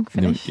thing.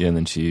 Finish. And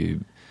then she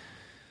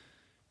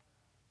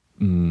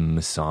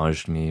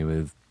massaged me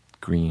with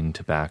green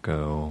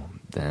tobacco,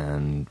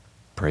 then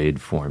prayed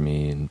for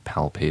me and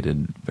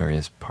palpated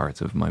various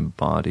parts of my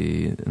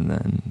body, and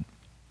then...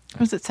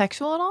 Was it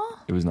sexual at all?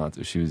 It was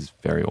not. She was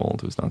very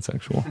old. It was not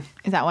sexual.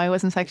 Is that why it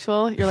wasn't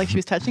sexual? You're like, she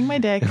was touching my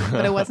dick,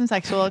 but it wasn't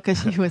sexual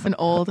because she was an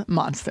old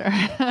monster.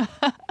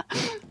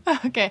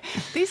 Okay.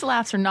 These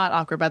laughs are not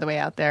awkward, by the way,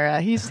 out there.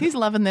 He's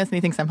loving this and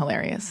he thinks I'm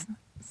hilarious.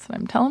 That's what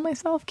I'm telling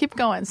myself. Keep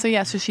going. So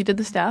yeah, so she did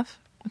the stuff.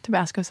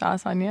 Tabasco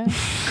sauce on you.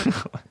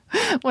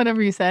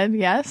 Whatever you said,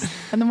 yes.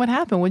 And then what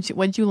happened?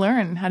 What'd you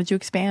learn? How did you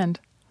expand?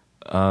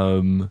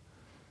 How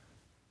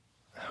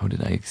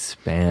did I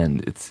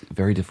expand? It's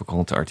very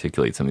difficult to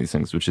articulate some of these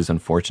things, which is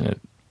unfortunate.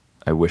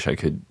 I wish I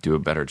could do a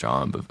better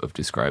job of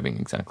describing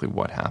exactly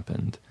what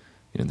happened.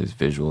 You know, there's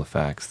visual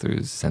effects,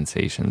 there's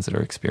sensations that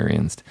are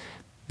experienced.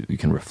 You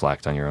can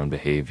reflect on your own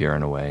behavior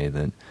in a way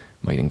that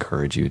might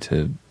encourage you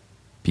to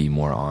be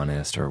more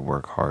honest or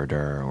work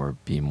harder or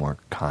be more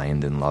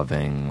kind and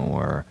loving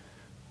or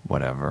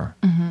whatever.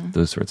 Mm-hmm.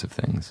 Those sorts of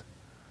things.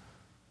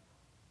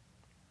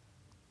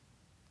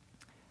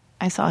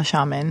 I saw a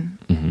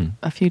shaman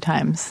a few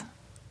times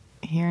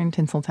here in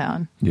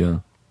Tinseltown. Yeah.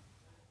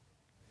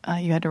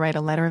 You had to write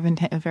a letter of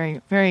intent,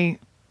 very, very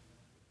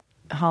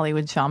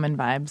Hollywood shaman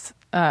vibes.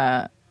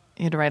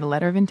 You had to write a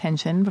letter of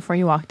intention before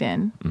you walked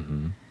in.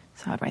 Mm-hmm.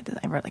 So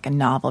I wrote like a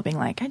novel being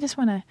like, I just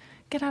want to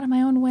get out of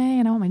my own way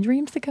and I want my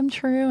dreams to come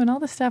true and all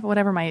this stuff.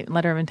 Whatever my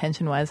letter of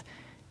intention was,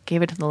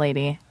 gave it to the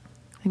lady.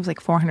 I think it was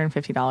like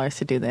 $450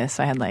 to do this.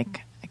 So I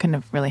couldn't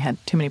have really had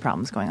too many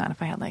problems going on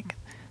if I had like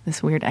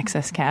this weird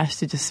excess cash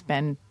to just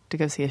spend to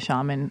go see a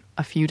shaman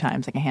a few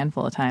times, like a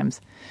handful of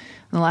times.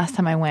 And the last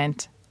time I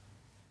went,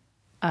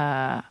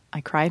 I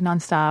cried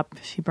nonstop.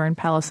 She burned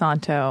Palo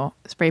Santo,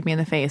 sprayed me in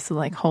the face with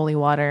like holy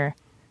water,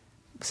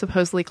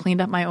 supposedly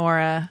cleaned up my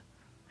aura.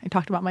 I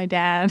talked about my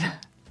dad.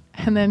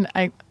 And then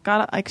I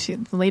got, like, she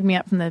laid me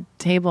up from the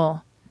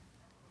table.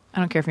 I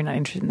don't care if you're not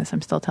interested in this.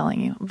 I'm still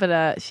telling you. But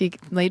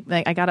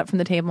I got up from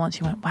the table and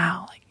she went,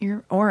 wow, like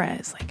your aura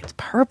is like, it's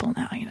purple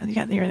now. You know,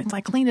 it's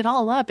like cleaned it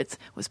all up. It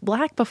was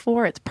black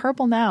before. It's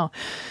purple now.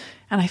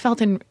 And I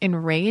felt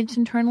enraged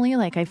internally.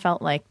 Like I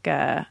felt like,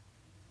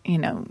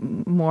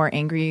 more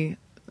angry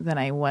than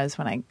I was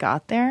when I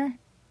got there.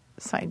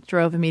 So I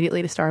drove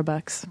immediately to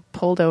Starbucks,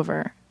 pulled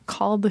over,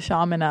 called the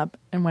shaman up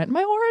and went,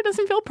 my aura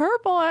doesn't feel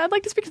purple. I'd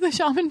like to speak to the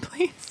shaman,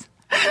 please.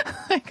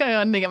 Like I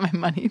wanted to get my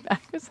money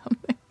back or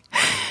something.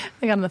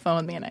 They got on the phone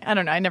with me and I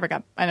don't know. I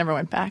never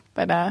went back,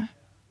 but I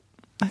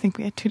think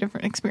we had two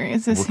different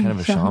experiences. What kind of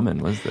a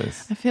shaman was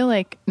this? I feel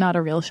like not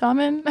a real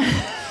shaman.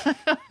 I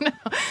don't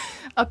know.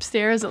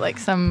 Upstairs at like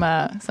some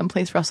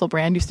place Russell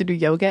Brand used to do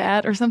yoga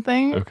at or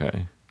something.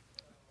 Okay.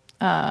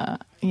 Yeah,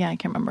 I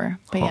can't remember.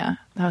 But yeah,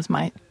 that was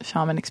my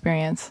shaman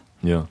experience.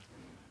 Yeah.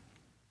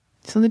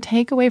 So the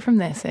takeaway from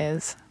this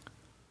is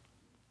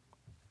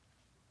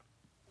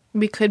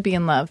we could be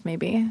in love,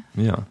 maybe.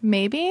 Yeah.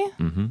 Maybe?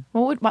 Mm-hmm.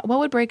 What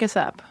would break us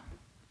up?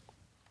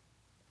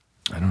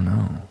 I don't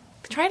know.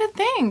 Try to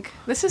think.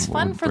 This is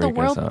fun for the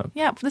world.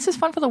 Yeah, this is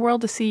fun for the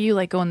world to see you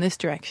like go in this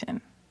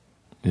direction.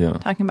 Yeah.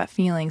 Talking about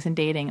feelings and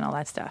dating and all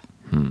that stuff.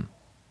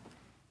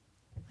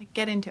 Like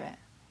get into it.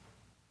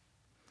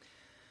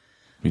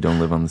 We don't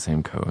live on the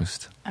same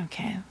coast.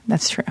 Okay,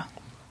 that's true.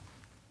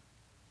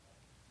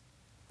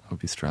 It would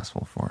be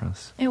stressful for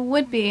us. It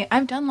would be.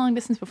 I've done long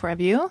distance before.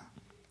 Have you?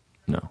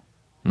 No.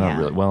 Not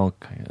really. Well,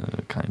 kind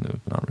of.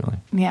 Not really.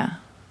 Yeah.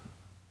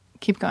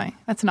 Keep going.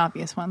 That's an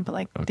obvious one, but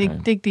like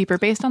dig deeper.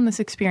 Based on this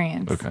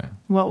experience,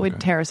 what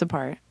would tear us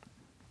apart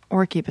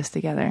or keep us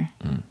together?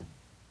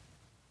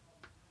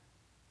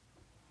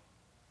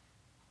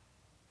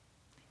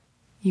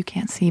 You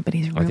can't see, but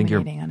he's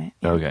ruminating on it.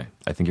 Yeah. Okay.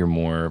 I think you're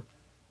more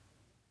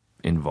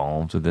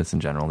involved with this in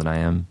general than I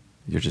am.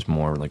 You're just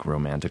more like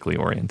romantically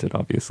oriented,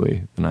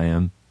 obviously, than I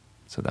am.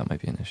 So that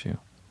might be an issue.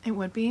 It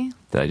would be?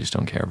 That I just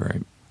don't care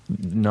very...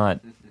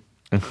 Not...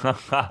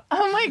 Oh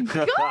my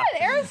God,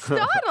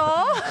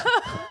 Aristotle!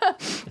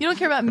 You don't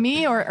care about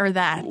me or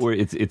that? Or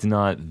it's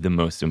not the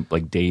most...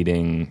 Like,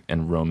 dating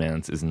and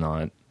romance is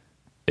not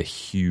a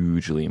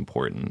hugely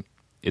important...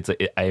 It's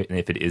and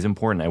if it is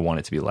important, I want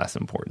it to be less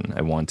important.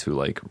 I want to,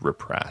 like,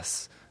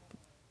 repress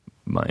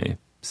my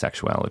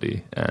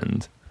sexuality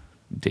and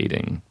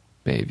dating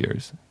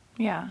behaviors.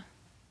 Yeah.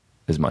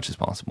 As much as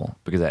possible.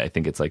 Because I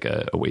think it's like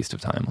a waste of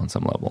time on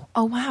some level.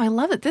 Oh, wow. I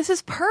love it. This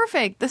is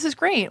perfect. This is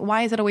great.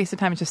 Why is it a waste of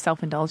time? It's just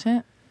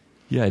self-indulgent?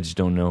 Yeah, I just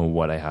don't know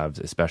what I have,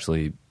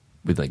 especially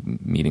with like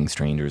meeting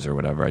strangers or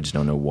whatever. I just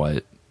don't know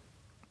what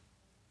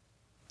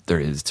there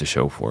is to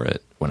show for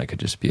it when I could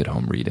just be at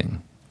home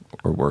reading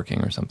or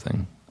working or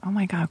something. Oh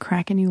my God,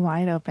 cracking you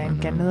wide open.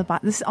 Get into the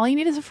bottom. This is all you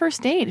need is a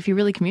first date. If you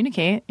really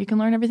communicate, you can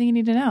learn everything you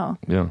need to know.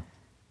 Yeah.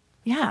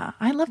 Yeah,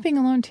 I love being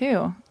alone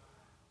too.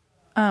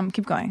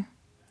 Keep going.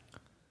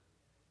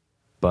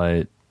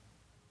 But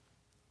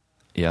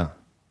yeah,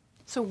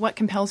 So what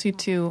compels you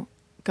to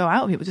go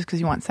out with people? Just because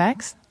you want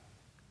sex?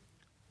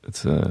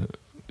 it's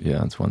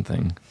one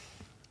thing.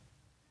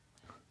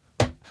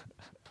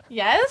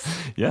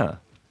 Yes? Yeah.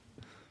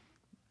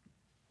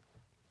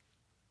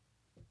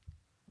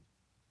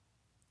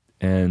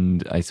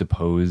 And I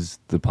suppose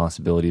the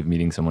possibility of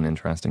meeting someone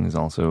interesting is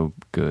also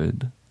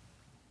good.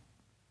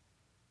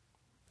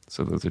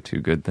 So those are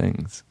two good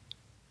things.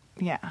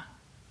 Yeah.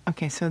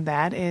 Okay, so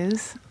that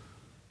is...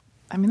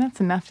 I mean, that's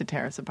enough to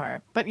tear us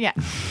apart. But yeah.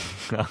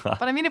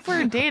 But I mean, if we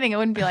were dating, it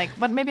wouldn't be like...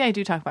 But maybe I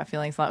do talk about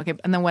feelings a lot. Okay,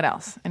 and then what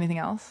else? Anything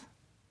else?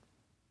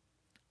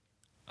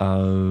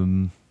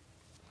 Okay,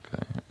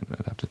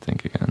 I'd have to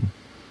think again.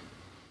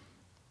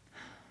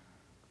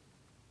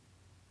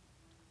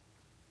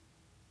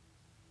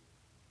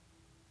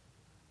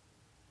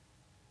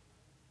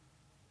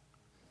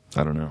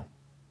 I don't know.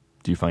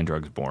 Do you find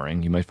drugs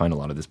boring? You might find a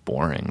lot of this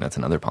boring. That's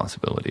another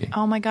possibility.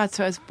 Oh my God,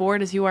 so as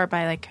bored as you are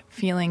by like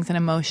feelings and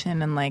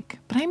emotion and like...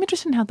 But I'm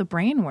interested in how the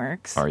brain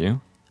works. Are you?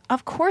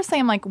 Of course I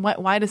am. Like,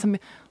 why does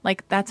somebody...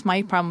 Like, that's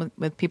my problem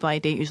with people I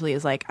date usually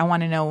is like, I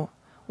want to know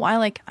why,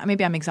 like,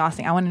 maybe I'm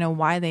exhausting. I want to know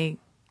why they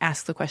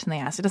ask the question they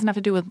ask. It doesn't have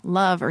to do with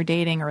love or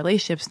dating or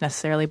relationships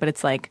necessarily, but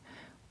it's like,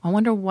 I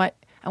wonder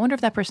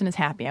if that person is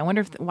happy. I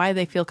wonder why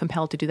they feel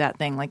compelled to do that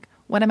thing. Like,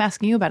 what I'm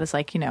asking you about is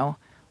like, you know,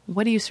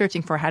 what are you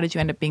searching for? How did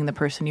you end up being the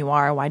person you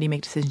are? Why do you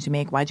make decisions you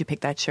make? Why'd you pick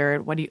that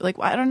shirt? What do you like?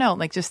 I don't know.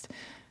 Like, just,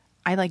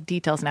 I like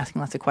details and asking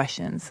lots of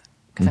questions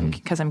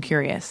because I'm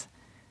curious.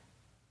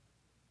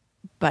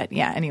 But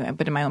yeah, anyway,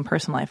 but in my own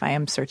personal life, I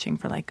am searching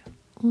for like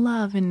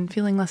love and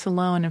feeling less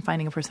alone and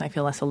finding a person I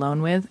feel less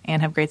alone with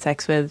and have great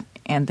sex with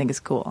and think is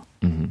cool.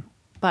 Mm-hmm.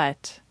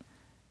 But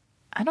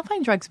I don't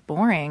find drugs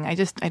boring. I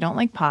don't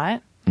like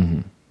pot.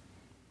 Mm-hmm.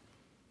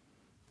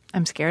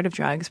 I'm scared of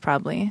drugs,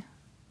 probably.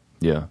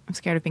 Yeah. I'm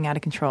scared of being out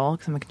of control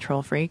because I'm a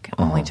control freak.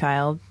 Only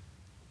child.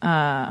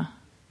 I'll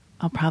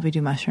probably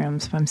do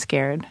mushrooms, but I'm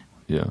scared.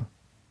 Yeah.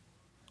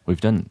 If you've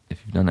done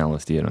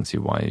LSD, I don't see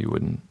why you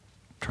wouldn't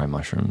try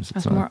mushrooms. I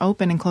was more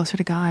open and closer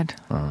to God.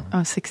 I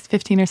was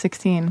 15 or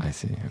 16. I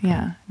see. Okay.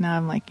 Yeah. Now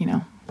I'm like, you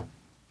know,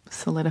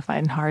 solidified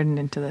and hardened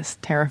into this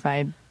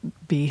terrified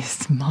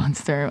beast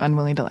monster,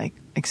 unwilling to like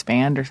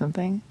expand or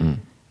something,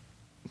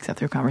 except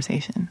through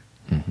conversation.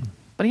 Mm-hmm.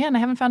 But yeah, and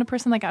I haven't found a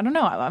person like, I don't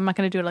know. I'm not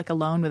going to do it like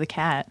alone with a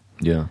cat.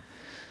 Yeah.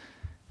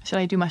 Should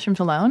I do mushrooms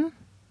alone?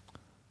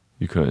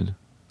 You could.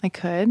 I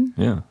could.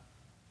 Yeah.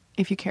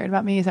 If you cared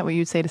about me, is that what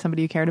you'd say to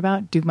somebody you cared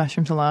about? Do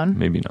mushrooms alone?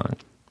 Maybe not.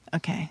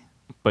 Okay.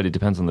 But it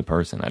depends on the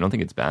person. I don't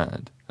think it's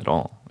bad at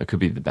all. It could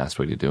be the best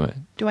way to do it.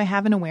 Do I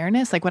have an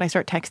awareness? Like, would I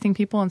start texting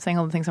people and saying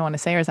all the things I want to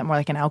say, or is that more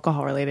like an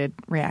alcohol-related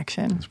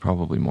reaction? It's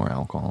probably more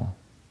alcohol.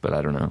 But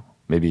I don't know.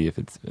 Maybe if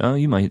it's... Oh,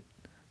 you might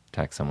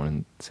text someone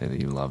and say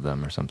that you love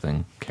them or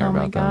something. Care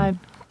about them. Oh, my God.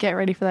 Get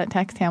ready for that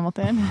text,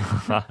 Hamilton.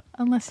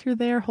 Unless you're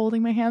there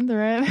holding my hand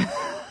through it.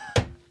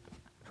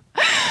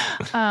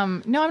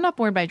 No, I'm not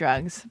bored by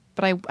drugs.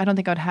 But I don't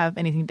think I would have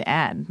anything to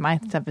add. My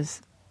stuff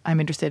is... I'm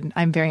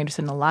very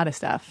interested in a lot of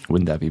stuff.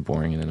 Wouldn't that be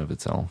boring in and of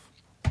itself?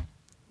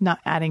 Not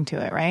adding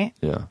to it, right?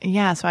 Yeah.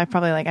 Yeah, so I'm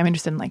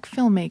interested in like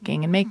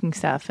filmmaking and making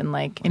stuff and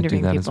like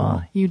interviewing people. As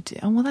well. You do?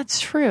 Oh, well, that's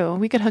true.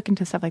 We could hook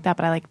into stuff like that,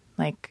 but I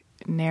like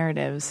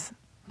narratives.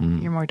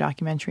 You're more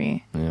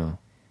documentary. Yeah.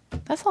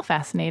 That's all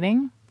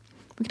fascinating.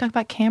 We could talk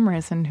about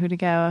cameras and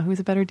who's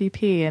a better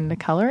DP and a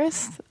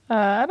colorist.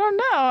 I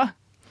don't know.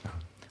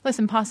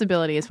 Listen,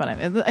 possibility is what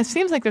it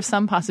seems like there's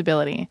some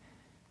possibility,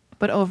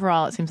 but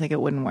overall it seems like it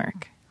wouldn't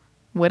work.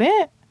 Would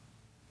it?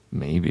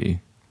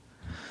 Maybe.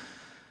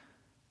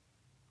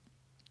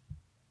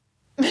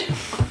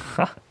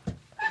 Oh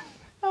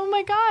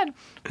my God.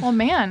 Well,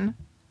 man.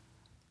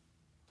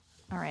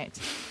 All right.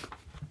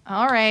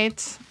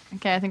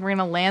 Okay, I think we're going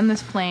to land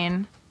this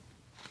plane.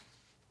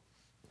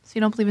 So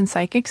you don't believe in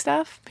psychic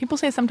stuff? People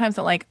say sometimes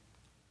that like,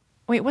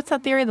 wait, what's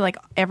that theory that like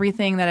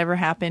everything that ever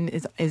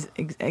happened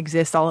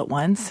exists all at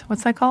once?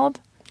 What's that called?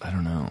 I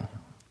don't know.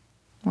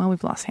 Well,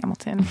 we've lost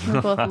Hamilton.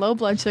 We're both low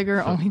blood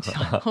sugar, only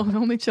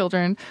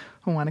children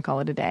who want to call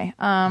it a day.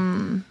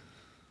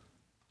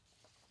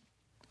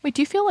 Wait,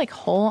 do you feel like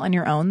whole on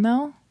your own,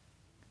 though?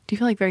 Do you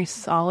feel like very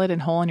solid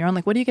and whole on your own?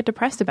 Like, what do you get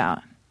depressed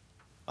about?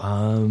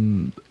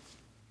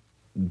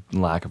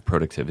 Lack of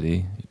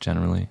productivity,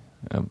 generally.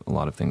 A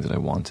lot of things that I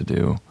want to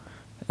do,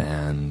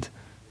 and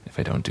if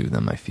I don't do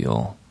them, I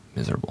feel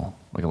miserable.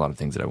 Like a lot of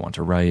things that I want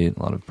to write,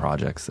 a lot of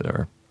projects that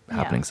are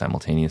happening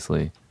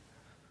simultaneously.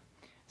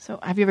 So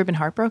have you ever been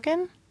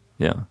heartbroken?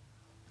 Yeah.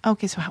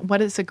 Okay, so what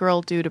does a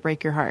girl do to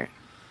break your heart?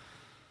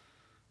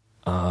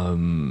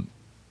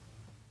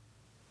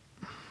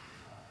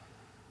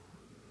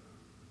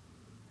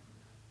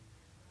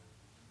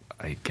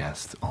 I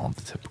guess all of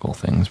the typical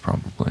things,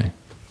 probably.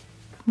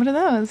 What are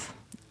those?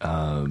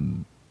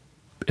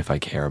 If I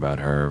care about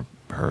her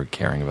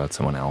caring about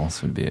someone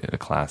else would be a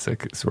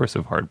classic source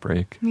of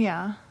heartbreak.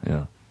 Yeah.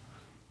 Yeah.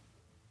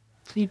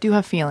 So you do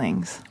have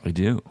feelings. I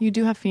do. You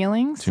do have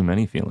feelings? Too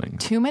many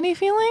feelings. Too many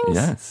feelings?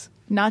 Yes.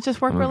 Not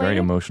just work I'm a very related?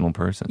 emotional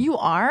person. You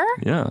are?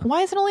 Yeah.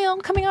 Why is it only all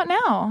coming out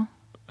now?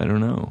 I don't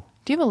know.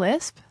 Do you have a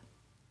lisp?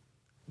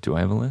 Do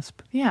I have a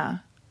lisp? Yeah.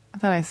 I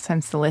thought I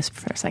sensed the lisp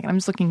for a second. I'm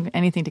just looking at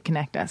anything to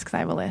connect us because I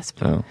have a lisp.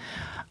 Oh.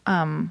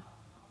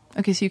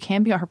 Okay, so you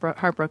can be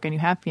heartbroken. You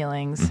have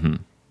feelings.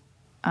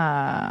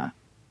 Mm-hmm.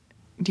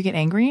 Do you get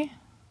angry?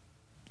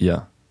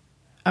 Yeah.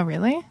 Oh,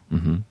 really?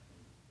 Mm-hmm.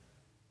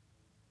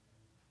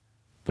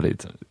 But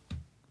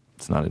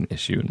it's not an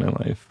issue in my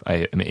life.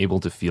 I am able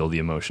to feel the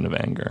emotion of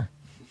anger.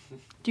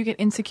 Do you get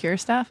insecure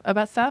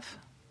about stuff?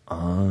 Do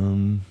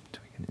I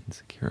get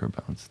insecure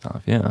about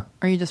stuff? Yeah. Or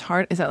are you just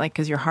hard? Is that like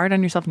because you're hard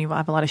on yourself and you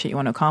have a lot of shit you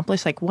want to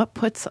accomplish? Like, what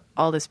puts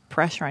all this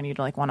pressure on you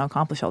to like want to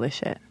accomplish all this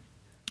shit?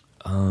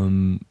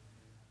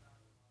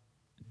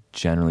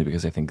 Generally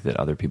because I think that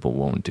other people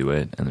won't do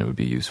it, and it would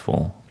be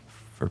useful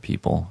for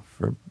people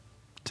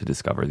to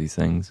discover these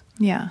things.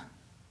 Yeah.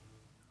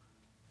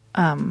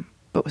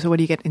 But so what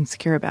do you get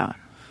insecure about?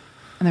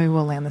 And then we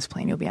will land this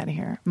plane. You'll be out of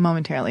here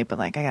momentarily. But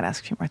like, I got to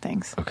ask a few more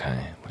things.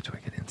 Okay. What do I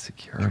get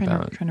insecure Trying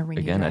about? to ring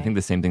you Again, dry. I think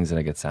the same things that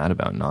I get sad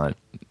about, not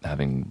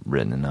having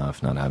written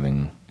enough, not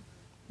having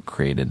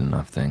created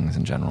enough things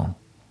in general.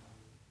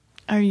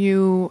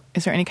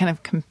 Is there any kind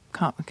of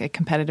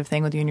competitive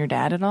thing with you and your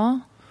dad at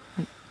all?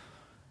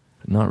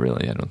 Not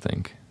really, I don't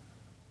think.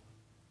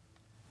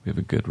 We have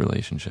a good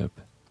relationship.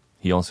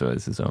 He also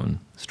has his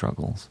own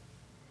struggles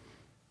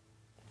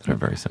that are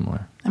very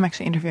similar. I'm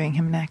actually interviewing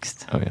him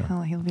next. Oh,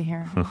 yeah. He'll be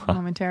here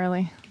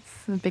momentarily.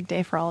 It's a big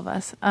day for all of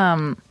us.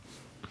 All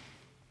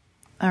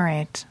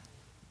right.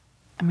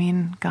 I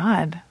mean,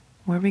 God,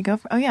 where do we go?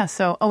 Oh, yeah.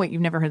 So, wait,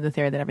 you've never heard the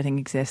theory that everything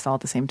exists all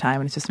at the same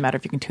time and it's just a matter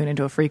if you can tune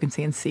into a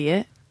frequency and see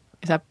it?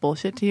 Is that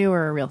bullshit to you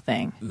or a real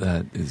thing?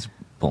 That is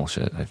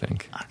bullshit, I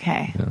think.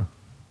 Okay. Yeah.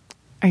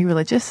 Are you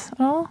religious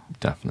at all?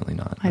 Definitely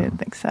not. I no. didn't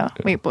think so.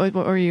 Wait, what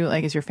were you,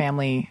 like, is your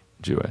family...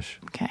 Jewish.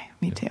 Okay,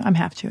 me too. I'm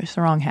half Jewish,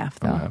 the wrong half,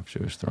 though. I'm half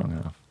Jewish, the wrong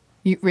half.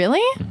 You really?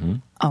 Mm-hmm.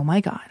 Oh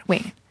my God.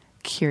 Wait.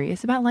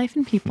 Curious about life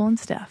and people and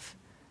stuff.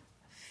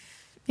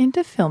 Into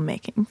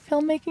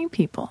filmmaking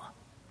people.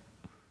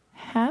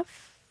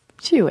 Half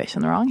Jewish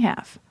and the wrong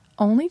half.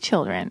 Only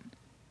children.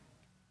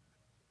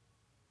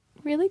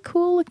 Really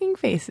cool looking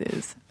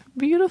faces.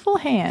 Beautiful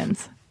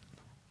hands.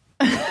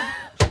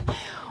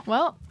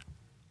 Well,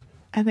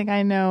 I think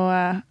I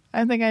know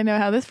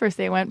how this first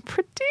date went.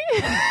 Pretty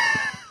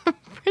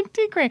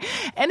great.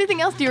 Anything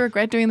else? Do you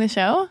regret doing the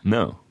show?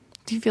 No.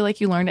 Do you feel like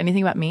you learned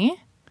anything about me?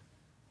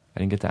 I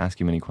didn't get to ask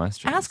you many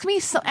questions. Ask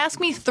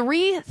me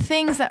 3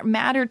 things that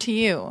matter to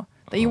you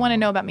that you want to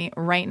know about me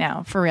right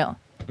now, for real.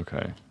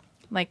 Okay.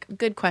 Like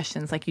good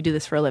questions, like you do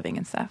this for a living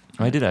and stuff.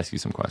 I did ask you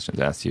some questions.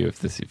 I asked you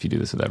if you do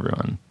this with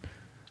everyone.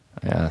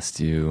 I asked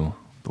you,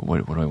 but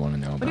what do I want to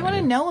know about What do you want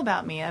to know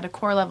about me at a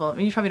core level? I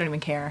mean, you probably don't even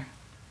care.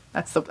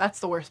 That's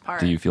the worst part.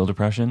 Do you feel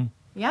depression?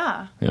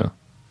 Yeah. Yeah.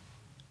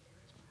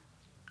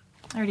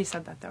 I already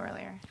said that though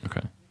earlier.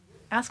 Okay.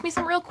 Ask me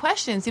some real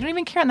questions. You don't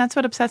even care, and that's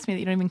what upsets me that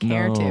you don't even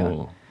care to.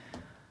 No.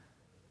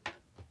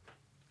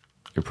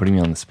 You're putting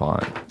me on the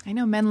spot. I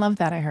know men love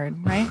that, I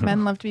heard, right?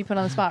 Men love to be put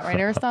on the spot, right,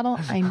 Aristotle?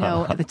 I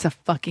know. It's a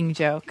fucking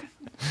joke.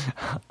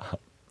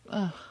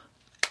 Ugh.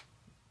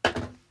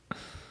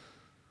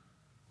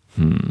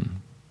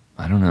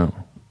 I don't know.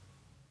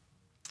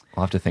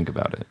 I'll have to think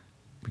about it.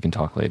 We can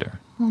talk later.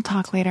 We'll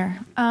talk later.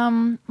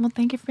 Well,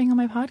 thank you for being on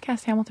my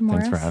podcast, Hamilton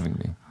Morris. Thanks for having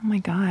me. Oh my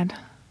God.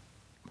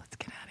 Let's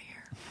get out of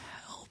here.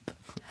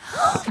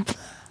 Help.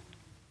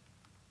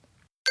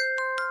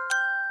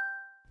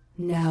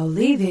 Now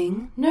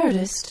leaving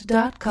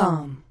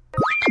Nerdist.com.